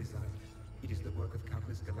Prothean design. It is the work of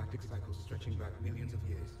countless galactic cycles stretching back millions of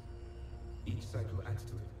years. Each cycle adds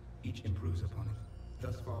to it. Each improves upon it.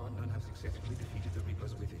 Thus far, none have successfully defeated the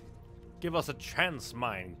Reapers with it. Give us a chance,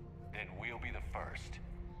 mine. Then we'll be the first.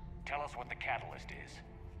 Tell us what the catalyst is.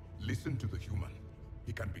 Listen to the human.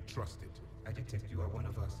 He can be trusted. I detect you are one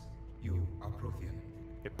of us. You are Prothean.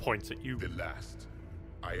 It points at you. The last.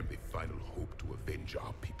 I am the final hope to avenge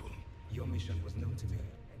our people. Your mission was known to me.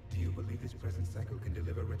 Do you believe this present cycle can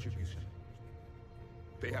deliver retribution?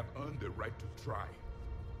 They have earned the right to try.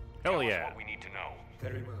 Hell yeah. Tell us what we need to know.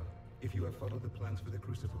 Very well. If you have followed the plans for the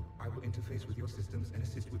Crucible, I will interface with your systems and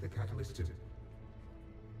assist with the catalyst too.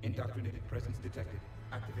 Indoctrinated presence detected.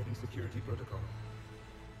 Activating security protocol.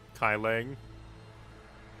 Kai Lang.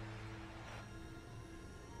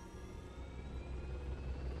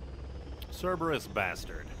 Cerberus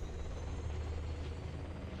bastard.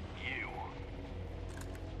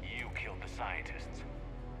 You killed the scientists.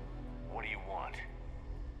 What do you want?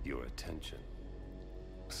 Your attention.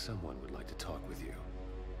 Someone would like to talk with you.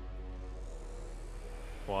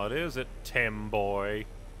 What is it, Tim boy?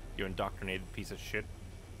 You indoctrinated piece of shit.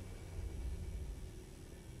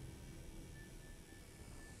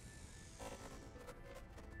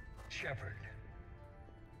 Shepard.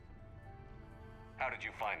 How did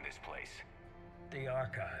you find this place? The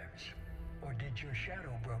archives. Or did your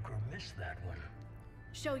shadow broker miss that one?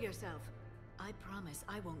 Show yourself. I promise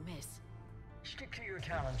I won't miss. Stick to your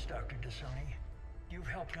talents, Dr. Dasani. You've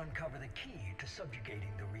helped uncover the key to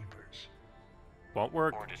subjugating the Reapers. Won't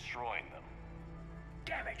work. Or destroying them.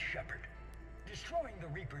 Damn it, Shepard. Destroying the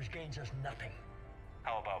Reapers gains us nothing.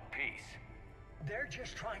 How about peace? They're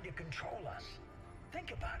just trying to control us.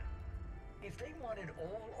 Think about it. If they wanted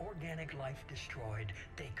all organic life destroyed,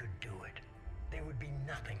 they could do it. There would be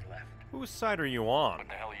nothing left. Whose side are you on? What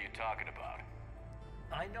the hell are you talking about?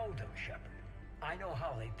 I know them, Shepard. I know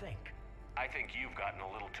how they think. I think you've gotten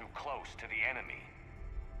a little too close to the enemy.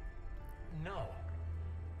 No.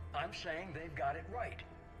 I'm saying they've got it right.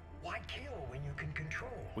 Why kill when you can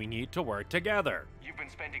control? We need to work together. You've been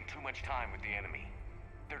spending too much time with the enemy.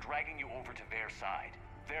 They're dragging you over to their side,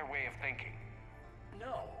 their way of thinking.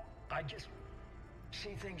 No, I just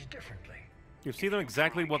see things differently. You see them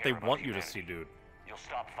exactly what they want you to see, dude. You'll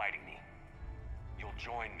stop fighting me. You'll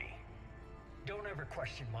join me. Don't ever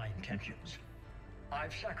question my intentions.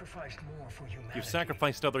 I've sacrificed more for humanity. You've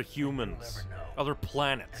sacrificed other humans, other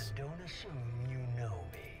planets. And don't assume you know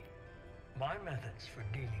me. My methods for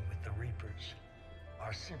dealing with the Reapers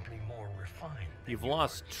are simply more refined. You've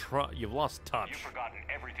lost touch. You've forgotten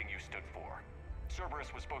everything you stood for.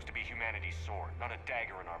 Cerberus was supposed to be humanity's sword, not a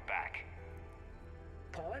dagger in our back.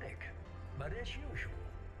 Poetic, but as usual,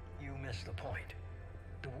 you miss the point.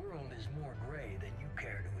 The world is more gray than you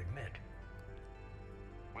care to admit.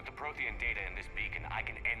 With the Prothean data in this beacon, I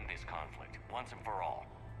can end this conflict, once and for all.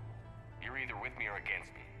 You're either with me or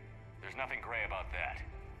against me. There's nothing gray about that.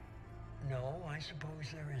 No, I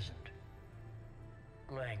suppose there isn't.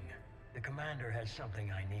 Leng, the commander has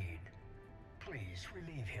something I need. Please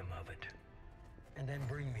relieve him of it. And then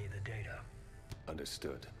bring me the data.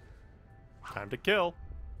 Understood. Time to kill.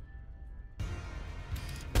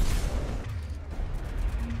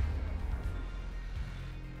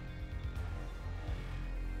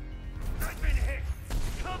 I've been hit!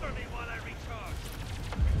 Cover me while I recharge!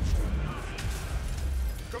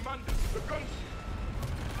 Commander, the gunship!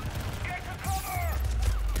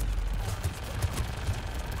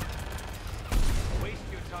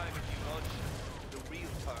 time if you hunch. The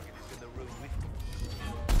real target is in the room with me.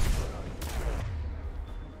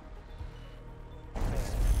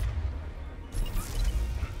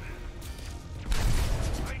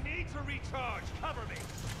 I need to recharge. Cover me.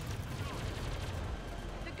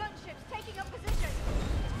 The gunship's taking up position.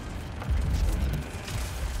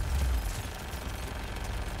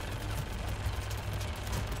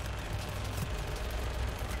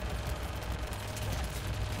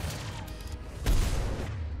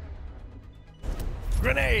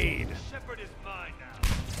 Grenade! Shepard is mine now.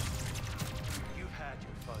 You've had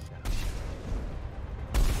your fun now.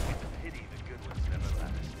 It's a pity the good ones never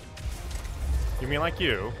last. You mean like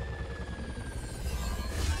you?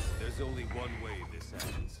 There's only one way this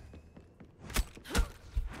ends.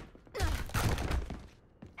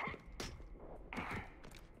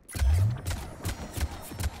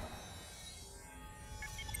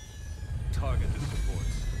 Target the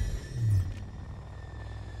supports.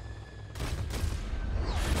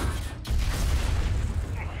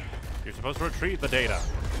 You're supposed to retrieve the data.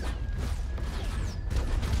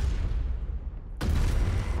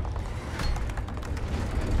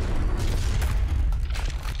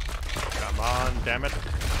 Come on, damn it.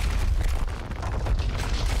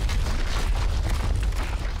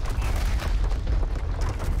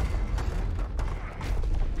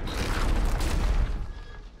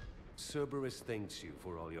 Cerberus thanks you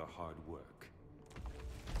for all your hard work.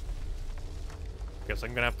 Guess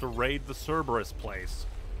I'm gonna have to raid the Cerberus place.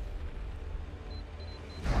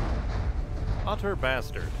 Utter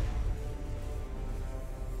bastard.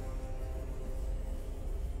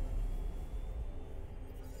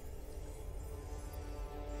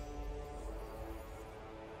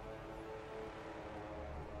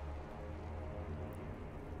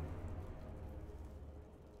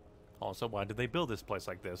 Also, why did they build this place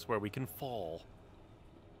like this, where we can fall?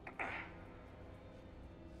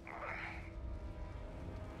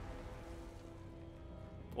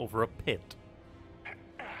 Over a pit.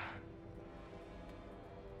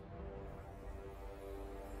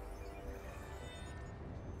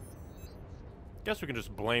 Guess we can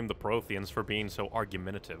just blame the Protheans for being so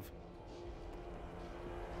argumentative.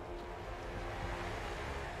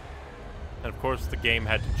 And of course the game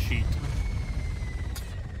had to cheat.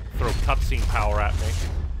 Throw cutscene power at me.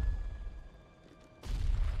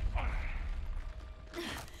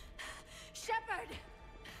 Shepard!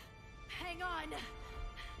 Hang on.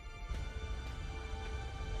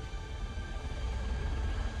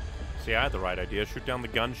 See, I had the right idea. Shoot down the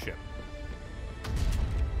gunship.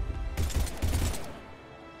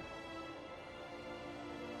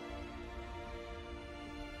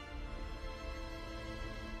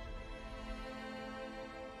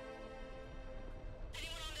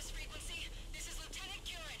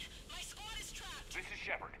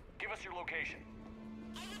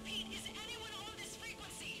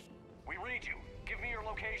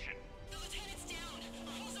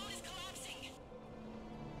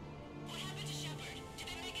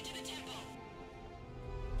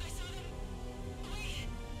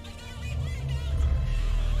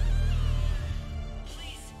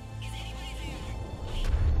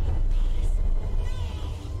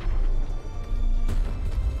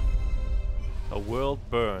 A world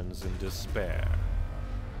burns in despair.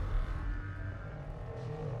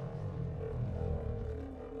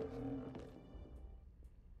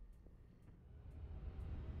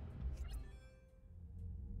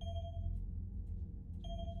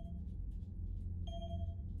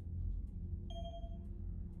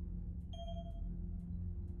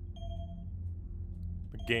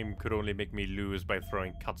 The game could only make me lose by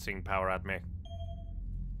throwing cutscene power at me.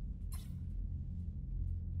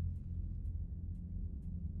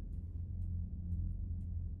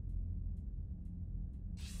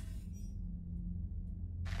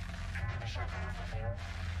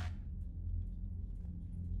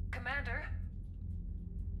 Commander?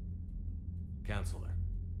 Counselor.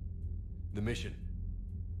 The mission.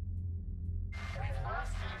 We've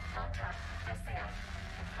lost the contact with Thessia.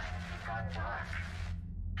 We've gone dark.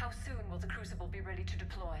 How soon will the Crucible be ready to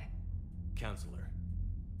deploy? Counselor.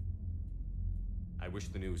 I wish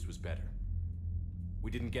the news was better.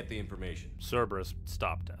 We didn't get the information. Cerberus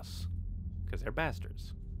stopped us. Because they're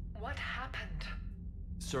bastards. What happened?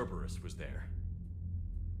 Cerberus was there.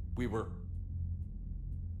 We were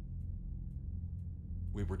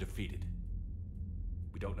defeated.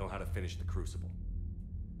 We don't know how to finish the Crucible.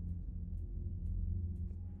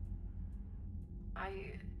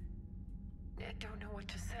 I don't know what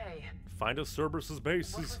to say. Find us Cerberus's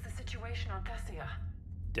bases. What was the situation on Thessia?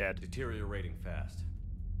 Dead. Deteriorating fast.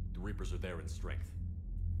 The Reapers are there in strength.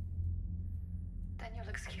 Then you'll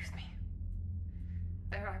excuse me.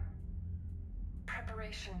 There are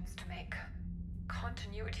preparations to make,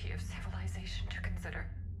 continuity of civilization to consider.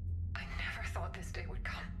 I never thought this day would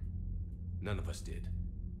come. None of us did.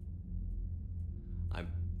 I'm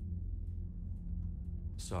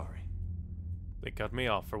sorry. They cut me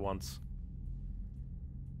off for once.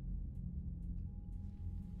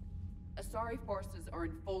 Asari forces are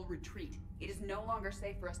in full retreat. It is no longer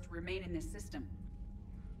safe for us to remain in this system.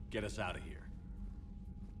 Get us out of here.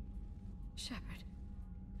 Shepard.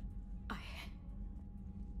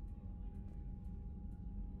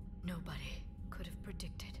 Nobody could have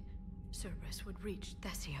predicted Cerberus would reach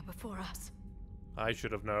Thessia before us. I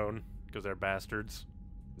should have known, because they're bastards.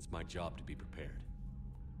 It's my job to be prepared,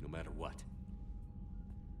 no matter what.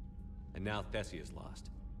 And now Thessia's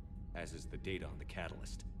lost, as is the data on the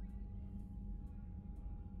catalyst.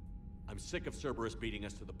 I'm sick of Cerberus beating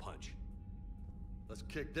us to the punch. Let's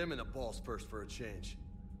kick them in the balls first for a change.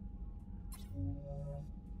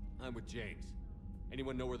 I'm with James.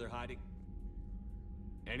 Anyone know where they're hiding?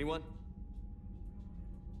 Anyone?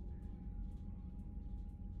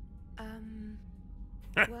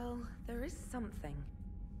 Well, there is something.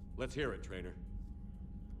 Let's hear it, Trainer.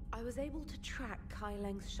 I was able to track Kai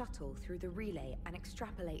Leng's shuttle through the relay and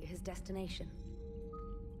extrapolate his destination.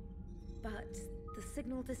 But the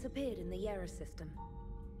signal disappeared in the Yera system.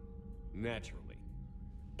 Naturally.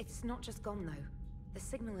 It's not just gone, though. The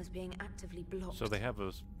signal is being actively blocked. So they have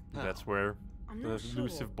a... That's where I'm the not sure,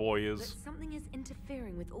 elusive boy is. but something is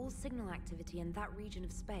interfering with all signal activity in that region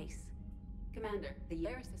of space. Commander, the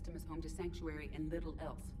Yera system is home to Sanctuary and little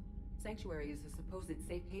else. Sanctuary is a supposed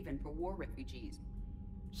safe haven for war refugees.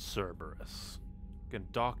 Cerberus.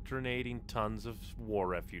 Indoctrinating tons of war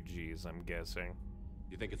refugees, I'm guessing.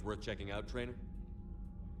 You think it's worth checking out, Trainer?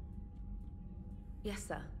 Yes,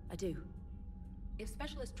 sir, I do. If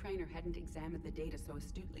Specialist Trainer hadn't examined the data so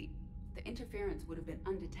astutely, the interference would have been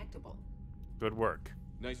undetectable. Good work.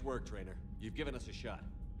 Nice work, Trainer. You've given us a shot.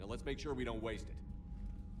 Now let's make sure we don't waste it.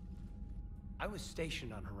 I was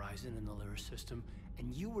stationed on Horizon in the Lyra system,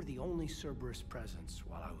 and you were the only Cerberus presence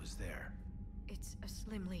while I was there. It's a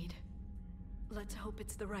slim lead. Let's hope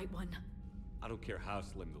it's the right one. I don't care how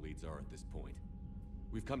slim the leads are at this point.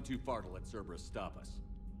 We've come too far to let Cerberus stop us.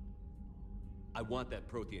 I want that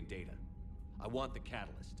Prothean data. I want the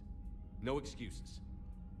catalyst. No excuses.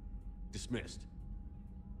 Dismissed.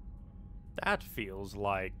 That feels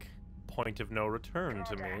like point of no return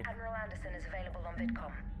to me. Admiral Anderson is available on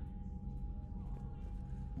VidCom.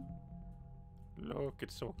 Look,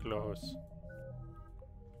 it's so close.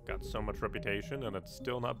 Got so much reputation and it's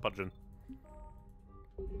still not budging.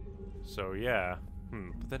 So yeah.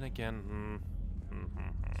 But then again,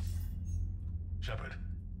 Shepard,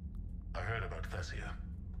 I heard about Thessia.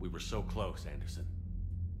 We were so close, Anderson.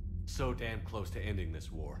 So damn close to ending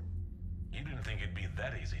this war. You didn't think it'd be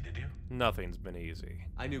that easy, did you? Nothing's been easy.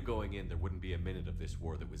 I knew going in there wouldn't be a minute of this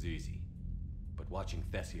war that was easy. But watching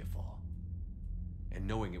Thessia fall, and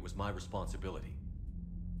knowing it was my responsibility.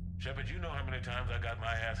 Shepard, you know how many times I got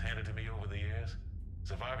my ass handed to me over the years?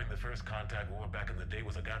 Surviving the first contact war back in the day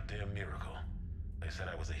was a goddamn miracle. They said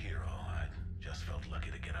I was a hero. I just felt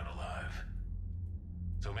lucky to get out alive.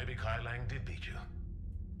 So maybe Kai Lang did beat you.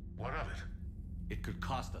 What of it? It could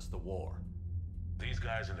cost us the war. These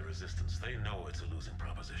guys in the Resistance, they know it's a losing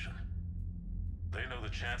proposition. They know the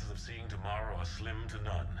chances of seeing tomorrow are slim to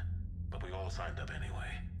none, but we all signed up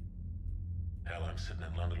anyway. Hell, I'm sitting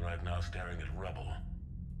in London right now staring at rubble.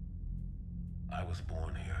 I was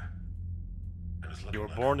born here. And it's looking You were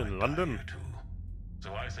like born I in might die London? here too.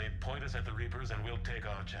 So I say point us at the Reapers and we'll take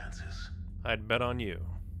our chances. I'd bet on you.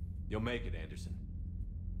 You'll make it, Anderson.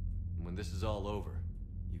 And when this is all over,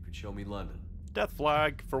 you can show me London. Death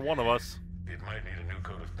flag for one of us. It might need a new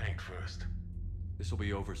coat of paint first. This will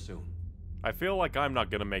be over soon. I feel like I'm not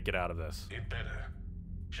gonna make it out of this. It better.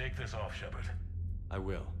 Shake this off, Shepard. I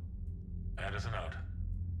will. Anderson out.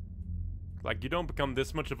 Like, you don't become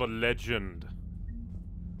this much of a legend.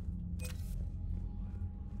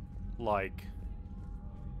 Like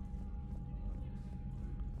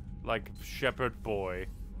Shepherd Boy,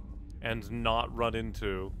 and not run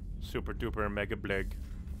into Super Duper and Mega Blig.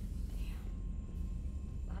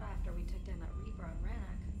 Not after we took down that Reaper on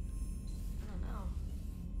Rannoch. I don't know.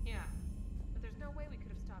 Yeah, but there's no way we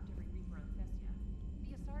could have stopped every Reaper on Thessia.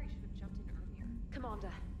 The Asari should have jumped in earlier.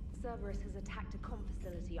 Commander, Cerberus has attacked a comm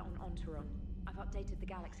facility on Ontaron. I've updated the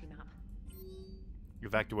galaxy map.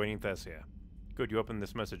 Evacuating Thessia. Good, you opened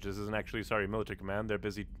this message. This isn't actually Asari military command. They're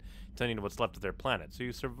busy tending to what's left of their planet. So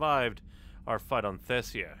you survived our fight on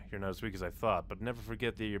Thessia. You're not as weak as I thought, but never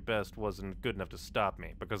forget that your best wasn't good enough to stop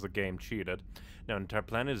me, because the game cheated. Now an entire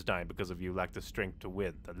planet is dying because of you lack the strength to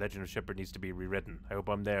win. The Legend of Shepard needs to be rewritten. I hope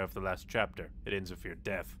I'm there for the last chapter. It ends with your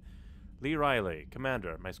death. Lee Riley,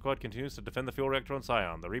 Commander. My squad continues to defend the fuel reactor on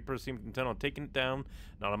Scion. The Reapers seem intent on taking it down.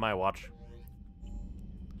 Not on my watch.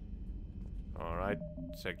 Alright,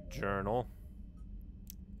 check journal.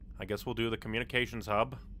 I guess we'll do the communications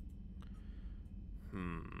hub.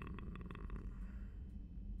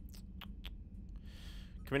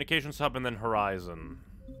 Communications hub and then Horizon.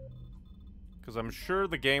 Because I'm sure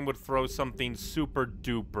the game would throw something super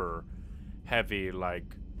duper heavy,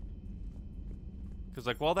 like... Because,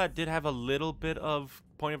 like, while that did have a little bit of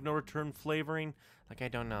point of no return flavoring, like, I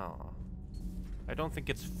don't know. I don't think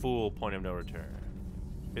it's full point of no return.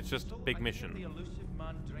 It's just big mission. The elusive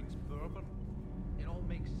man drinks bourbon. It all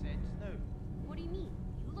makes sense now. What do you mean?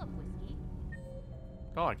 You love whiskey.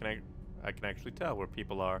 Oh, I can actually tell where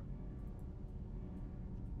people are.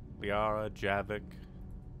 Liara, Javik.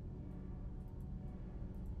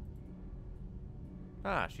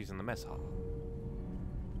 Ah, she's in the mess hall.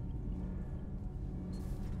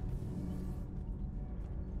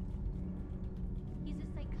 He's a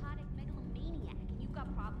psychotic megalomaniac, and you've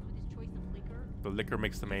got problems with his choice of liquor? The liquor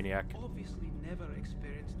makes the maniac. Obviously never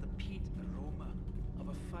experienced the peat aroma of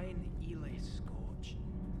a fine Ely Scotch.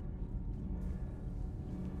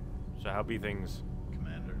 So how be things?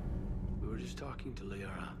 Commander, we were just talking to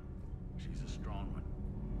Liara. She's a strong one.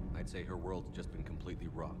 I'd say her world's just been completely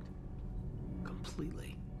rocked.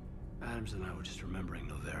 Completely. Adams and I were just remembering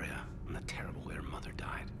Noveria and the terrible way her mother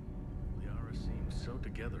died. Liara seemed so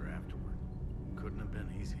together afterward. Couldn't have been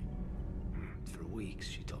easy. For weeks,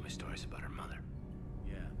 she told me stories about her mother.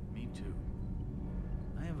 Yeah, me too.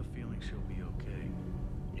 I have a feeling she'll be okay.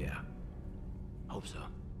 Yeah. Hope so.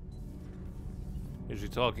 Is she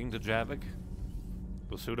talking to Javik?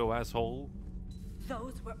 The pseudo-asshole?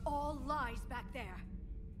 Those were all lies back there.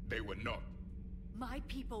 They were not. My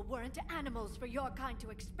people weren't animals for your kind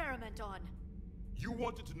to experiment on. You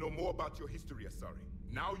wanted to know more about your history, Asari.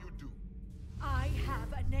 Now you do. I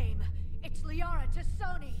have a name. It's Liara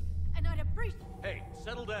Tassoni, and I'd appreciate... Hey,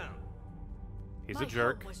 settle down. He's a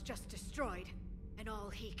jerk. My home was just destroyed, and all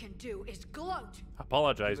he can do is gloat.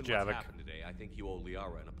 Apologize, Given Javik. What's happened today, I think you owe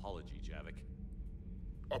Liara an apology, Javik.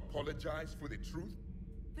 Apologize for the truth?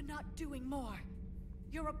 For not doing more.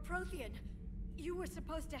 You're a Prothean. You were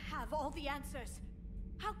supposed to have all the answers.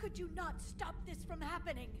 How could you not stop this from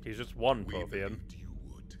happening? He's just one We Prothean. believed you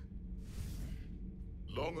would.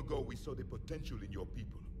 Long ago, we saw the potential in your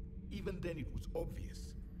people. Even then, it was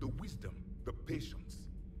obvious. The wisdom, the patience.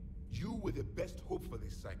 You were the best hope for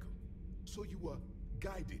this cycle. So you were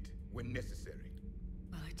guided when necessary.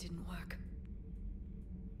 Well, it didn't work.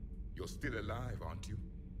 You're still alive, aren't you?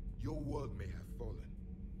 Your world may have fallen,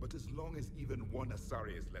 but as long as even one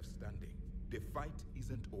Asari is left standing, the fight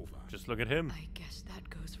isn't over. Just look at him. I guess that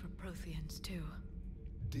goes for Protheans, too.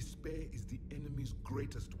 Despair is the enemy's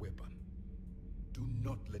greatest weapon. Do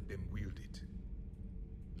not let them wield it.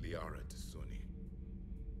 Liara Tassoni.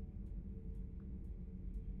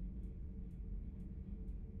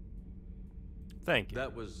 Thank you.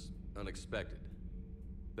 That was unexpected.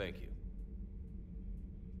 Thank you.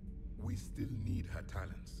 We still need her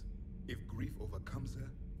talents. If grief overcomes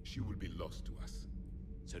her, she will be lost to us.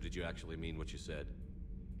 So did you actually mean what you said?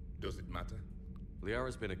 Does it matter?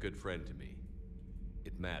 Liara's been a good friend to me.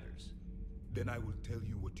 It matters. Then I will tell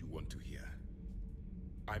you what you want to hear.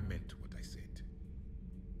 I meant what I said.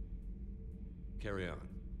 Carry on.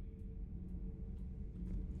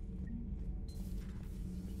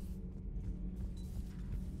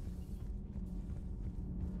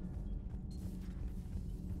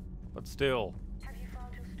 But still. Have you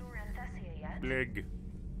found your story on Thessia yet? Blig.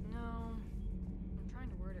 No. I'm trying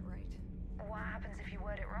to word it right. What happens if you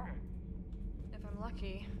word it wrong? If I'm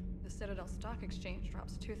lucky, the Citadel Stock Exchange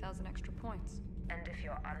drops 2,000 extra points. And if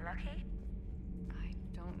you're unlucky? I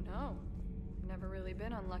don't know. Never really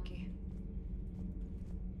been unlucky.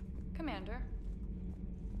 Commander.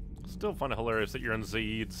 Still find it hilarious that you're in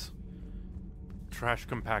Zaid's trash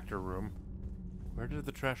compactor room. Where did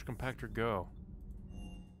the trash compactor go?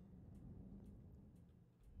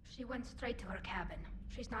 She went straight to her cabin.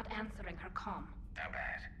 She's not answering her comm. How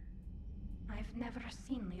bad? I've never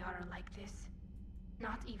seen Liara like this.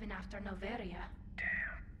 Not even after Noveria.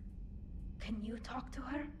 Damn. Can you talk to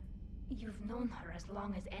her? You've known her as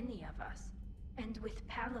long as any of us. And with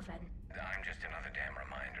Palaven... I'm just another damn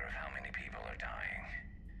reminder of how many people are dying.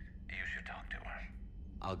 You should talk to her.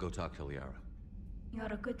 I'll go talk to Liara.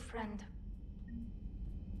 You're a good friend.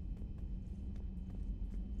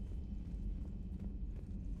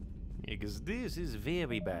 Because this is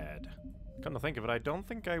very bad. Come to think of it, I don't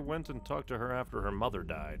think I went and talked to her after her mother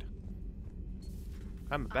died.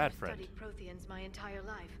 I'm a bad friend. I've studied Protheans my entire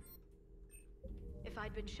life. If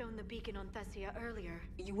I'd been shown the beacon on Thessia earlier...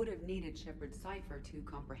 You would have needed Shepard's cipher to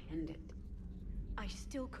comprehend it. I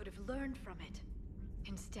still could have learned from it.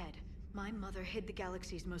 Instead, my mother hid the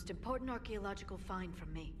galaxy's most important archaeological find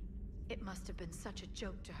from me. It must have been such a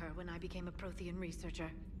joke to her when I became a Prothean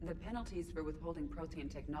researcher. The penalties for withholding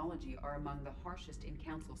Prothean technology are among the harshest in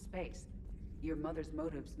Council space. Your mother's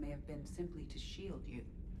motives may have been simply to shield you.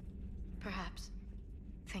 Perhaps.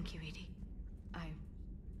 Thank you, Edie. I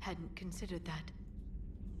hadn't considered that.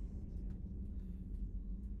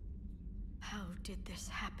 How did this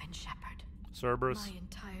happen, Shepard? Cerberus. My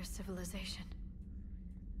entire civilization.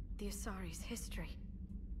 The Asari's history.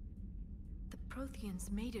 The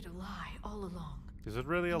Protheans made it a lie all along. Is it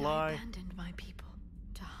really a lie? I abandoned my people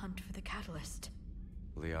to hunt for the catalyst.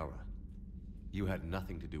 Liara, you had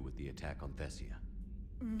nothing to do with the attack on Thessia.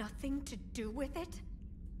 Nothing to do with it?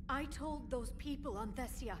 I told those people on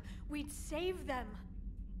Thessia we'd save them.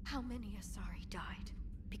 How many Asari died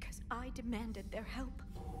because I demanded their help?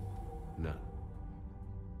 None.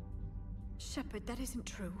 Shepard, that isn't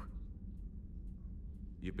true.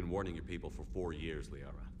 You've been warning your people for 4 years,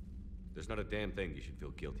 Liara. There's not a damn thing you should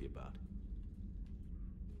feel guilty about.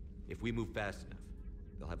 If we move fast enough,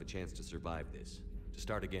 they'll have a chance to survive this, to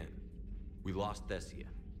start again. We lost Thessia,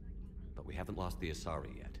 but we haven't lost the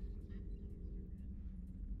Asari yet.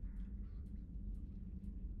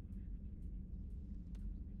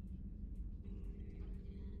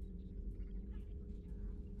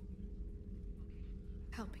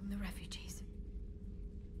 Helping the refugees.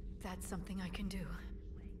 That's something I can do.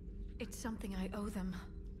 It's something I owe them.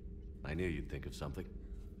 I knew you'd think of something.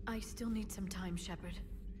 I still need some time, Shepard.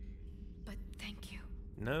 But thank you.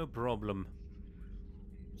 No problem.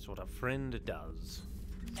 That's what a friend does.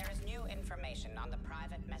 There is new information on the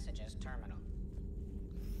private messages terminal.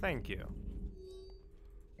 Thank you.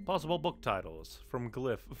 Possible book titles from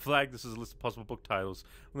Glyph. Flag, this is a list of possible book titles.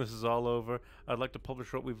 When this is all over, I'd like to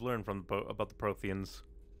publish what we've learned from about the Protheans.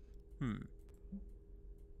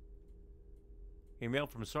 Email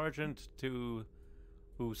from Sergeant to...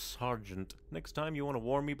 Ooh, Sergeant. Next time you want to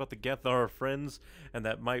warn me about the Geth are our friends, and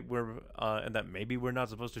that maybe we're not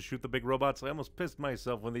supposed to shoot the big robots. I almost pissed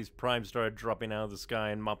myself when these primes started dropping out of the sky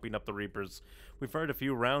and mopping up the Reapers. We fired a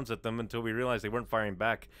few rounds at them until we realized they weren't firing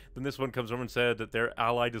back. Then this one comes over and said that they're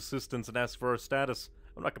allied assistants and asked for our status.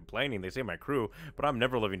 I'm not complaining, they say my crew, but I'm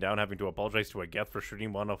never living down having to apologize to a Geth for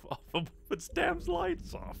shooting one off of its damn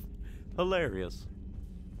lights off. Hilarious.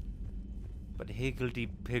 But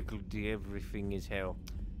higgledy-piggledy, everything is hell.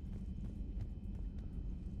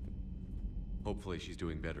 Hopefully she's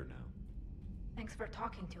doing better now. Thanks for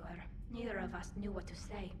talking to her. Neither of us knew what to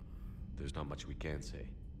say. There's not much we can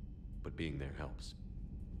say, but being there helps.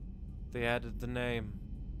 They added the name.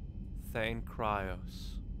 Thane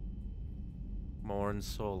Cryos. Morn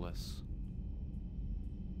Solus.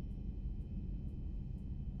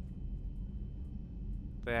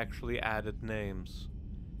 They actually added names.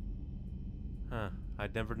 Huh.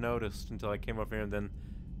 I'd never noticed until I came up here, and then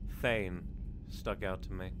Thane stuck out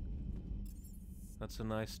to me. That's a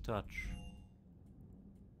nice touch.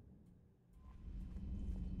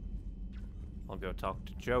 I'll go talk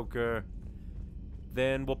to Joker.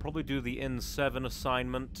 Then we'll probably do the N7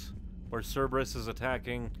 assignment, where Cerberus is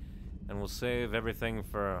attacking, and we'll save everything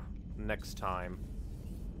for next time.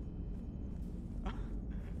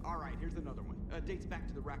 Alright, here's another one. Dates back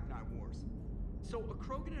to the Rachni Wars. So, a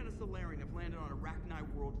Krogan and a Salarian have landed on a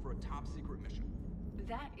Rachni world for a top-secret mission.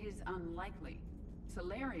 That is unlikely.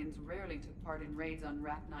 Salarians rarely took part in raids on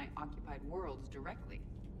Rachni-occupied worlds directly.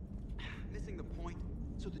 Missing the point.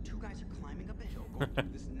 So the two guys are climbing up a hill going through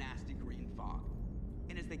this nasty green fog.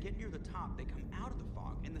 And as they get near the top, they come out of the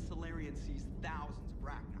fog, and the Salarian sees thousands of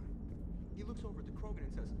Rachni. He looks over at the Krogan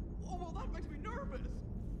and says, "Oh, well, that makes me nervous."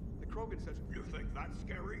 The Krogan says, "You think that's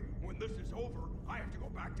scary? When this is over, I have to go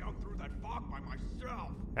back down through that fog by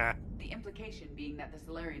myself." The implication being that the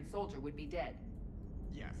Salarian soldier would be dead.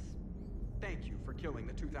 Yes. Thank you for killing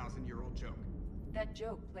the 2,000-year-old joke. That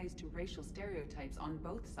joke plays to racial stereotypes on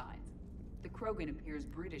both sides. The Krogan appears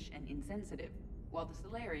brutish and insensitive, while the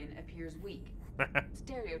Salarian appears weak.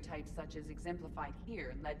 Stereotypes such as exemplified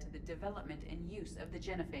here led to the development and use of the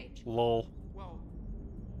genophage. Lol.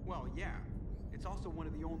 Well, yeah. It's also one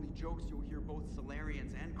of the only jokes you'll hear both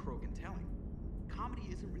Salarians and Krogan telling. Comedy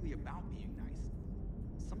isn't really about being nice.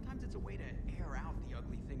 Sometimes it's a way to air out the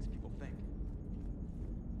ugly things people think.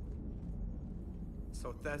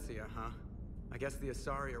 So Thessia, huh? I guess the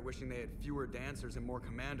Asari are wishing they had fewer dancers and more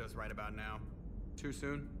commandos right about now. Too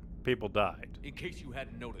soon? People died. In case you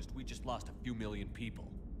hadn't noticed, we just lost a few million people.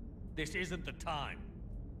 This isn't the time.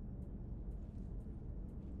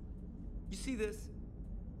 You see this?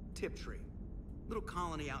 Tiptree. Little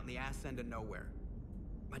colony out in the ass end of nowhere.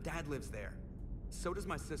 My dad lives there. So does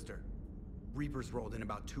my sister. Reapers rolled in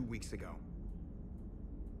about 2 weeks ago.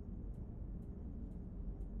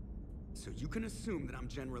 So you can assume that I'm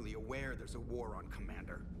generally aware there's a war on,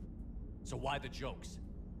 Commander. So why the jokes?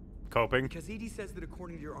 Coping. Because EDI says that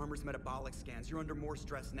according to your armor's metabolic scans, you're under more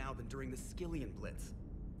stress now than during the Skillian Blitz.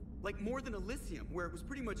 Like more than Elysium, where it was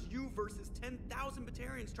pretty much you versus 10,000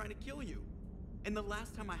 Batarians trying to kill you. And the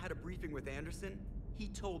last time I had a briefing with Anderson, he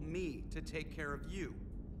told me to take care of you.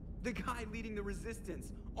 The guy leading the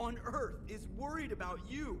resistance on Earth is worried about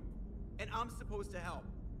you, and I'm supposed to help.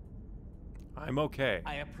 I'm okay.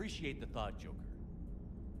 I appreciate the thought, Joker,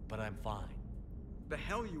 but I'm fine. The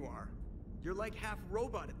hell you are. You're like half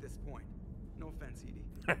robot at this point. No offense, EDI.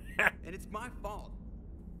 And it's my fault.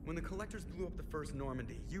 When the Collectors blew up the first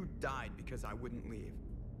Normandy, you died because I wouldn't leave.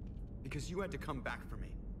 Because you had to come back for me.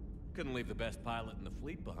 Couldn't leave the best pilot in the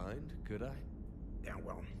fleet behind, could I? Yeah,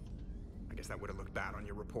 well, I guess that would have looked bad on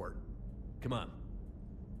your report. Come on.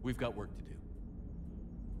 We've got work to do.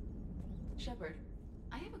 Shepard,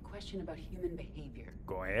 I have a question about human behavior.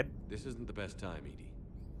 Go ahead. This isn't the best time, EDI.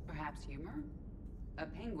 Perhaps humor? A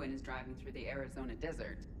penguin is driving through the Arizona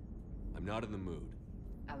desert. I'm not in the mood.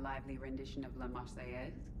 A lively rendition of La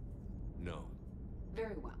Marseillaise? No.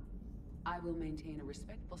 Very well. I will maintain a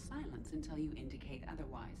respectful silence until you indicate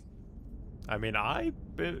otherwise. I mean, I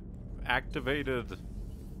activated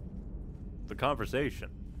the conversation.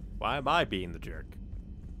 Why am I being the jerk?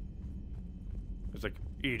 It's like,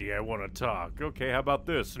 EDI, I want to talk. Okay, how about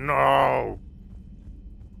this? No!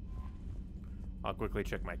 I'll quickly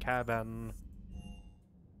check my cabin.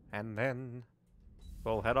 And then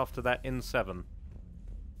we'll head off to that Inn 7.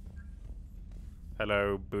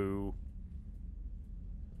 Hello, Boo.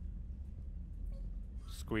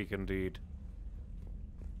 Squeak indeed.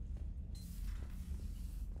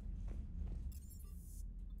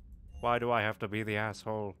 Why do I have to be the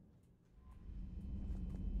asshole?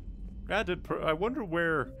 I wonder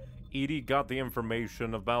where EDI got the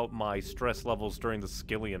information about my stress levels during the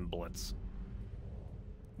Skillian Blitz.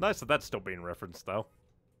 Nice that that's still being referenced, though.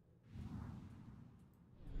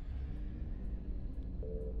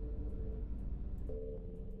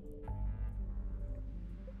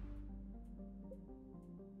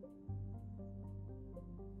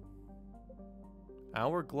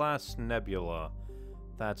 Hourglass Nebula.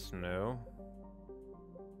 That's new.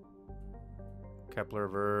 Kepler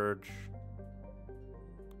Verge.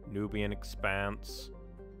 Nubian Expanse.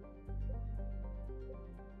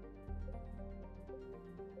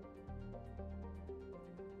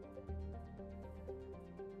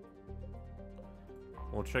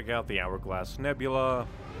 We'll check out the Hourglass Nebula.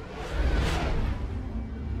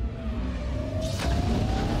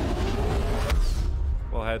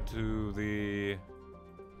 We'll head to the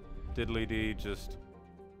diddly-dee, just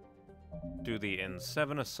do the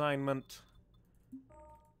N7 assignment.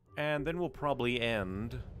 And then we'll probably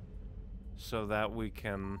end so that we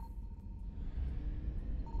can...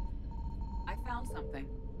 I found something.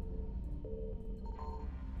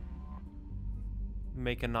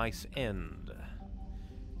 make a nice end.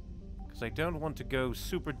 Because I don't want to go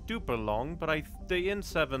super duper long, but the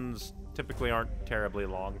N7s typically aren't terribly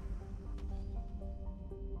long.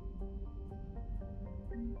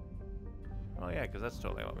 Oh yeah, because that's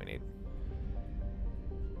totally what we need.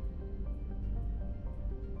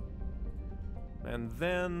 And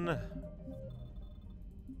then,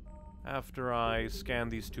 after I scan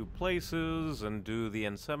these two places and do the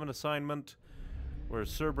N7 assignment, where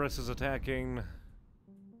Cerberus is attacking,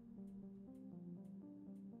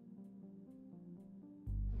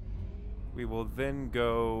 we will then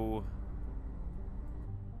go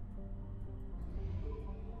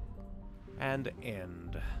and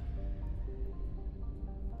end.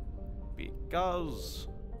 Because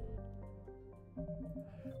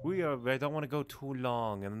I don't want to go too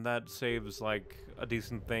long, and that saves like a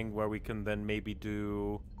decent thing where we can then maybe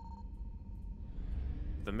do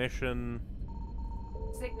the mission.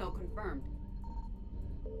 Signal confirmed.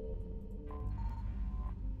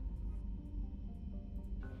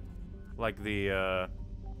 Like the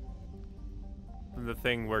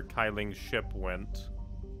thing where Kailing's ship went.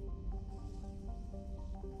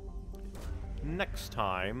 Next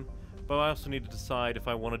time. But I also need to decide if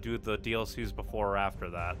I want to do the DLCs before or after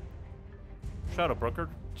that. Shadow Broker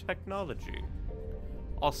Technology.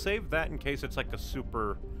 I'll save that in case it's like a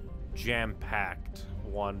super jam-packed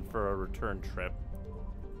one for a return trip.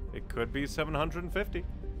 It could be 750.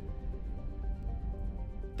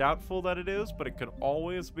 doubtful that it is, but it could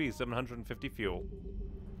always be 750 fuel.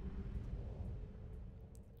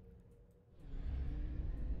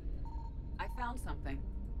 I found something.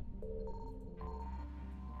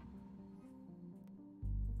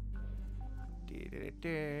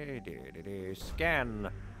 Scan.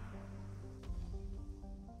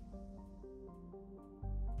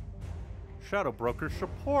 Shadow Broker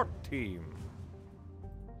support team.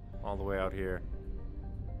 All the way out here.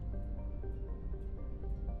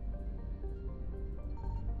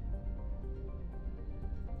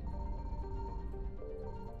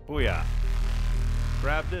 Booyah.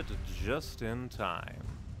 Grabbed it just in time.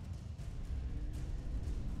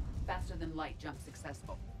 Faster than light jump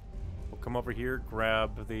successful. We'll come over here,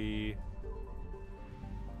 grab the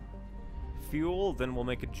fuel, then we'll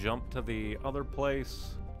make a jump to the other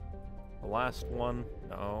place. The last one.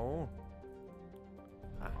 No.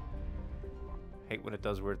 Hate when it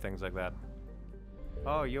does weird things like that.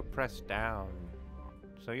 Oh, you press down.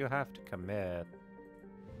 So you have to commit.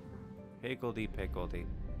 Higgledy-piggledy.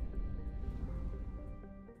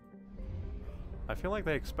 I feel like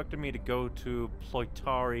they expected me to go to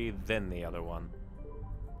Ploitari, then the other one.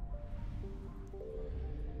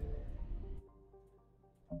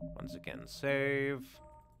 Once again, save.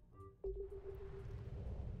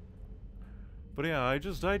 But yeah,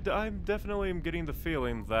 I'm definitely getting the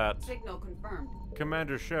feeling that Signal confirmed.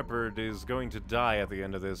 Commander Shepard is going to die at the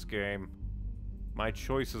end of this game. My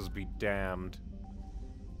choices be damned.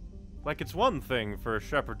 Like, it's one thing for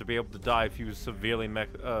Shepard to be able to die if you severely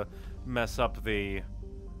mess up the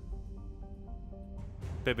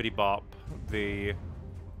bibbidi-bop, the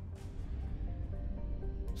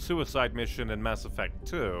suicide mission in Mass Effect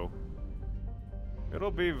 2. It'll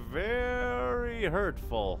be very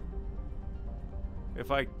hurtful if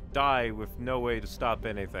I die with no way to stop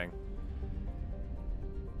anything.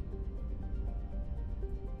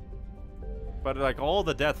 But, like, all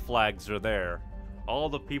the death flags are there. All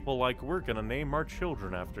the people like, we're gonna name our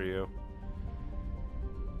children after you.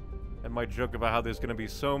 And my joke about how there's gonna be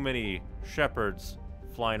so many Shepards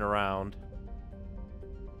flying around.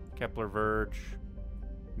 Kepler Verge.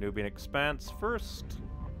 Nubian Expanse first.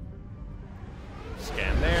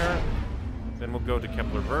 Scan there. Then we'll go to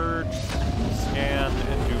Kepler Verge. Scan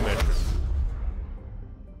and do mission.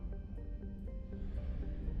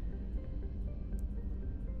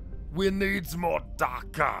 We need more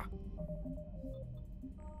DACA!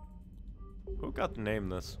 Who got to name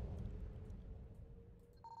this?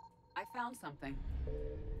 I found something.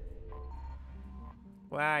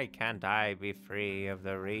 Why can't I be free of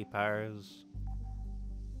the Reapers?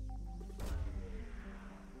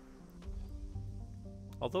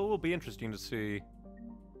 Although it will be interesting to see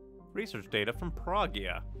research data from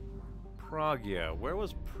Pragia. Pragia. Where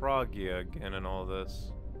was Pragia again in all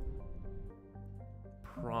this?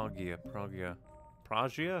 Pragia.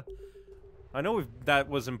 I know that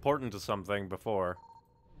was important to something before.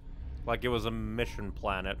 Like it was a mission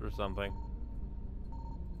planet or something.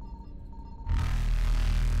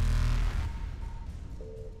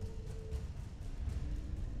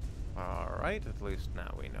 Alright, at least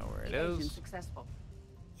now we know where it Evasion is. Successful.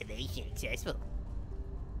 Evasion successful.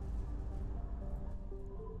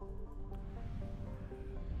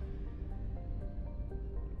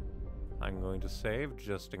 I'm going to save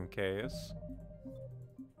just in case.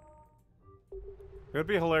 It would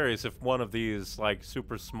be hilarious if one of these, like,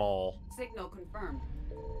 super small Signal confirmed.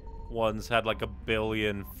 ones had, like, 1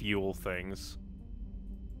 billion fuel things.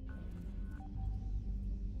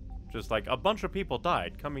 Just like, a bunch of people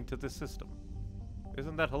died coming to this system.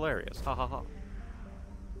 Isn't that hilarious? Ha ha ha.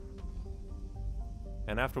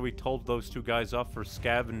 And after we told those two guys off for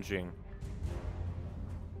scavenging.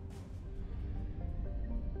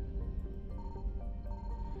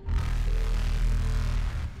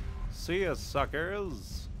 See ya,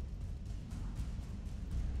 suckers.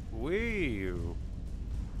 Wee.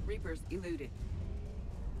 Reapers eluded.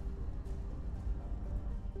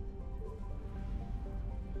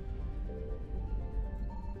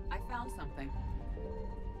 I found something.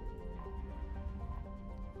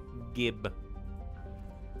 Gib.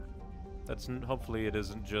 That's hopefully it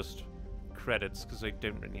isn't just credits, because I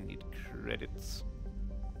don't really need credits.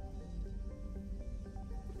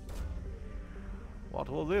 What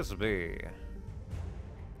will this be?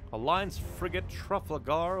 Alliance Frigate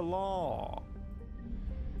Trafalgar Law.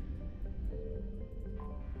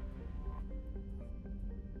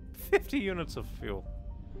 $50 units of fuel.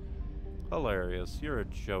 Hilarious. You're a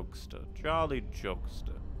jokester. Jolly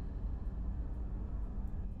jokester.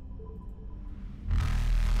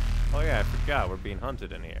 Oh yeah, I forgot. We're being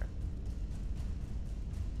hunted in here.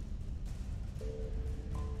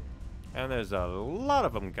 And there's a lot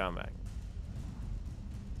of them coming.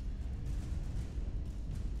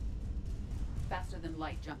 Faster than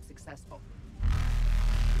light jump successful.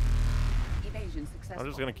 Evasion successful. I'm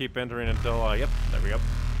just gonna keep entering until, yep, there we go.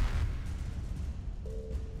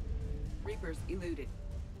 Reapers eluded.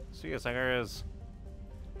 So yes, there is.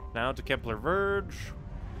 Now to Kepler Verge.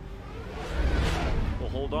 We'll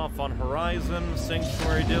hold off on Horizon,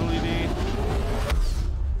 Sanctuary Diddly-dee.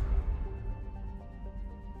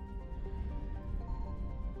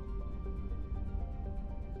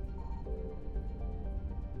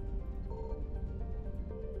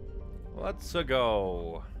 Let's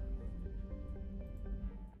go.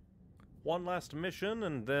 One last mission,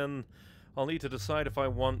 and then I'll need to decide if I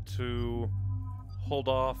want to hold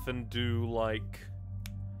off and do, like,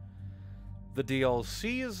 the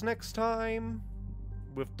DLCs next time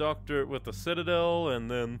with the Citadel, and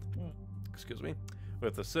then, excuse me,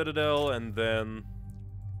 with the Citadel, and then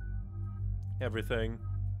everything.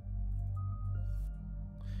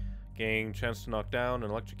 Gain chance to knock down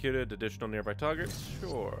and electrocuted additional nearby targets,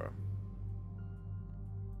 sure.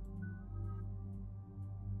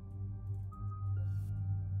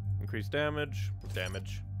 Increase damage.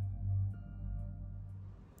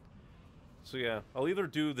 So yeah, I'll either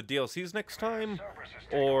do the DLCs next time,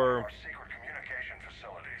 or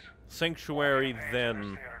Sanctuary,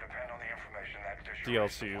 then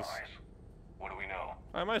DLCs. What do we know?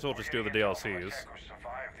 I might as well just do the DLCs.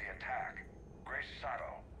 Survived the attack. Grace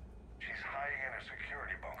Sato. She's hiding in a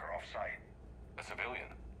security bunker off-site. A civilian?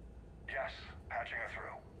 Yes, patching her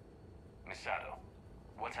through. Miss Sato,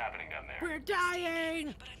 what's happening down there? We're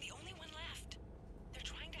dying! But I'm the only one left. They're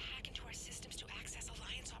trying to hack into our systems to access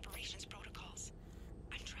Alliance operations protocols.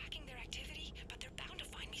 I'm tracking their activity, but they're bound to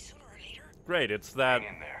find me sooner or later. Great, it's that.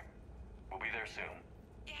 Hang in there. We'll be there soon.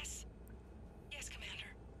 Yes. Yes, Commander.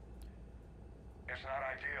 It's not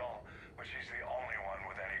ideal, but she's the only one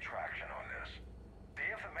with any traction on this. The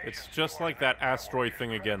information It's just like that asteroid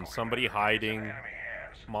thing again. Somebody hiding,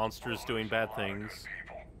 monsters doing bad things.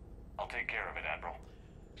 I'll take care of it, Admiral.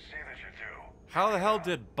 See that you do. How the hell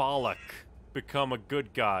did Balak become a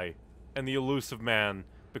good guy, and the Elusive Man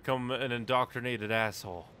become an indoctrinated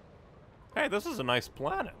asshole? Hey, this is a nice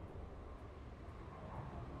planet.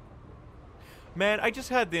 Man, I just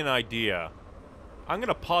had an idea. I'm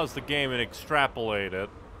gonna pause the game and extrapolate it.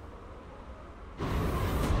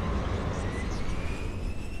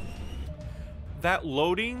 That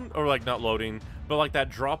loading, or like not loading, but like that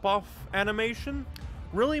drop-off animation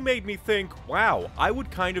really made me think, wow, I would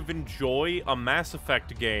kind of enjoy a Mass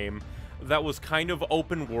Effect game that was kind of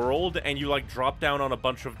open world, and you like drop down on a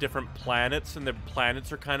bunch of different planets, and the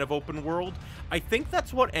planets are kind of open world. I think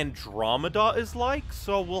that's what Andromeda is like,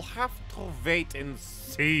 so we'll have to wait and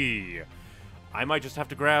see. I might just have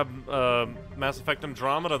to grab Mass Effect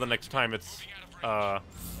Andromeda the next time it's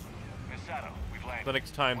the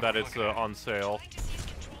next time that it's on sale.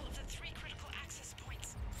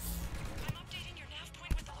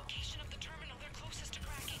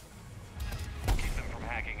 Keep them from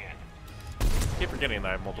hacking in. Keep forgetting that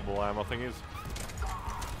I have multiple ammo thingies.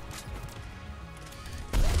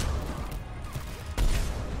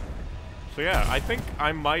 So yeah, I think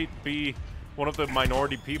I might be one of the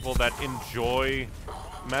minority people that enjoy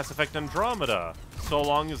Mass Effect Andromeda, so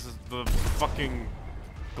long as the fucking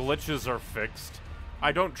glitches are fixed.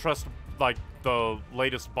 I don't trust, like, the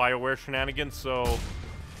latest Bioware shenanigans, so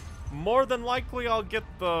more than likely I'll get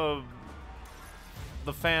the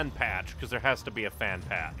fan patch, because there has to be a fan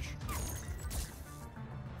patch.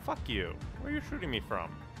 Fuck you. Where are you shooting me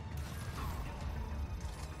from?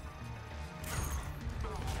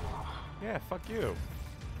 Yeah, fuck you.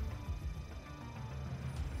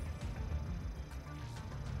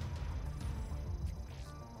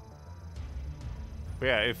 But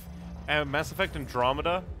yeah, if Mass Effect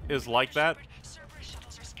Andromeda is like that,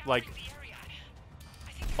 like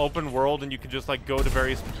open world, and you can just like go to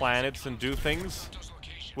various planets and do things,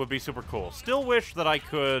 would be super cool. Still wish that I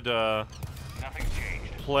could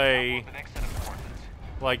play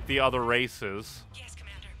like the other races.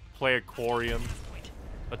 Play a Quarian,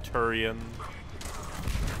 a Turian.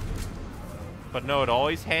 But no, it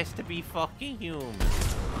always has to be fucking human.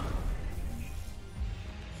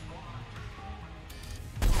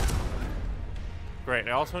 Great,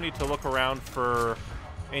 I also need to look around for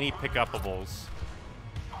any pick-upables.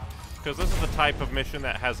 Because this is the type of mission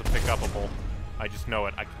that has a pick-upable. I just know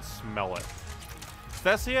it, I can smell it.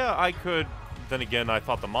 Thessia, I could... Then again, I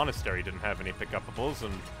thought the monastery didn't have any pick-upables,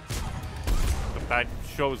 and... that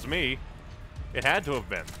shows me it had to have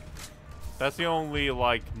been. That's the only,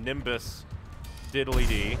 like, Nimbus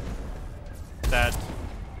diddly-dee that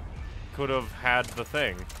could have had the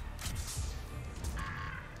thing.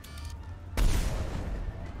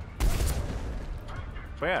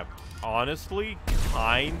 But yeah, honestly,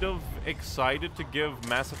 kind of excited to give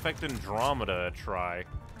Mass Effect Andromeda a try.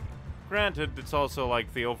 Granted, it's also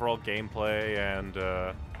like the overall gameplay and,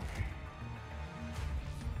 oh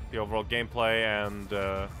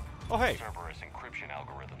hey! Cerberus encryption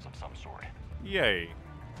algorithms of some sort. Yay.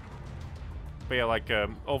 But yeah, like,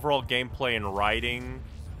 overall gameplay and writing.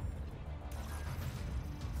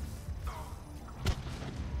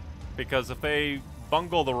 Because if they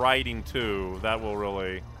bungle the writing too, that will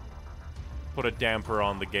really put a damper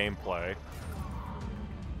on the gameplay.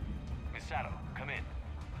 Misato, come in.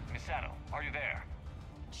 Misato, are you there?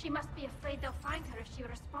 She must be afraid they'll find her if she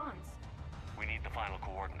responds. We need the final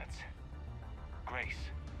coordinates. Grace,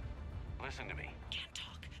 listen to me. Can't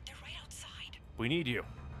talk. They're right outside. We need you.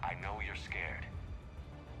 I know you're scared.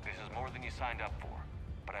 This is more than you signed up for,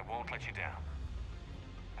 but I won't let you down.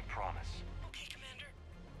 I promise. Okay, Commander.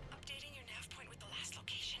 Updating your nav point with the last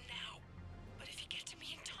location now. But if you get to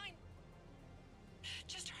me in time,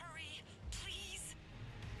 just hurry, please.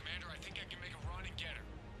 Commander, I think I can make a run and get her.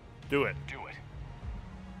 Do it. Do it.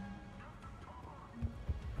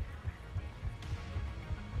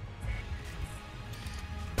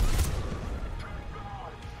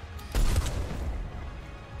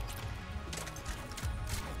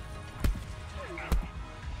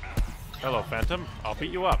 Hello, Phantom. I'll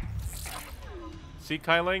beat you up. See,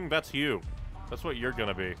 Kailing? That's you. That's what you're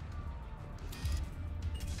gonna be.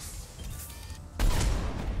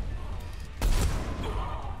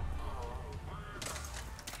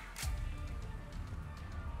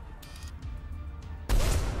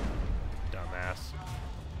 Dumbass.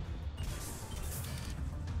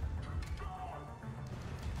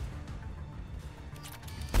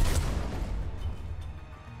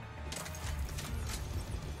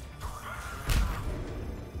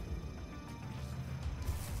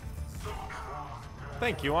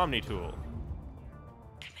 Thank you, Omni-Tool.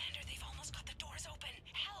 Commander, they've almost got the doors open.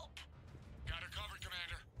 Help! Got her covered,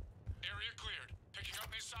 Commander. Area cleared. Picking up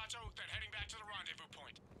Misato, then heading back to the rendezvous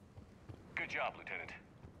point. Good job, Lieutenant.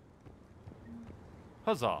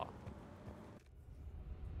 Huzzah.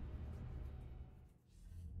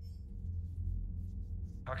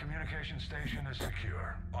 Our communication station is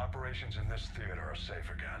secure. Operations in this theater are safe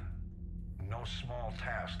again. No small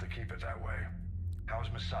task to keep it that way. How's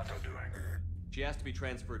Misato doing? She has to be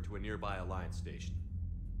transferred to a nearby Alliance station.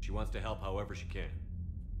 She wants to help however she can.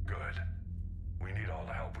 Good. We need all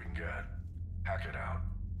the help we can get. Hack it out.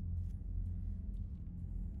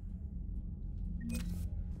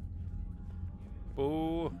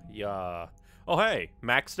 Booyah. Oh hey,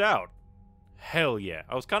 maxed out. Hell yeah.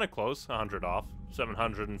 I was kind of close, 100 off.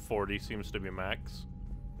 740 seems to be max.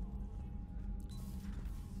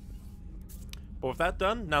 But with that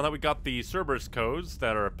done, now that we got the Cerberus codes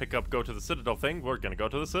that are pick up, go to the Citadel thing, we're gonna go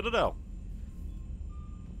to the Citadel.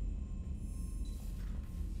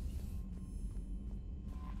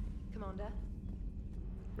 Commander.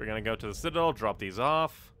 We're gonna go to the Citadel, drop these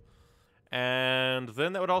off. And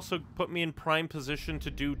then that would also put me in prime position to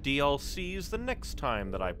do DLCs the next time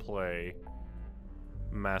that I play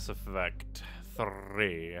Mass Effect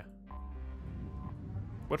 3.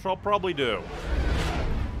 Which I'll probably do.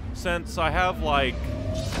 Since I have, like,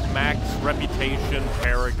 max reputation,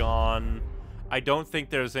 Paragon, I don't think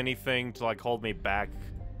there's anything to, like, hold me back.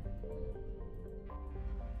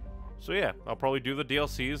 So yeah, I'll probably do the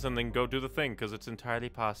DLCs and then go do the thing, because it's entirely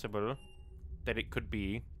possible that it could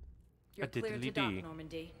be You're a clear to diddly dock, dee.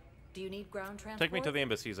 Normandy. Do you need ground transport? Take me to the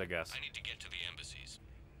embassies, I guess. I need to get to the embassies.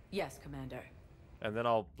 Yes, Commander. And then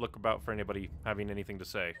I'll look about for anybody having anything to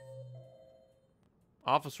say.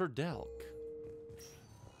 Officer Delk.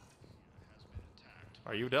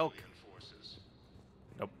 Are you Delk?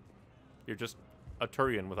 Nope. You're just a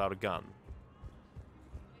Turian without a gun.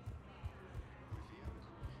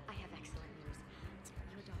 I have excellent news.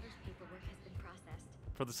 Your daughter's paperwork has been processed.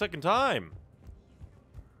 For the second time!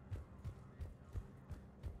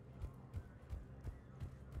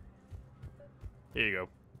 Here you go.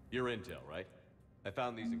 Your intel, right? I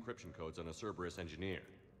found these encryption codes on a Cerberus engineer.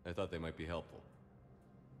 I thought they might be helpful.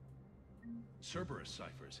 Cerberus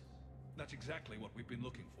ciphers. That's exactly what we've been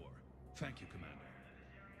looking for. Thank you, Commander.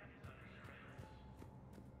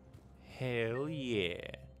 Hell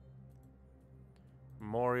yeah.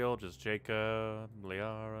 Memorial, just Jacob,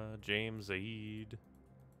 Liara, James, Zaid.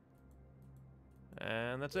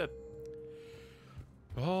 And that's it.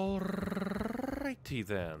 Alrighty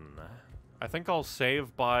then. I think I'll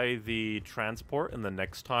save by the transport, and the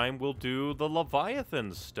next time we'll do the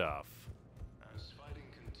Leviathan stuff. As fighting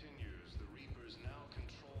continues, the Reapers now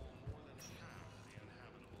control more than half the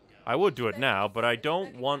inhabitable galaxy. I would do it now, but I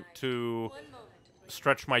don't want to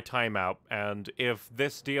stretch my time out, and if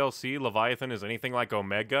this DLC, Leviathan, is anything like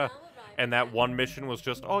Omega, and that one mission was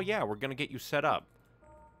just, oh yeah, we're gonna get you set up,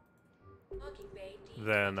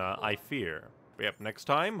 then I fear. But yep, next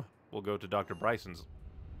time, we'll go to Dr. Bryson's.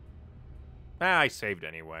 I saved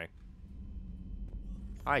anyway.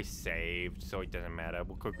 I saved, so it doesn't matter.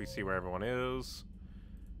 We'll quickly see where everyone is.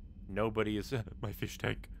 Nobody is my fish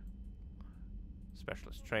tank.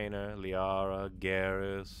 Specialist trainer, Liara,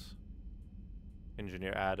 Garrus,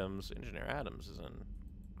 Engineer Adams. Engineer Adams is in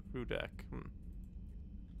crew deck.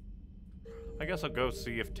 I guess I'll go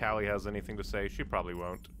see if Tally has anything to say. She probably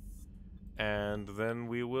won't. And then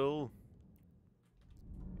we will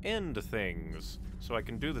end things, so I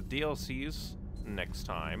can do the DLCs next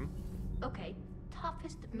time. Okay,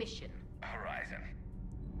 toughest mission. Horizon.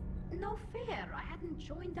 No fair, I hadn't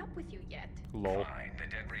joined up with you yet. Lol. Fine, the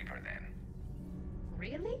Dead Reaper then.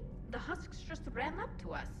 Really? The Husks just ran up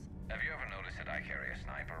to us. Have you ever noticed that I carry a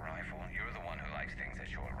sniper rifle? You're the one who likes things at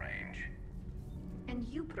short range. And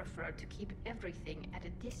you prefer to keep everything at a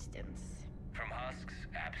distance. From Husks?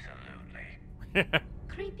 Absolutely.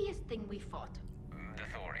 Creepiest thing we fought. The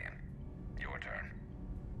Thorian. Your turn.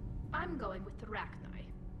 I'm going with the Rachni.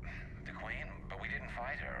 The Queen? But we didn't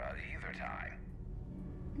fight her either time.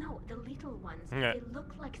 No, the little ones. Yeah. They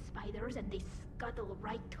look like spiders and they scuttle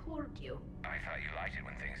right toward you. I thought you liked it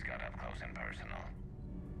when things got up close and personal.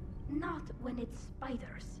 Not when it's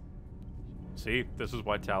spiders. See, this is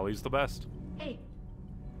why Tally's the best. Hey.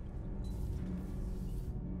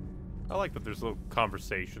 I like that there's little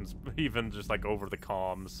conversations, even just like over the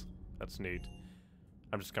comms. That's neat.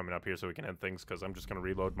 I'm just coming up here so we can end things, because I'm just going to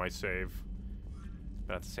reload my save.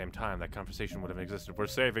 But at the same time, that conversation would have existed. We're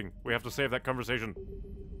saving. We have to save that conversation.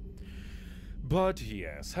 But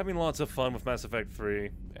yes, having lots of fun with Mass Effect 3,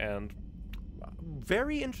 and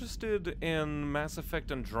very interested in Mass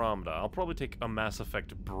Effect Andromeda. I'll probably take a Mass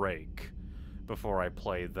Effect break before I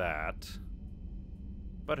play that.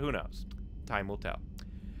 But who knows? Time will tell.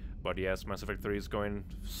 But yes, Mass Effect 3 is going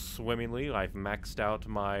swimmingly. I've maxed out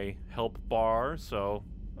my help bar, so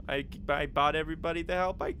I bought everybody the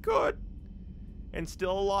help I could. And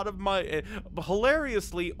still a lot of my...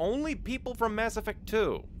 hilariously, only people from Mass Effect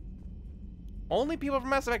 2. Only people from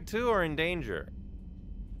Mass Effect 2 are in danger.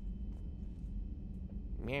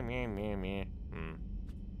 Meh, meh, meh, meh.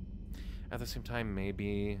 At the same time,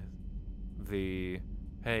 maybe the...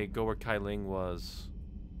 hey, go where Kai Ling was...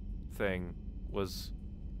 thing was...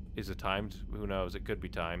 is it timed? Who knows? It could be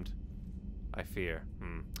timed. I fear.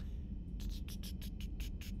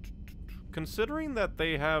 Considering that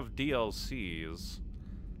they have DLCs,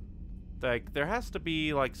 like, there has to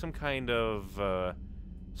be, like, some kind of,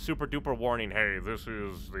 super duper warning. Hey, this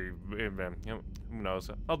is the... who knows?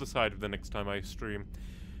 I'll decide the next time I stream.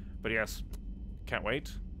 But yes, can't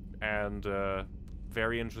wait. And,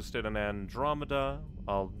 very interested in Andromeda.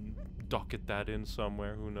 I'll docket that in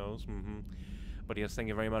somewhere. Who knows? But yes, thank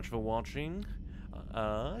you very much for watching.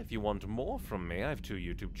 If you want more from me, I have 2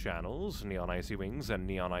 YouTube channels, Neon Icy Wings and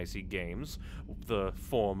Neon Icy Games. The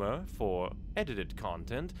former for edited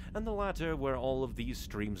content, and the latter where all of these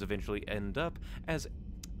streams eventually end up as,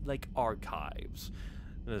 like, archives.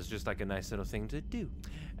 It's just like a nice little thing to do.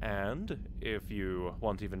 And if you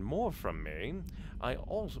want even more from me, I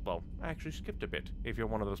also, well, I actually skipped a bit. If you're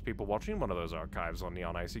one of those people watching one of those archives on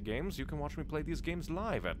Neon Icy Games, you can watch me play these games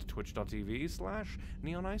live at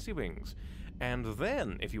twitch.tv/NeonIcyWings. And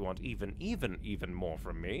then, if you want even more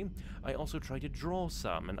from me, I also try to draw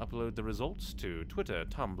some and upload the results to Twitter,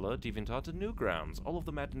 Tumblr, DeviantArt, and Newgrounds. All of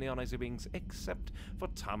them at Neon Icy Wings except for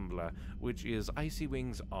Tumblr, which is Icy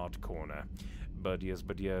Wings Art Corner. But yes,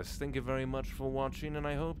 thank you very much for watching, and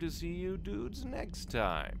I hope to see you dudes next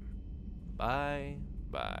time. Bye.